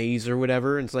like a maze or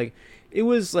whatever, and it's like, it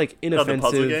was like inoffensive. The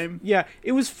puzzle game? Yeah,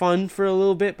 it was fun for a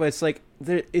little bit, but it's like,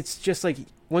 it's just like,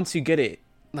 once you get it,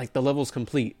 like the level's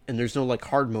complete and there's no like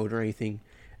hard mode or anything,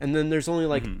 and then there's only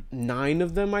like 9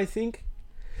 of them, I think.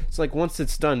 So like once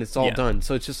it's done, it's all done.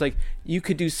 So it's just like you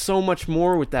could do so much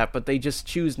more with that, but they just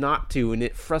choose not to, and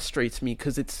it frustrates me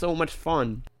because it's so much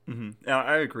fun. Mm-hmm.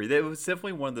 I agree. It was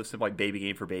definitely one of those like baby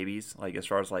game for babies, like as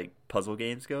far as like puzzle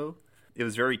games go. It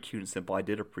was very cute and simple. I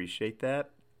did appreciate that.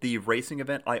 The racing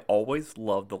event, I always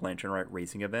loved the Lantern Rite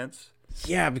racing events.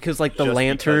 Yeah, because like the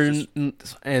lantern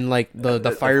and like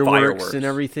the fireworks and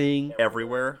everything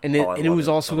everywhere, and it was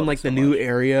also in like the new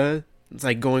area. It's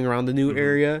like going around the new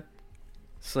area.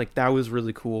 It's like that was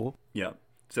really cool. Yeah.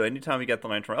 So anytime we got the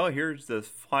lantern, here's this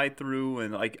fly through,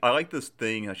 and like I like this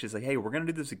thing. She's like, hey, we're gonna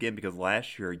do this again because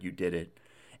last year you did it,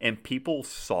 and people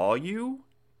saw you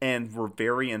and were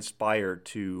very inspired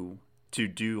to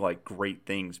do like great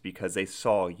things because they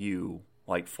saw you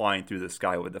like flying through the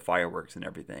sky with the fireworks and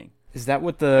everything. Is that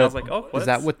what I was like, is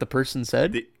that what the person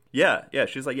said? Yeah.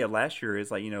 She's like, yeah, last year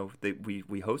is like,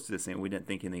 we hosted this thing, we didn't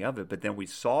think anything of it, but then we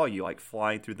saw you like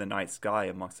flying through the night sky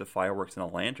amongst the fireworks and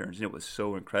the lanterns, and it was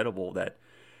so incredible that,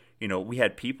 we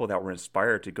had people that were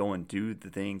inspired to go and do the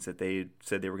things that they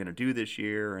said they were going to do this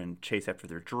year and chase after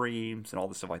their dreams and all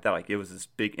this stuff like that. Like, it was this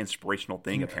big inspirational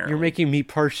thing, apparently. You're making me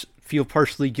feel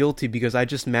partially guilty because I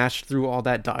just mashed through all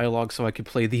that dialogue so I could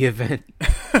play the event.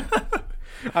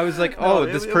 I was like,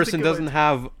 this person doesn't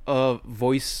have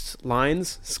voice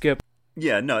lines. Skip.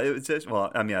 Yeah, no, it was just,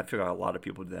 well, I mean, I feel like a lot of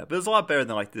people do that. But it's a lot better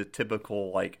than like the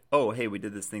typical, like, oh, hey, we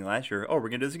did this thing last year. Oh, we're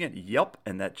going to do this again. Yep.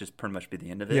 And that just pretty much be the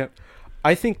end of it. Yep.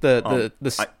 I think the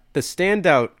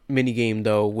standout minigame,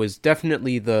 though, was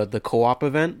definitely the co-op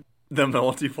event. The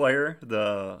multiplayer,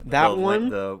 the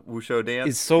Wushu dance.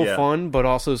 Is so fun, but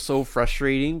also so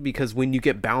frustrating because when you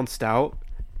get bounced out,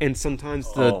 and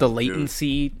sometimes the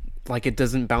latency, like it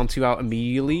doesn't bounce you out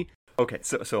immediately. Okay,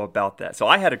 so about that. So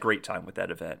I had a great time with that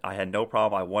event. I had no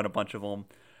problem. I won a bunch of them.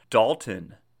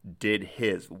 Dalton did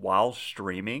his while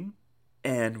streaming,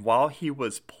 and while he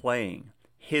was playing,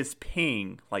 his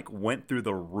ping like went through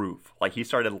the roof. Like he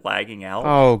started lagging out.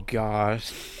 Oh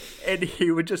gosh. And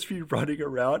he would just be running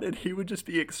around and he would just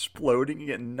be exploding and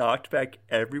getting knocked back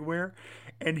everywhere.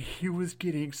 And he was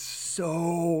getting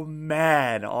so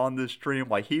mad on the stream.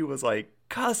 Like he was like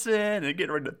cussing and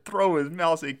getting ready to throw his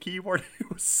mouse and keyboard. He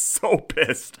was so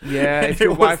pissed. Yeah, if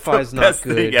your Wi-Fi is not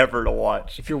good, thing ever to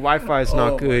watch. If your Wi-Fi is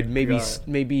not good,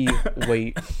 maybe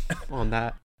wait on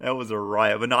that. That was a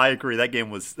riot, but no, I agree. That game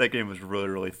was really,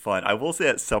 really fun. I will say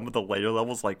at some of the later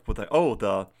levels, like with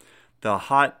the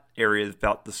hot area is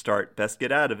about to start. Best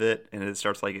get out of it, and it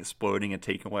starts like exploding and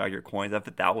taking away all your coins. I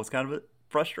thought that was kind of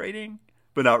frustrating.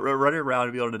 But now running around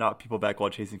and be able to knock people back while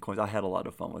chasing coins, I had a lot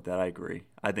of fun with that. I agree.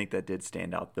 I think that did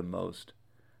stand out the most.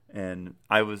 And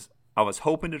I was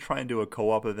hoping to try and do a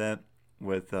co-op event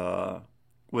with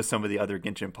some of the other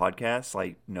Genshin podcasts,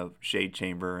 like Shade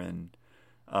Chamber and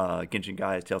Genshin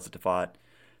Guys, Tales of Tefat.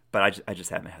 But I just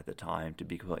haven't had the time, to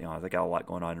be completely honest. I got a lot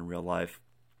going on in real life,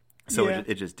 so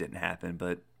it just didn't happen.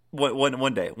 But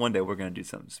one day we're going to do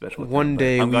something special. One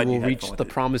day we will reach the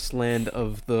promised land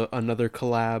of another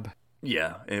collab.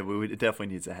 Yeah, it definitely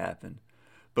needs to happen.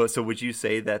 But so would you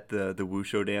say that the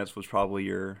Wushu dance was probably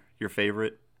your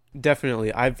favorite?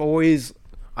 Definitely. I've always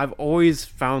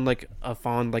found like a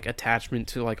fond like attachment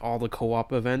to like all the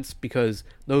co-op events because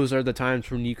those are the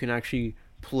times when you can actually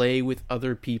play with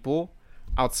other people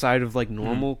outside of like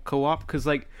normal co-op, because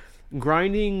like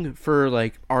grinding for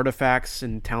like artifacts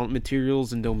and talent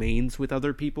materials and domains with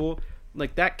other people,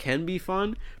 like that can be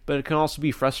fun, but it can also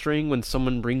be frustrating when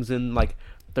someone brings in like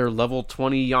they're level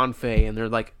 20 Yanfei, and they're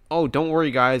like, oh, don't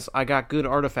worry, guys, I got good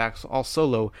artifacts, I'll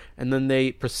solo, and then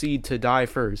they proceed to die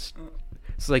first.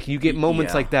 It's like you get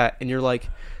moments like that, and you're like,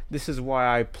 this is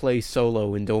why I play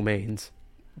solo in domains.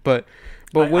 But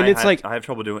when it's like, I have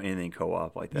trouble doing anything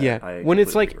co-op like that. Yeah, when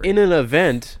it's like in an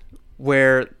event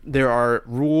where there are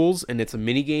rules and it's a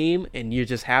mini game and you're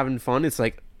just having fun, it's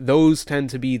like those tend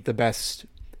to be the best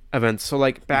events. So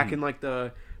like back in like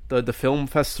the film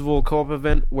festival co-op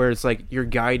event where it's like you're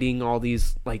guiding all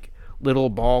these like little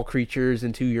ball creatures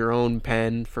into your own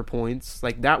pen for points,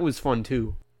 like that was fun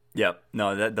too. Yep.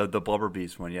 No, the Blubber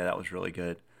Beast one, yeah, that was really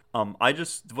good.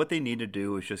 What they need to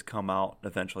do is just come out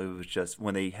eventually. Was just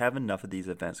when they have enough of these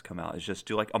events come out, is just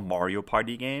do like a Mario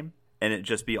Party game, and it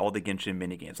just be all the Genshin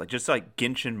mini games, like just like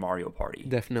Genshin Mario Party.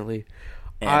 Definitely.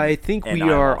 I think we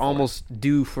are almost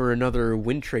due for another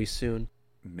Wind Trace soon.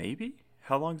 Maybe.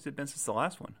 How long has it been since the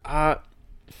last one?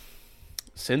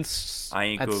 Since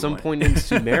at some point in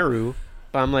Sumeru,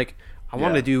 but I'm like, I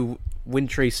want to do Wind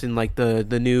Trace in like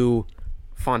the new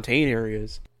Fontaine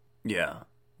areas. Yeah.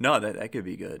 No, that could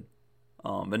be good.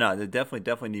 But no, they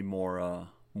definitely need more of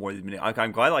these mini.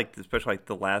 I'm glad, like especially like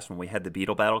the last one we had the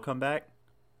Beetle Battle come back.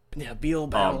 Yeah, Beetle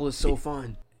Battle is so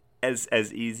fun. As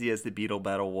easy as the Beetle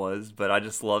Battle was, but I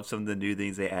just love some of the new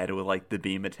things they added with like the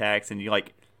beam attacks, and you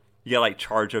gotta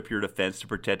charge up your defense to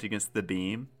protect against the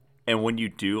beam. And when you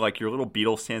do, like your little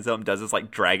beetle stands up and does this like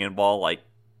Dragon Ball like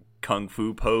kung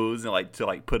fu pose and like to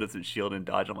like put up its shield and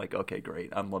dodge. I'm like, okay,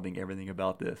 great. I'm loving everything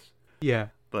about this. Yeah.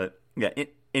 But yeah,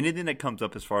 anything that comes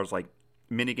up as far as like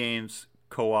mini games,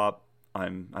 co-op,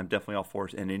 I'm definitely all for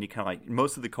it. And any kind of like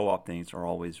most of the co-op things are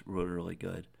always really, really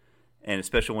good. And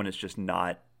especially when it's just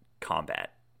not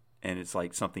combat and it's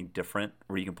like something different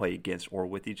where you can play against or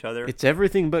with each other. It's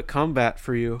everything but combat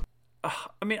for you.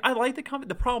 I mean, I like the combat.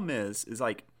 The problem is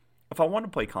like if I want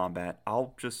to play combat,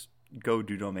 I'll just go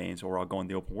do domains or I'll go in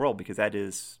the open world because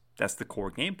that's the core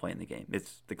gameplay in the game.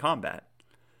 It's the combat.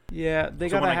 Yeah, they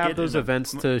gotta have those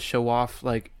events to show off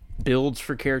like builds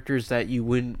for characters that you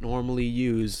wouldn't normally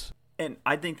use. And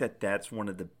I think that's one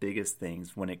of the biggest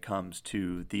things when it comes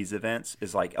to these events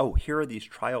is like, oh, here are these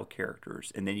trial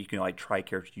characters, and then you can like try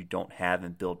characters you don't have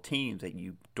and build teams that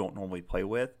you don't normally play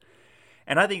with.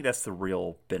 And I think that's the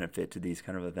real benefit to these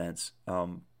kind of events.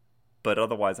 But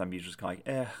otherwise, I'm usually just kind of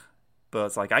like, But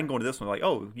it's like I can go into this one like,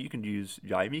 oh, you can use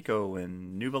Yaimiko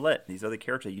and Neuvillette, these other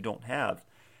characters that you don't have.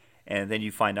 And then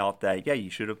you find out that, yeah,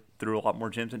 you should have threw a lot more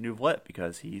gems at Neuvillette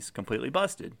because he's completely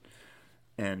busted.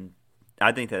 And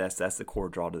I think that's the core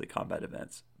draw to the combat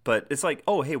events. But it's like,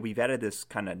 oh, hey, we've added this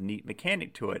kind of neat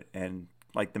mechanic to it. And,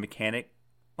 like, the mechanic,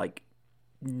 like,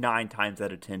 9 times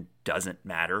out of 10 doesn't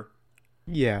matter.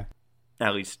 Yeah.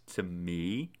 At least to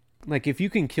me. Like, if you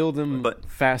can kill them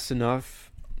fast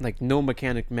enough, like, no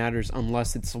mechanic matters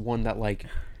unless it's one that, like,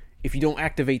 if you don't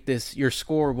activate this, your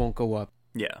score won't go up.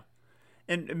 Yeah.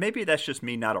 And maybe that's just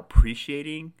me not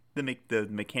appreciating the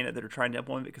mechanic that are trying to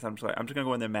implement because I'm just gonna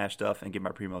go in there, mash stuff, and get my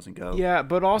primos and go. Yeah,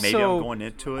 but also maybe I'm going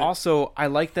into it. Also, I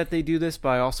like that they do this, but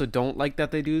I also don't like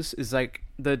that they do this. Is like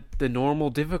the normal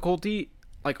difficulty,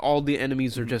 like all the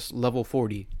enemies are just level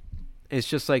 40. It's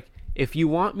just like if you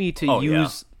want me to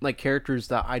use like characters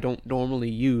that I don't normally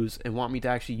use and want me to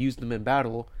actually use them in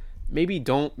battle, maybe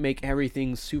don't make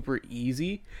everything super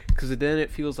easy because then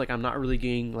it feels like I'm not really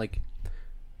getting like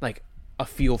a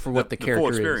feel for what the character full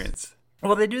experience. is.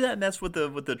 Well, they do that mess with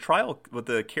the trial with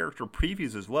the character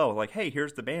previews as well. Like, hey,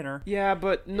 here's the banner. Yeah,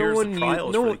 but for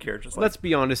the characters. Let's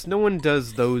be honest, no one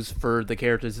does those for the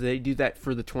characters. They do that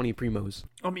for the 20 primos.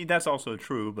 I mean, that's also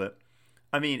true, but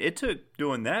I mean, it took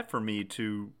doing that for me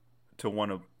to want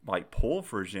to like pull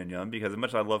for Xinyan because as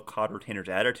much as I love Cloud Retainer's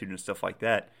attitude and stuff like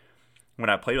that,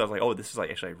 when I played it, I was like, oh, this is like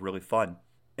actually really fun.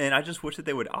 And I just wish that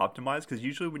they would optimize because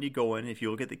usually when you go in, if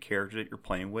you look at the character that you're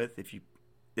playing with,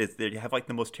 they have like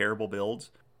the most terrible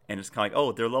builds, and it's kind of like,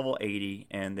 oh, they're level 80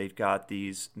 and they've got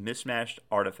these mismatched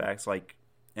artifacts, like,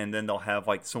 and then they'll have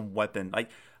like some weapon, like,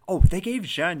 oh, they gave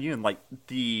Zhang Yun like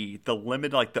the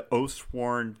limited like the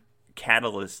Oathsworn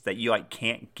catalyst that you like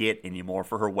can't get anymore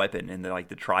for her weapon in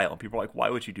the trial. And people are like, why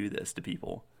would you do this to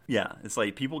people? Yeah, it's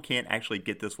like people can't actually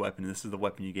get this weapon. This is the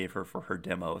weapon you gave her for her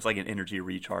demo. It's like an energy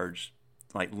recharge,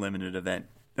 like limited event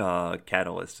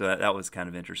catalyst. So that was kind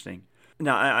of interesting.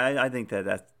 No, I think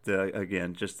that's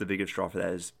again just the biggest draw for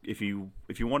that is if you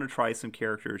want to try some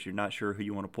characters, you're not sure who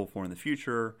you want to pull for in the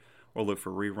future or look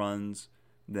for reruns,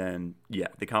 then yeah,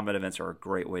 the combat events are a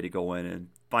great way to go in and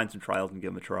find some trials and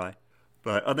give them a try.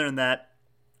 But other than that,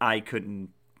 I couldn't,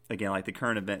 again, like the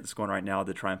current event that's going right now,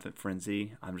 the Triumphant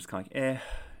Frenzy, I'm just kind of like,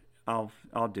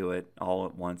 I'll do it all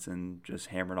at once and just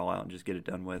hammer it all out and just get it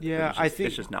done with. Yeah,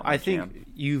 it's just not my jam.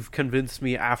 You've convinced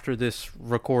me after this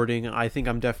recording. I think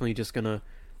I'm definitely just gonna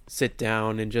sit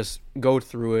down and just go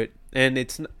through it. And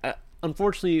it's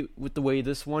unfortunately with the way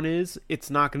this one is, it's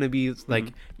not gonna be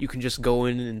like you can just go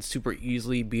in and super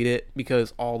easily beat it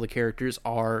because all the characters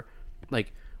are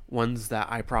like ones that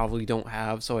I probably don't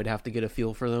have, so I'd have to get a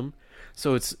feel for them.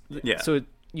 So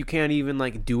you can't even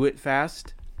like do it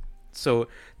fast. So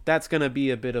that's gonna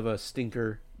be a bit of a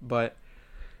stinker, but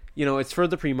it's for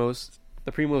the primos.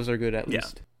 The primos are good at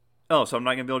least. Oh, so I'm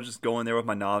not gonna be able to just go in there with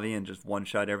my Navi and just one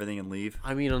shot everything and leave?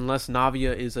 I mean, unless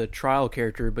Navia is a trial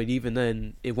character, but even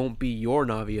then, it won't be your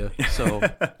Navia. So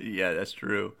yeah, that's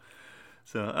true.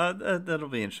 So that'll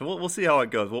be interesting. We'll see how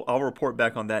it goes. I'll report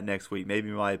back on that next week.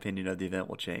 Maybe my opinion of the event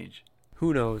will change.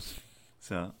 Who knows?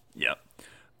 So yeah,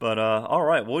 but all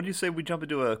right. What would you say we jump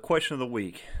into a question of the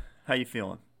week? How you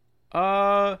feeling?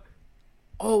 Oh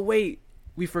wait,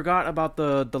 we forgot about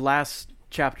the last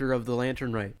chapter of the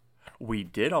Lantern Rite. We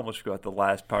did almost forget the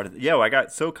last part of I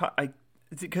got so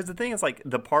because the thing is like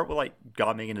the part with like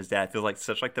God-Making his dad feels like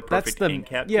such like the perfect end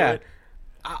cap to it.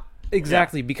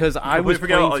 Exactly, because I was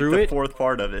forget playing through the it. Fourth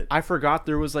part of it. I forgot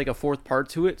there was like a fourth part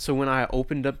to it. So when I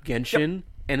opened up Genshin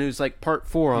and it was like part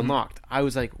 4 unlocked, I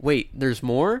was like, "Wait, there's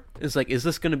more?" It's like, "Is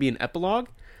this going to be an epilogue?"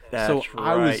 That's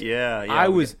right. I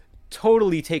was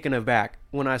totally taken aback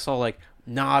when I saw like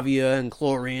Navia and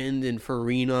Clorind and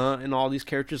Farina and all these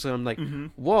characters, and I'm like,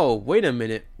 "Whoa, wait a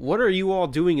minute! What are you all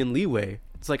doing in Leeway?"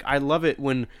 It's like I love it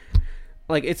when,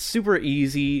 like, it's super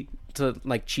easy to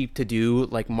like cheap to do.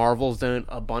 Like Marvel's done it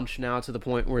a bunch now to the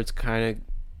point where it's gotten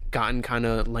kind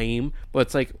of lame. But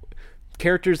it's like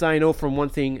characters that I know from one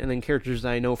thing and then characters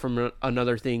that I know from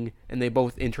another thing, and they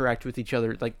both interact with each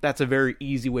other. Like that's a very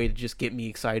easy way to just get me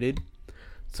excited.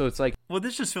 So it's like, well,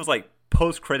 this just feels like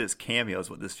post-credits cameos.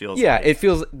 What this feels yeah, like. it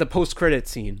feels the post-credit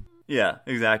scene. Yeah,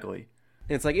 exactly.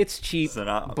 And it's like it's cheap,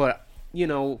 but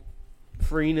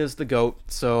Farina's the GOAT,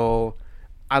 so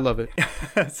I love it.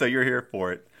 So you're here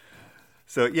for it.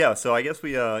 So yeah, so I guess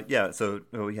we so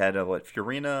we had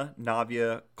Furina,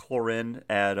 Navia, Clorind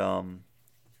at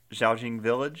Zhaojing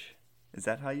Village. Is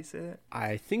that how you say it?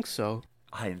 I think so.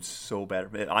 I am so bad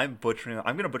at it. I'm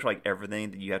gonna butcher like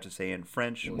everything that you have to say in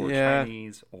French or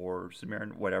Chinese or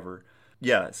Sumerian, whatever.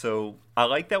 Yeah, so I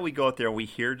like that we go out there and we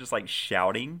hear just like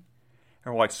shouting,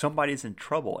 and we're like somebody's in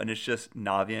trouble, and it's just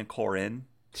Navia and Clorind,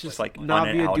 just like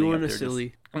Navia doing a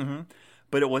silly.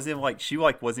 But it wasn't like she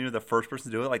wasn't even the first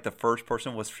person to do it. Like the first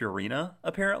person was Furina,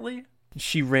 apparently.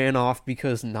 She ran off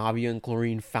because Navia and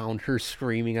Clorind found her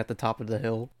screaming at the top of the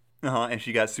hill. And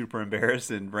she got super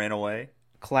embarrassed and ran away.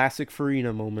 Classic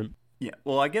Farina moment. Yeah,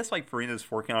 well, I guess like Farina's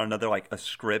working on another like a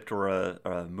script or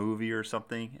a movie or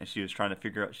something, and she was trying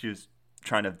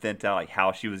to vent out like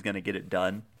how she was going to get it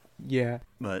done. Yeah.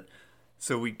 But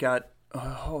so we got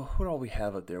what all we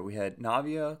have up there? We had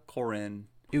Navia, Clorind.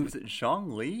 Was it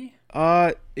Zhongli?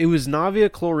 It was Navia,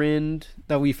 Clorind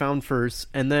that we found first,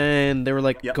 and then they were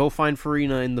like, "Go find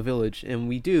Farina in the village," and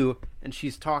we do, and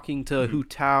she's talking to Hu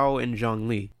Tao and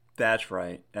Zhongli. That's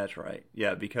right.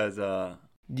 Yeah, because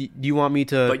Do you want me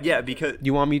to? But yeah, because do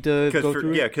you want me to go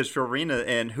through? Yeah, because Farina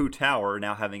and Hu Tao are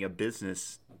now having a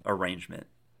business arrangement.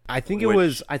 I think it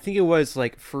was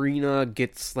like Farina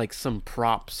gets like some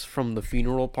props from the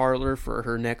funeral parlor for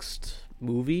her next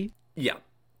movie. Yeah,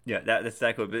 that's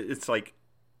exactly. But it's like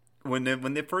when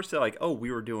they first said like, "Oh,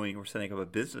 we're setting up a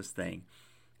business thing."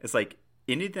 It's like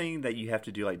anything that you have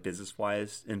to do like business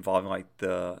wise involving like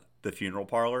the funeral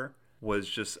parlor was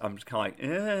just I'm just kind of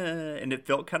like, and it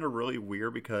felt kind of really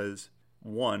weird because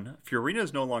one, Furina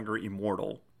is no longer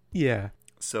immortal. Yeah.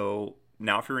 So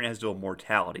now Furina has dual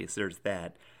mortality. So there's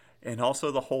that, and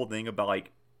also the whole thing about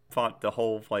like the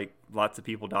whole like lots of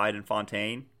people died in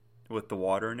Fontaine with the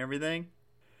water and everything.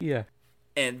 Yeah.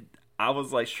 And I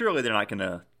was like, surely they're not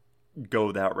gonna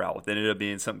go that route. It ended up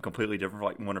being something completely different,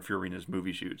 like one of Furina's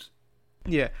movie shoots.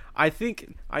 Yeah, I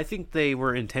think they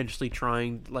were intentionally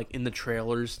trying, like in the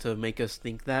trailers, to make us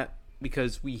think that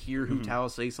because we hear Hu Tao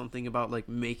say something about like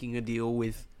making a deal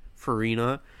with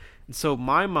Farina, and so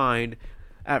my mind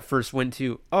at first went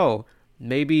to, oh,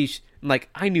 maybe like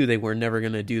I knew they were never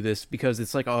gonna do this because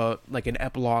it's like an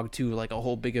epilogue to like a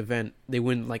whole big event. They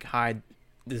wouldn't like hide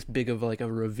this big of like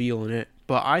a reveal in it,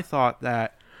 but I thought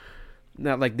that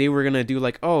like they were gonna do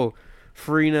like, oh,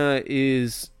 Farina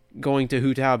is going to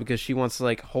Hu Tao because she wants to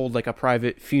like hold like a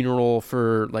private funeral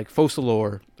for like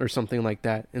Focalors or something like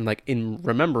that, and like in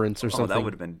remembrance or something. That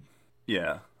would have been,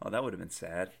 yeah. Oh, that would have been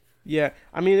sad. Yeah,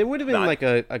 I mean, it would have been like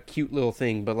a cute little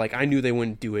thing, but like I knew they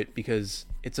wouldn't do it because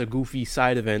it's a goofy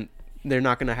side event. They're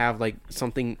not gonna have like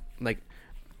something like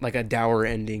like a dour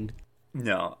ending.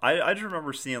 No, I just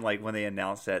remember seeing like when they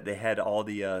announced that they had all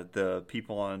the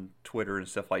people on Twitter and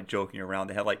stuff like joking around.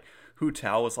 They had like Hu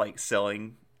Tao was like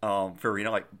selling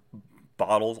Farina like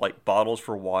bottles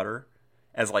for water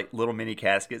as like little mini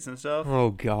caskets and stuff. Oh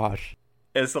gosh.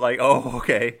 It's like, oh,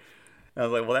 okay. I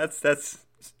was like, well,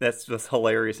 that's just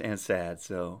hilarious and sad.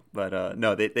 So, but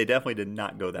no, they definitely did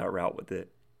not go that route with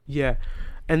it. Yeah,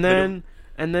 and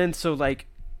then so like,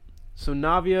 so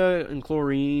Navia and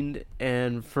Chlorine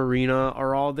and Farina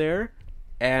are all there,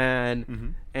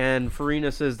 and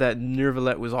Farina says that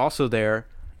Neuvillette was also there,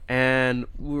 and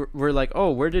we're like,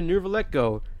 oh, where did Neuvillette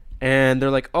go? And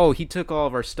they're like, oh, he took all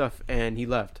of our stuff and he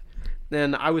left.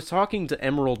 Then I was talking to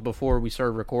Emerald before we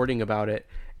started recording about it,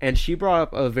 and she brought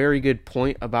up a very good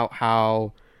point about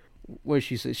how, what did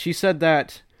she say? She said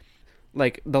that,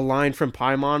 like, the line from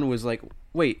Paimon was like,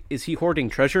 wait, is he hoarding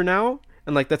treasure now?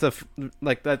 And like that's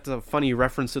a funny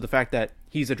reference to the fact that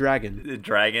he's a dragon. The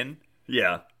dragon?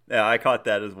 Yeah, I caught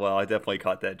that as well. I definitely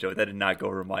caught that joke. That did not go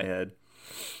over my head.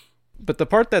 But the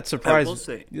part that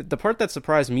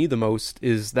surprised me the most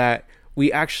is that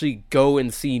we actually go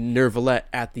and see Neuvillette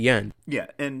at the end. Yeah,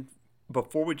 and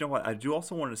before we jump on, I do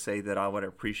also want to say that what I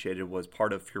appreciated was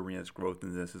part of Furina's growth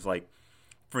in this is like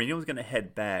Furina was going to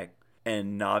head back,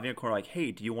 and Navi and Korra are like,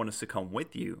 hey, do you want us to come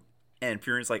with you? And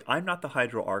Furina's like, I'm not the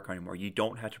Hydro Archon anymore. You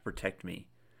don't have to protect me.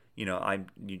 You know, I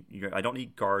don't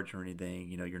need guards or anything.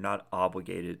 You know, you're not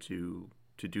obligated to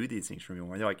do these things for me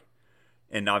anymore. And they're like,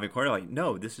 and Navi and Korra are like,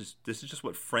 no, this is just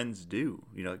what friends do.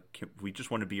 You know, we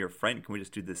just want to be your friend. Can we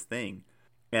just do this thing?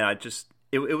 And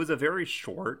it was a very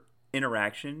short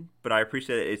interaction, but I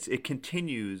appreciate it. It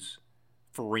continues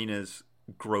Furina's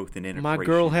growth and integration. My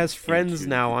girl has friends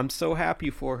now. I'm so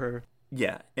happy for her.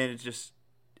 Yeah, and it's just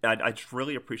I just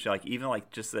really appreciate like even like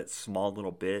just that small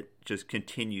little bit just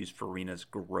continues Furina's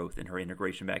growth and her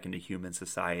integration back into human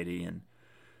society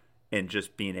and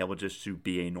just being able just to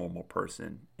be a normal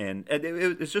person. And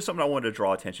it's just something I wanted to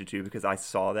draw attention to because I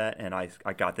saw that and I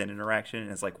got that interaction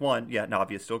and it's like, one, yeah,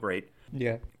 Navia's still great.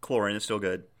 Yeah. Chlorine is still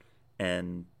good.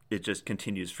 And it just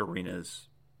continues Furina's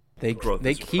growth.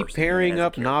 They keep pairing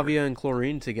up Navia and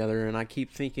Chlorine together, and I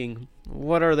keep thinking,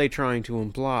 what are they trying to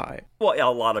imply? Well, yeah, a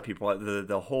lot of people,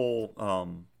 the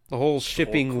whole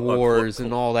shipping wars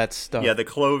and all that stuff. Yeah, the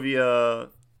Clovia.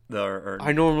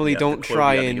 I normally don't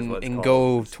try and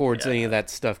go towards any of that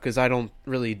stuff because I don't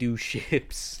really do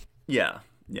ships. Yeah,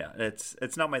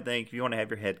 it's not my thing. If you want to have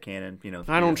your head canon, you know.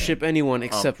 I don't ship anyone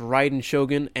except Raiden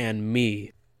Shogun and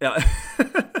me. Yeah.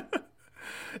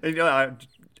 And, you know,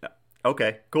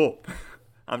 okay, cool.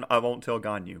 I won't tell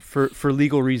Ganyu. For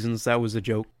legal reasons, that was a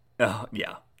joke.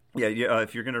 Yeah.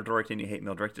 If you're gonna direct any hate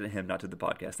mail, direct it to him, not to the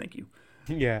podcast. Thank you.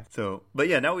 Yeah. So, but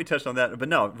yeah, now we touched on that. But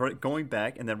no, going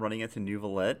back and then running into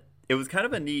Neuvillette, it was kind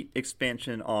of a neat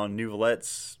expansion on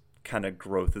Neuvillette's kind of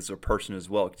growth as a person as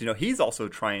well. 'Cause, you know, he's also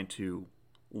trying to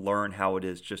learn how it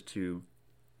is just to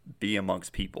be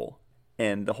amongst people,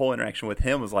 and the whole interaction with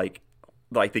him was like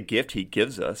the gift he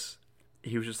gives us.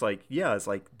 He was just like, yeah, it's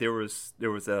like there was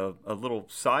a little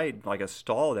side, like a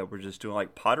stall that we're just doing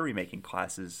like pottery making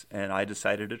classes, and I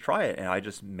decided to try it, and I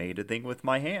just made a thing with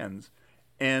my hands.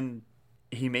 And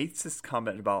he makes this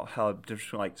comment about how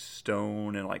different like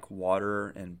stone and like water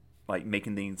and like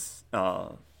making things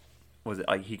was it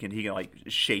like he can like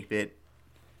shape it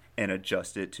and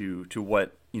adjust it to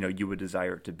what, you know, you would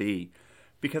desire it to be.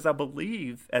 Because I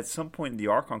believe at some point in the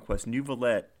Archon quest,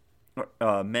 Neuvillette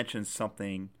mentions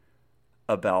something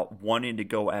about wanting to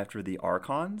go after the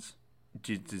Archons.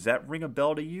 Does that ring a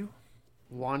bell to you?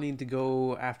 Wanting to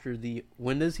go after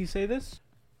when does he say this?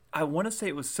 I want to say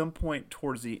it was some point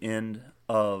towards the end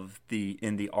of the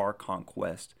Archon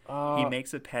quest. He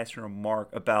makes a passing remark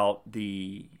about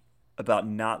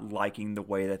not liking the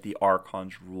way that the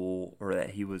Archons rule, or that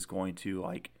he was going to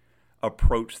like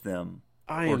approach them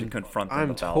or to confront them. I'm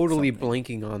about totally something.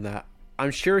 blanking on that.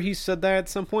 I'm sure he said that at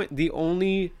some point. The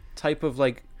only type of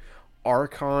like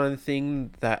Archon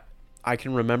thing that I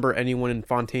can remember anyone in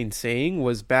Fontaine saying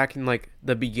was back in like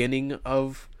the beginning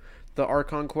of the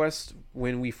Archon quest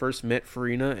when we first met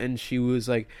Furina, and she was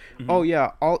like, oh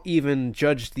yeah, I'll even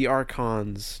judge the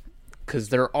Archons because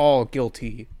they're all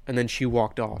guilty, and then she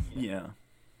walked off. Yeah,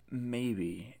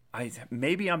 maybe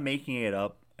I'm making it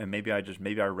up, and maybe I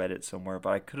read it somewhere,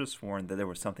 but I could have sworn that there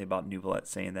was something about Neuvillette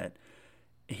saying that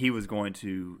he was going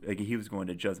to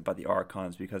judge by the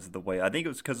Archons because of the way, I think it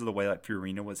was because of the way that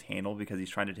Furina was handled, because he's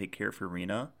trying to take care of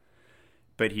Furina,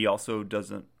 but he also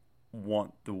doesn't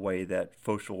want the way that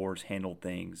Focial Wars handled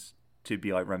things to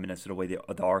be like reminiscent of the way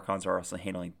the Archons are also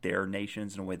handling their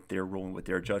nations and the way they're ruling with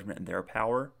their judgment and their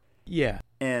power. Yeah.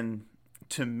 And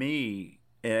to me,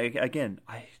 And again,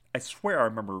 I swear I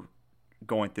remember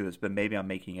going through this, but maybe I'm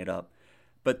making it up.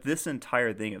 But this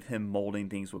entire thing of him molding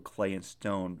things with clay and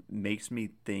stone makes me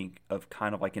think of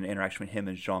kind of like an interaction with him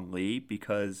and Zhongli,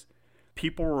 because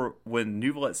people were, when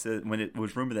Neuvillette said, when it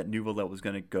was rumored that Neuvillette was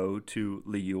going to go to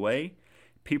Liyue,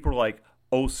 people were like,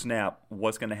 oh snap,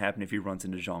 what's going to happen if he runs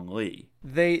into Zhongli?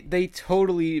 They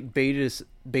totally baited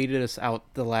us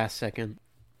out the last second.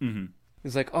 Mm-hmm.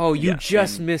 It's like, oh, you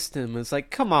just missed him. It's like,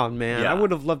 come on, man. Yeah. I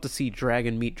would have loved to see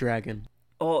Dragon meet Dragon.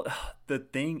 Well, the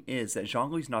thing is that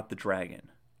Zhongli's not the dragon.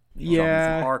 Yeah.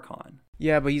 Zhongli's an Archon.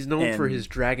 Yeah, but he's known for his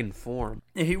dragon form.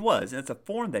 And he was, and it's a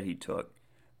form that he took,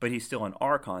 but he's still an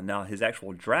Archon. Now, his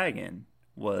actual dragon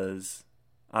was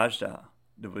Ajda,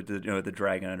 the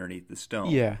dragon underneath the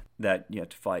stone that you had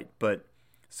to fight. But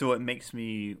so it makes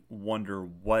me wonder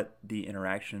what the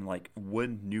interaction, like,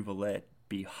 would Neuvillette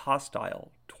be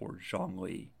hostile towards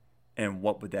Zhongli, and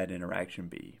what would that interaction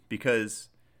be? Because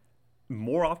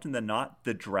more often than not,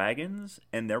 the dragons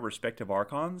and their respective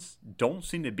Archons don't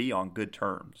seem to be on good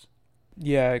terms.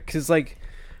 Yeah, because, like,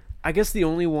 I guess the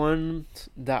only one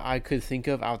that I could think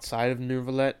of outside of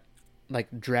Neuvillette,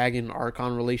 like,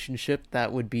 Dragon-Archon relationship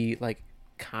that would be, like,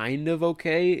 kind of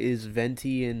okay is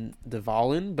Venti and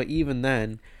Dvalin. But even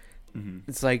then,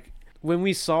 it's like, when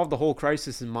we solved the whole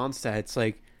crisis in Mondstadt, it's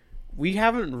like, we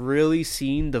haven't really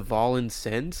seen Dvalin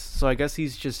since, so I guess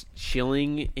he's just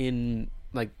chilling in,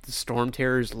 like, the Storm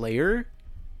Terror's lair.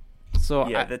 So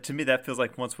yeah, to me that feels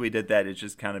like once we did that, it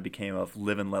just kind of became a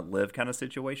live and let live kind of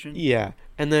situation. Yeah,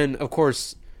 and then of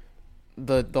course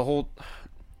the whole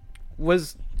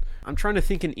was, I'm trying to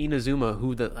think in Inazuma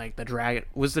who the dragon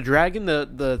was. The dragon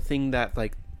the thing that,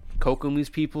 like, Kokomi's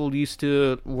people used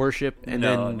to worship, and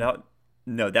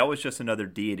no, that was just another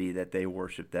deity that they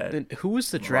worshipped. That then who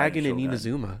was the dragon in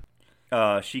Inazuma?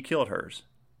 She killed hers,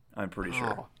 I'm pretty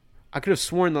sure. I could have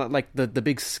sworn that, like, the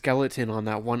big skeleton on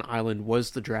that one island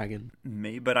was the dragon.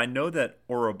 Maybe, but I know that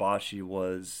Orobashi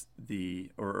was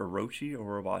or Orochi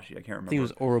or Orobashi, I can't remember. I think it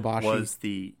was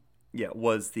Orobashi.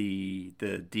 Was the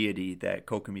deity that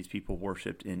Kokomi's people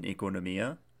worshipped in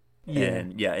Ikonomiya.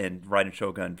 Yeah. And Raiden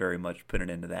Shogun very much put an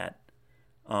end to that.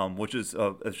 Which is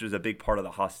a big part of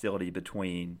the hostility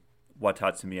between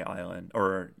Watatsumi Island,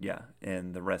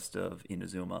 and the rest of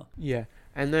Inazuma. Yeah,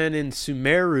 and then in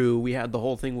Sumeru, we had the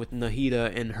whole thing with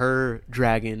Nahida and her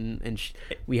dragon, and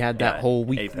we had that whole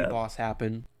weekly boss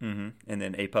happen. Mm-hmm. And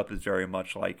then Apep is very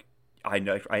much like, I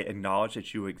acknowledge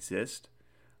that you exist.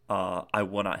 I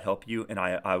will not help you, and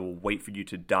I will wait for you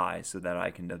to die so that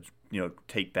I can,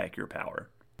 take back your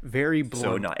power. Very blunt.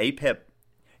 So no,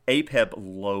 Apep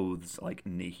loathes, like,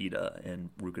 Nahida and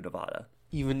Rukkhadevata.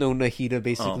 Even though Nahida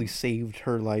basically saved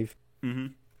her life.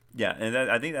 Mm-hmm. Yeah, and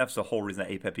I think that's the whole reason that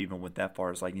Apep even went that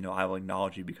far, is like, I will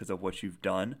acknowledge you because of what you've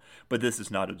done, but this does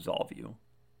not absolve you.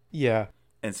 Yeah.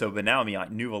 And so, but now, I mean,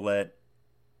 like, Neuvillette,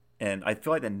 and I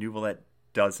feel like that Neuvillette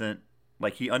doesn't,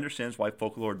 like, he understands why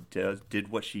Folklore did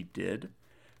what she did,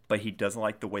 but he doesn't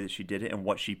like the way that she did it and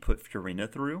what she put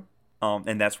Furina through.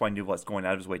 And that's why Neuvillette's going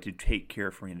out of his way to take care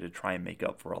of Furina, to try and make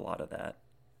up for a lot of that.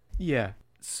 Yeah.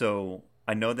 So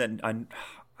I know that I'm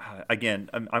going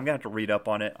to have to read up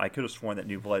on it. I could have sworn that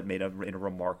Neuvillette made a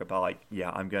remark about, like,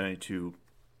 yeah, I'm going to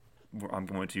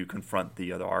confront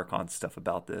the other Archon stuff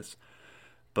about this.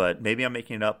 But maybe I'm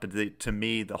making it up. But to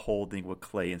me, the whole thing with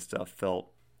Clay and stuff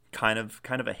felt kind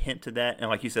of a hint to that. And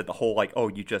like you said, the whole, like, oh,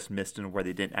 you just missed it, where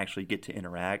they didn't actually get to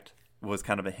interact, was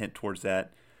kind of a hint towards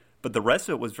that. But the rest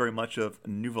of it was very much of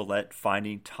Neuvillette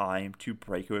finding time to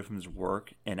break away from his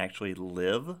work and actually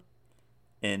live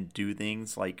and do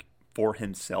things, like, for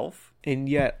himself. And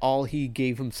yet all he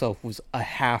gave himself was a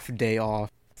half day off.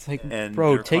 It's like, and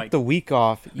bro, take the week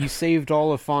off. You saved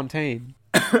all of Fontaine.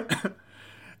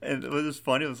 And it was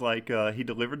funny. It was like, he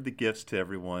delivered the gifts to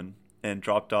everyone and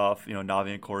dropped off,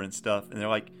 Navi and Cora and stuff. And they're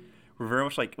like, we're very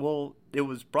much like, well, it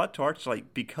was brought to us,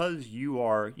 like, because you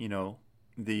are,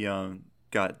 the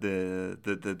got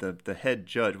the head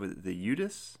judge with the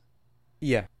Eudes.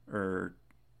 Yeah.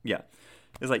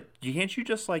 It's like, can't you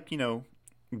just, like,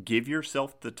 give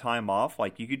yourself the time off?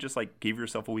 Like, you could just, like, give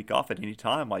yourself a week off at any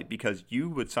time, like, because you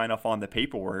would sign off on the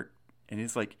paperwork. And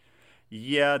it's like,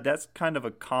 yeah, that's kind of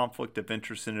a conflict of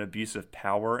interest and an abuse of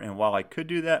power. And while I could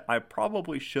do that, I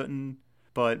probably shouldn't.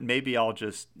 But maybe I'll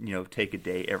just, take a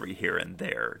day every here and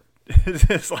there.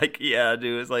 It's like, yeah,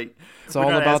 dude. It's like, it's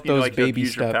all about those baby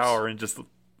steps. Your power and just,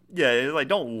 it's like,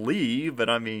 don't leave. But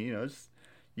I mean, just,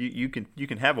 you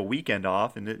can have a weekend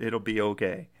off and it'll be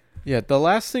okay. Yeah, the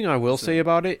last thing I will say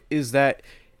about it is that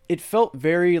it felt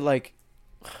very like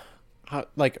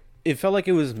it felt like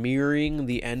it was mirroring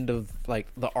the end of, like,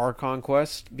 the Archon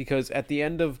quest, because at the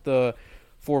end of the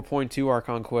 4.2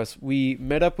 Archon Quest, we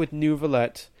met up with New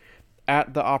Valette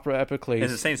at the Opera Epiclese.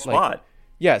 In the same spot.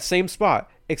 Yeah, same spot.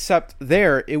 Except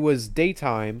there it was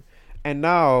daytime, and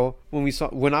now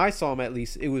when I saw him at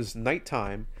least, it was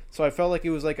nighttime. So I felt like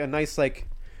it was like a nice like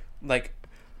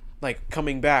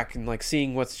coming back and like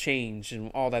seeing what's changed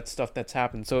and all that stuff that's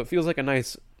happened. So it feels like a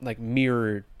nice like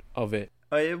mirror of it.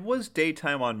 It was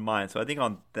daytime on mine, so I think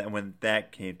when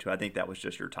that came to, I think that was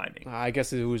just your timing. I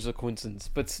guess it was a coincidence,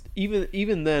 but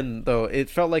even then though, it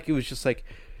felt like it was just like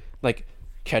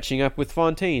catching up with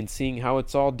Fontaine, seeing how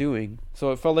it's all doing.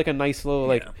 So it felt like a nice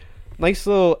little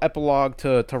epilogue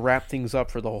to wrap things up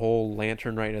for the whole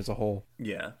Lantern Rite as a whole.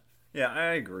 Yeah, I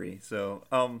agree. So,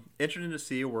 interesting to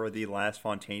see where the last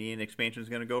Fontainian expansion is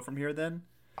going to go from here. Then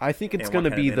I think it's going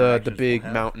to be the big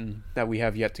mountain that we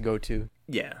have yet to go to.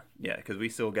 Yeah, because we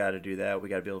still got to do that. We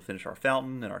got to be able to finish our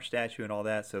fountain and our statue and all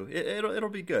that. So it'll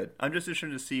be good. I'm just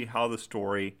interested to see how the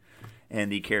story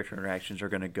and the character interactions are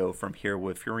going to go from here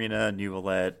with Furina, New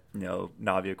Valette,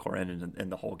 Navia, Corin,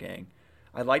 and the whole gang.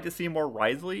 I'd like to see more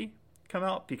Wriothesley come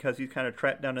out because he's kind of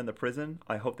trapped down in the prison.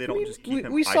 I hope they don't just keep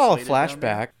him. We saw a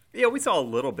flashback. Yeah, we saw a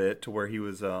little bit to where he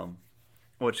was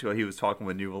he was talking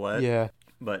with New Valette. Yeah.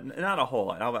 But not a whole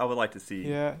lot. I would like to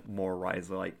see more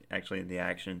Wriothesley, like actually in the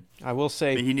action. I will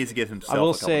say, he needs to give himself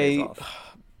a couple days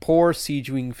off. Poor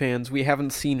Siege Wing fans, we haven't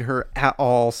seen her at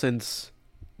all since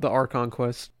the Archon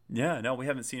Quest. Yeah, no, we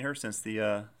haven't seen her since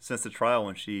the trial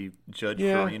when she judged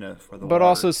Furina for the. But water.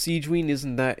 also, Siege Wing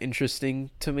isn't that interesting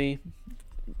to me,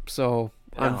 so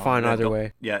I'm fine either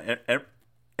way. Yeah,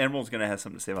 Emerald's gonna have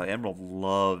something to say about it. Emerald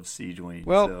loves Siege Wing.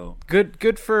 Well, so.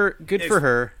 good for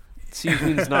her. Siege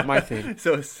Wing's not my thing.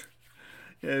 So,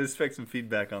 expect some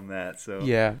feedback on that. So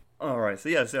yeah. All right.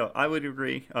 So I would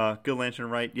agree. Good Lantern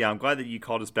Rite. Yeah, I'm glad that you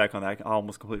called us back on that. I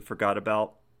almost completely forgot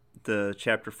about the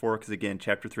Chapter 4 because again,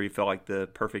 Chapter 3 felt like the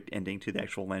perfect ending to the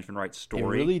actual Lantern Rite story. It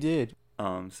really did.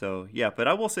 So yeah, but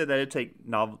I will say that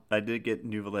I did get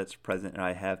New Valette's present, and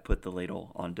I have put the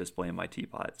ladle on display in my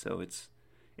teapot, so it's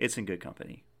in good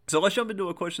company. So let's jump into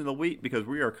a question of the week because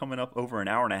we are coming up over an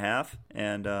hour and a half,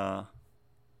 and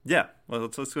yeah, well,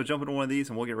 let's go jump into one of these,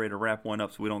 and we'll get ready to wrap one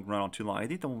up so we don't run on too long. I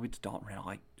think the one we just don't ran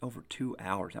like over 2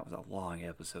 hours. That was a long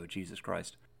episode. Jesus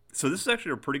Christ. So this is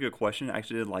actually a pretty good question. I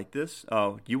actually did like this.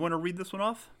 You want to read this one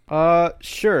off?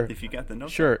 Sure. If you got the note.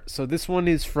 Sure. So this one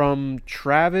is from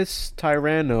Travis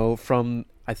Tyranno from,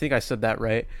 I think I said that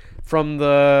right, from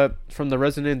the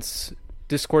Resonance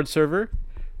Discord server.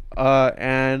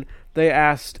 And they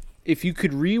asked if you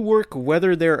could rework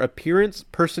whether their appearance,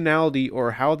 personality,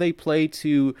 or how they play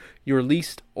to your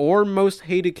least or most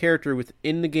hated character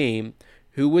within the game,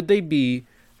 who would they be,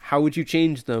 how would you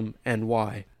change them, and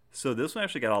why? So this one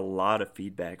actually got a lot of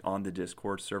feedback on the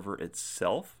Discord server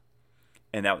itself,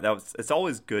 and it's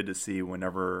always good to see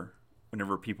whenever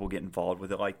people get involved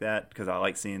with it like that, because I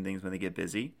like seeing things when they get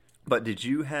busy. But did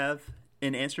you have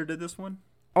an answer to this one?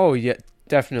 Oh yeah,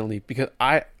 definitely, because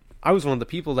I was one of the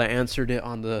people that answered it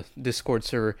on the Discord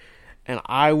server, and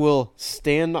I will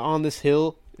stand on this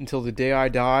hill until the day I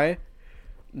die.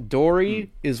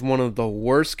 Dory is one of the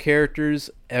worst characters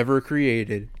ever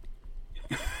created.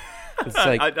 It's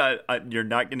like you're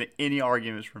not getting any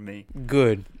arguments from me.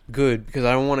 Good, because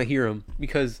I don't want to hear them.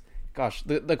 Because, gosh,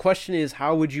 the question is,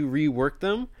 how would you rework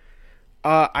them?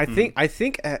 I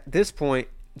think at this point,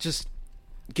 just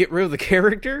get rid of the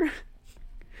character.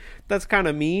 That's kind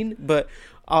of mean, but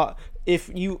if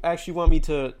you actually want me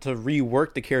to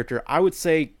rework the character, I would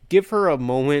say give her a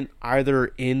moment either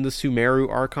in the Sumeru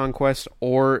Archon quest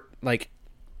or like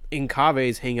in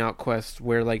Kave's Hangout quest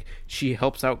where like she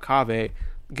helps out Kave.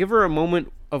 Give her a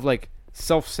moment of like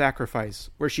self-sacrifice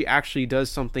where she actually does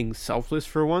something selfless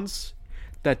for once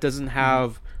that doesn't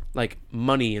have like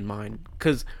money in mind.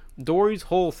 Because Dory's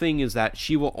whole thing is that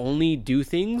she will only do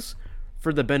things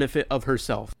for the benefit of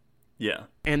herself. Yeah.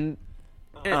 And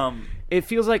it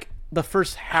feels like the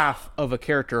first half of a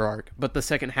character arc, but the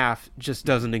second half just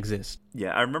doesn't exist.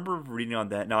 Yeah, I remember reading on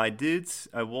that. Now,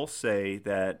 I will say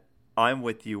that I'm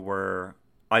with you where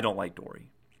I don't like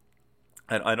Dory.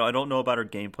 I don't know about her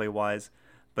gameplay wise,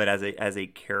 but as a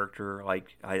character,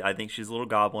 like I think she's a little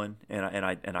goblin, and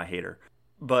I hate her.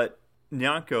 But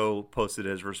Nyanko posted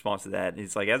his response to that.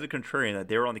 He's like, as a contrarian, that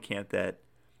they were on the camp that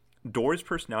Dory's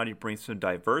personality brings some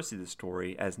diversity to the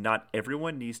story, as not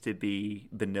everyone needs to be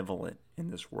benevolent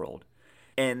in this world.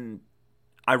 And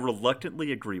I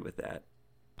reluctantly agree with that.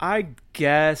 I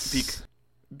guess.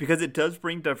 Because it does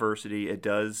bring diversity. It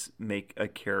does make a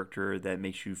character that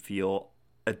makes you feel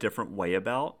a different way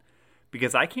about.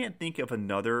 Because I can't think of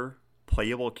another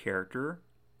playable character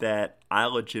that I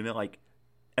legitimately, like,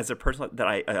 as a person that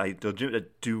I legitimately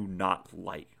do not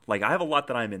like. Like, I have a lot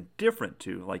that I'm indifferent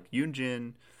to, like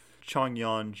Yoonjin,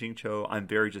 Changyeon, Jingcho. I'm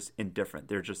very just indifferent.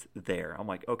 They're just there. I'm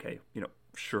like, okay,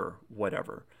 sure,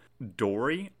 whatever.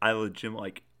 Dory, I legitimately,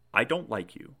 like, I don't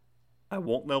like you. I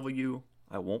won't level you.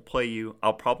 I won't play you.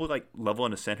 I'll probably like level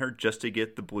and ascend her just to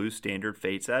get the blue standard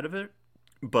fates out of it.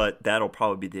 But that'll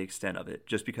probably be the extent of it,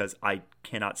 just because I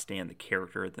cannot stand the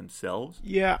character themselves.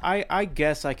 Yeah, I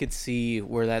guess I could see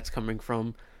where that's coming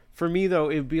from. For me though,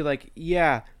 it would be like,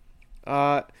 yeah,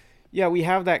 we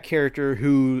have that character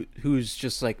who's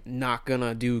just like not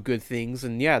gonna do good things,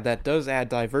 and yeah, that does add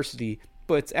diversity,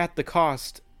 but it's at the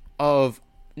cost of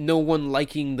no one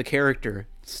liking the character.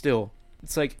 Still,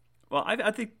 it's like, well,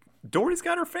 I think Dory's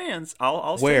got her fans.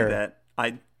 I'll where? say that.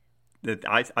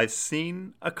 I've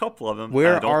seen a couple of them.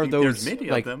 Where I don't are think those there's many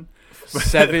like of them.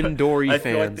 7 Dory I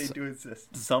feel like fans? they do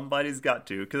exist. Somebody's got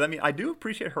to, because I mean, I do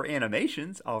appreciate her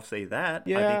animations. I'll say that. I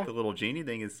Yeah. think the little genie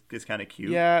thing is kind of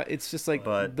cute. Yeah, it's just like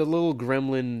But- the little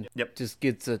gremlin Yep. just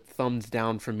gets a thumbs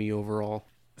down from me overall.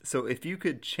 So if you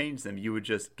could change them, you would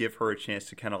just give her a chance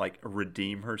to kind of like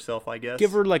redeem herself, I guess.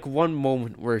 Give her like one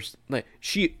moment where like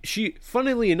she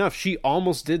funnily enough, she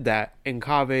almost did that in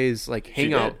Kave's like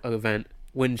hangout event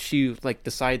when she like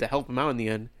decided to help him out in the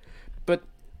end.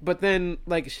 But then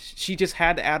like she just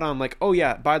had to add on like, oh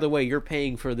yeah, by the way, you're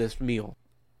paying for this meal.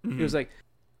 It was like,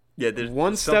 yeah, there's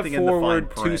one step something in the fine forward,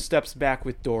 print. 2 steps back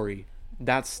with Dory.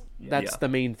 That's Yeah. the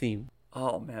main theme.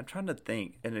 Oh man, I'm trying to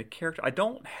think. And a character I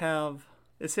don't have.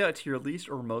 Let's say like to your least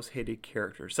or most hated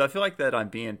character. So I feel like that I'm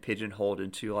being pigeonholed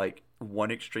into like one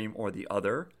extreme or the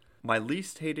other. My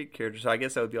least hated character, so I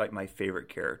guess that would be like my favorite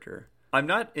character. I'm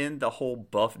not in the whole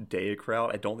buff Dea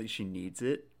crowd. I don't think she needs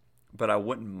it, but I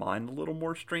wouldn't mind a little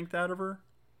more strength out of her.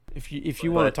 If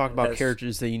you want to But talk about as-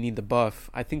 characters that you need the buff,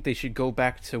 I think they should go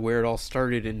back to where it all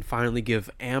started and finally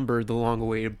give Amber the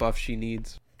long-awaited buff she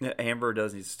needs. Yeah, Amber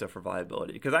does need stuff for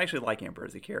viability, because I actually like Amber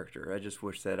as a character. I just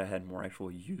wish that I had more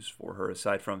actual use for her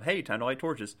aside from, hey, time to light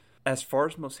torches. As far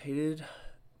as most hated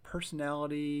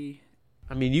personality,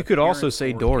 I mean, you could also appearance,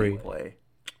 say or Dory. gameplay.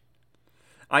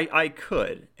 I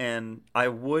could, and I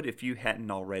would if you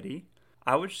hadn't already.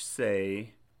 I would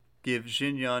say give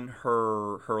Xinyan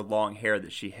her long hair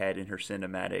that she had in her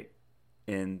cinematic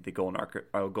in the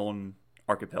Golden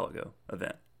Archipelago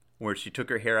event, where she took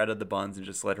her hair out of the buns and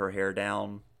just let her hair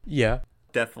down. Yeah.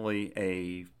 Definitely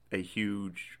a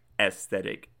huge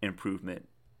aesthetic improvement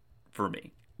for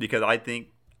me, because I think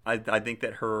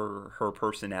that her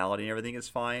personality and everything is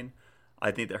fine.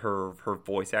 I think that her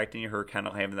voice acting, her kind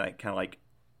of having that kind of like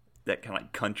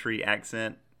country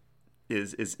accent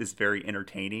is very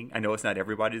entertaining. I know it's not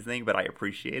everybody's thing, but I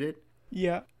appreciate it.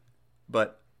 Yeah.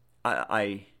 But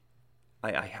I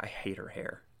hate her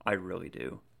hair. I really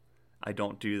do. I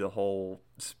don't do the whole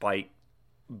spike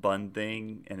bun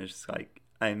thing, and it's just like,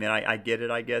 I mean, I get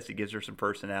it, I guess. It gives her some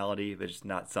personality, but it's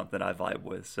not something I vibe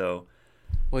with. So,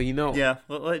 Well, yeah.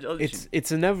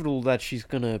 it's inevitable that she's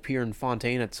going to appear in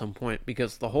Fontaine at some point,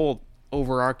 because the whole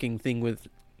overarching thing with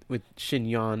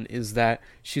Xinyan is that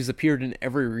she's appeared in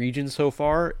every region so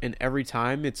far, and every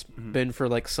time it's been for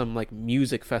like some like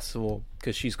music festival,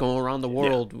 because she's going around the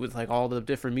world with like all the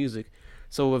different music.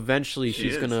 So eventually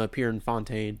she's going to appear in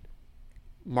Fontaine.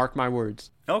 Mark my words.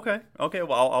 Okay.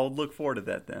 Well, I'll look forward to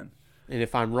that then. And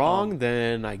if I'm wrong,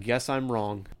 then I guess I'm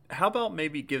wrong. How about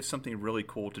maybe give something really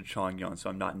cool to Changyeon so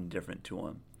I'm not indifferent to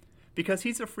him? Because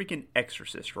he's a freaking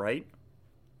exorcist, right?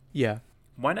 Yeah.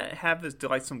 Why not have this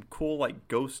like some cool like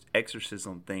ghost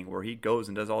exorcism thing where he goes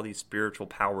and does all these spiritual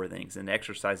power things and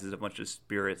exorcises a bunch of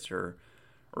spirits or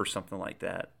something like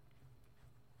that?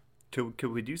 Could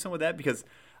we do some of that? Because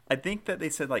I think that they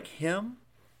said like him,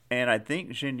 and I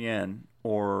think Xinyan,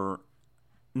 because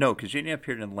Xinyan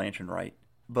appeared in Lantern, right?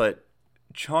 But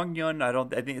Changyeon,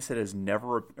 I think it said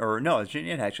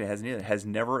Xinyan actually has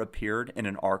never appeared in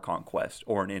an Archon quest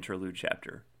or an interlude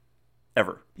chapter.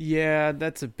 Ever. Yeah,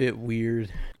 that's a bit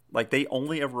weird. Like, they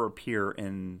only ever appear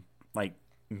in, like,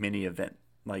 mini event,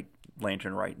 like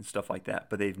Lantern Rite and stuff like that,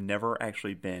 but they've never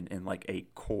actually been in, like, a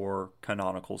core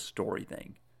canonical story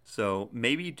thing. So,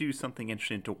 maybe do something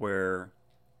interesting to where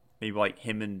maybe, like,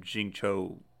 him and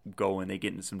Jingcho go and they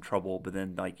get into some trouble, but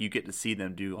then, like, you get to see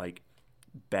them do, like,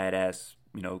 badass,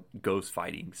 ghost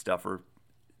fighting stuff or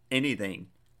anything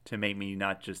to make me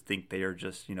not just think they are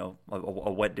just,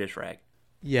 a wet dish rag.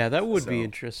 Yeah, that would be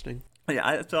interesting.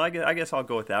 Yeah, I guess I'll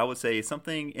go with that. I would say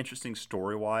something interesting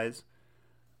story-wise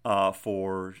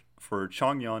for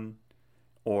Changyeon,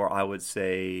 or I would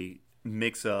say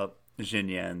mix up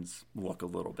Xinyan's look a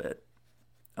little bit.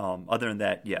 Other than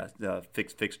that, yeah,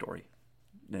 fix Dory.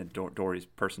 Dory's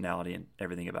personality and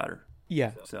everything about her.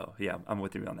 Yeah. So yeah, I'm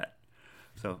with you on that.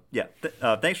 So yeah,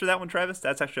 thanks for that one, Travis.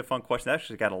 That's actually a fun question. That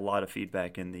actually got a lot of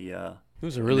feedback in the. It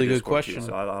was a really good question. Too,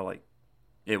 so I like.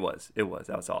 It was. That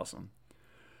was awesome.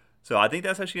 So I think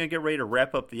that's actually gonna get ready to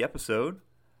wrap up the episode.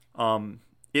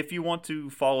 If you want to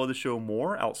follow the show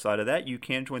more outside of that, you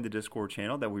can join the Discord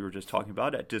channel that we were just talking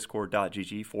about at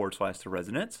discord.gg/The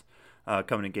Resonance. Come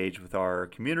and engage with our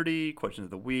community, questions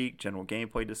of the week, general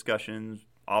gameplay discussions,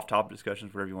 off-topic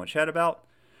discussions, whatever you want to chat about.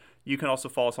 You can also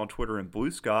follow us on Twitter and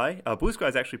Blue Sky. Blue Sky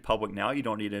is actually public now. You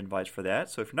don't need invites for that.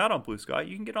 So if you're not on Blue Sky,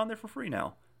 you can get on there for free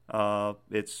now.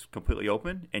 It's completely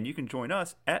open, and you can join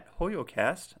us at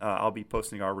HoYoCast. I'll be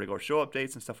posting our regular show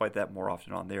updates and stuff like that more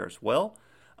often on there as well.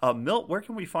 Milt, where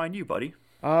can we find you, buddy?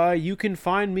 You can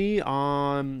find me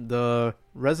on the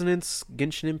Resonance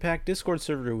Genshin Impact Discord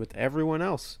server with everyone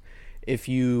else. If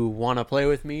you want to play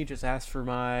with me, just ask for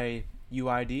my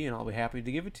UID, and I'll be happy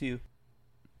to give it to you.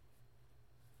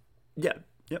 Yeah,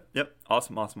 yep.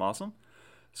 Awesome.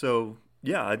 So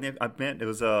yeah, I meant it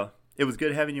was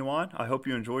good having you on. I hope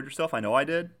you enjoyed yourself. I know I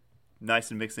did. Nice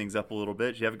to mix things up a little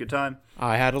bit. Did you have a good time?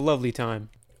 I had a lovely time.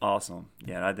 Awesome.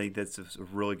 Yeah, and I think that's a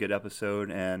really good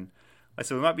episode. And like I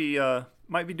said, we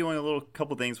might be doing a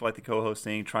couple things like the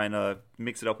co-hosting, trying to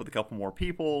mix it up with a couple more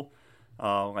people,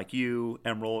 like you,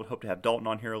 Emerald. Hope to have Dalton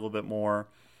on here a little bit more.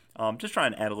 Just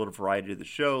trying to add a little variety to the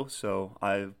show. So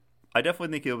I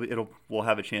definitely think we'll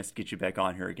have a chance to get you back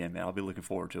on here again, man. I'll be looking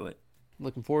forward to it.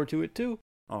 Looking forward to it too.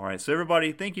 All right, so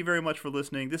everybody, thank you very much for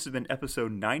listening. This has been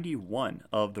episode 91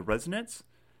 of The Resonance.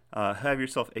 Have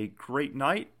yourself a great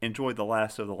night. Enjoy the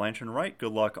last of the Lantern Rite.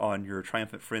 Good luck on your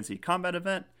Triumphant Frenzy combat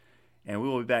event. And we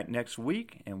will be back next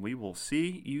week, and we will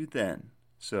see you then.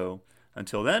 So,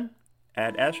 until then,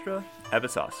 Ad Astra,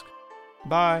 Abyssosque.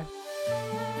 Bye.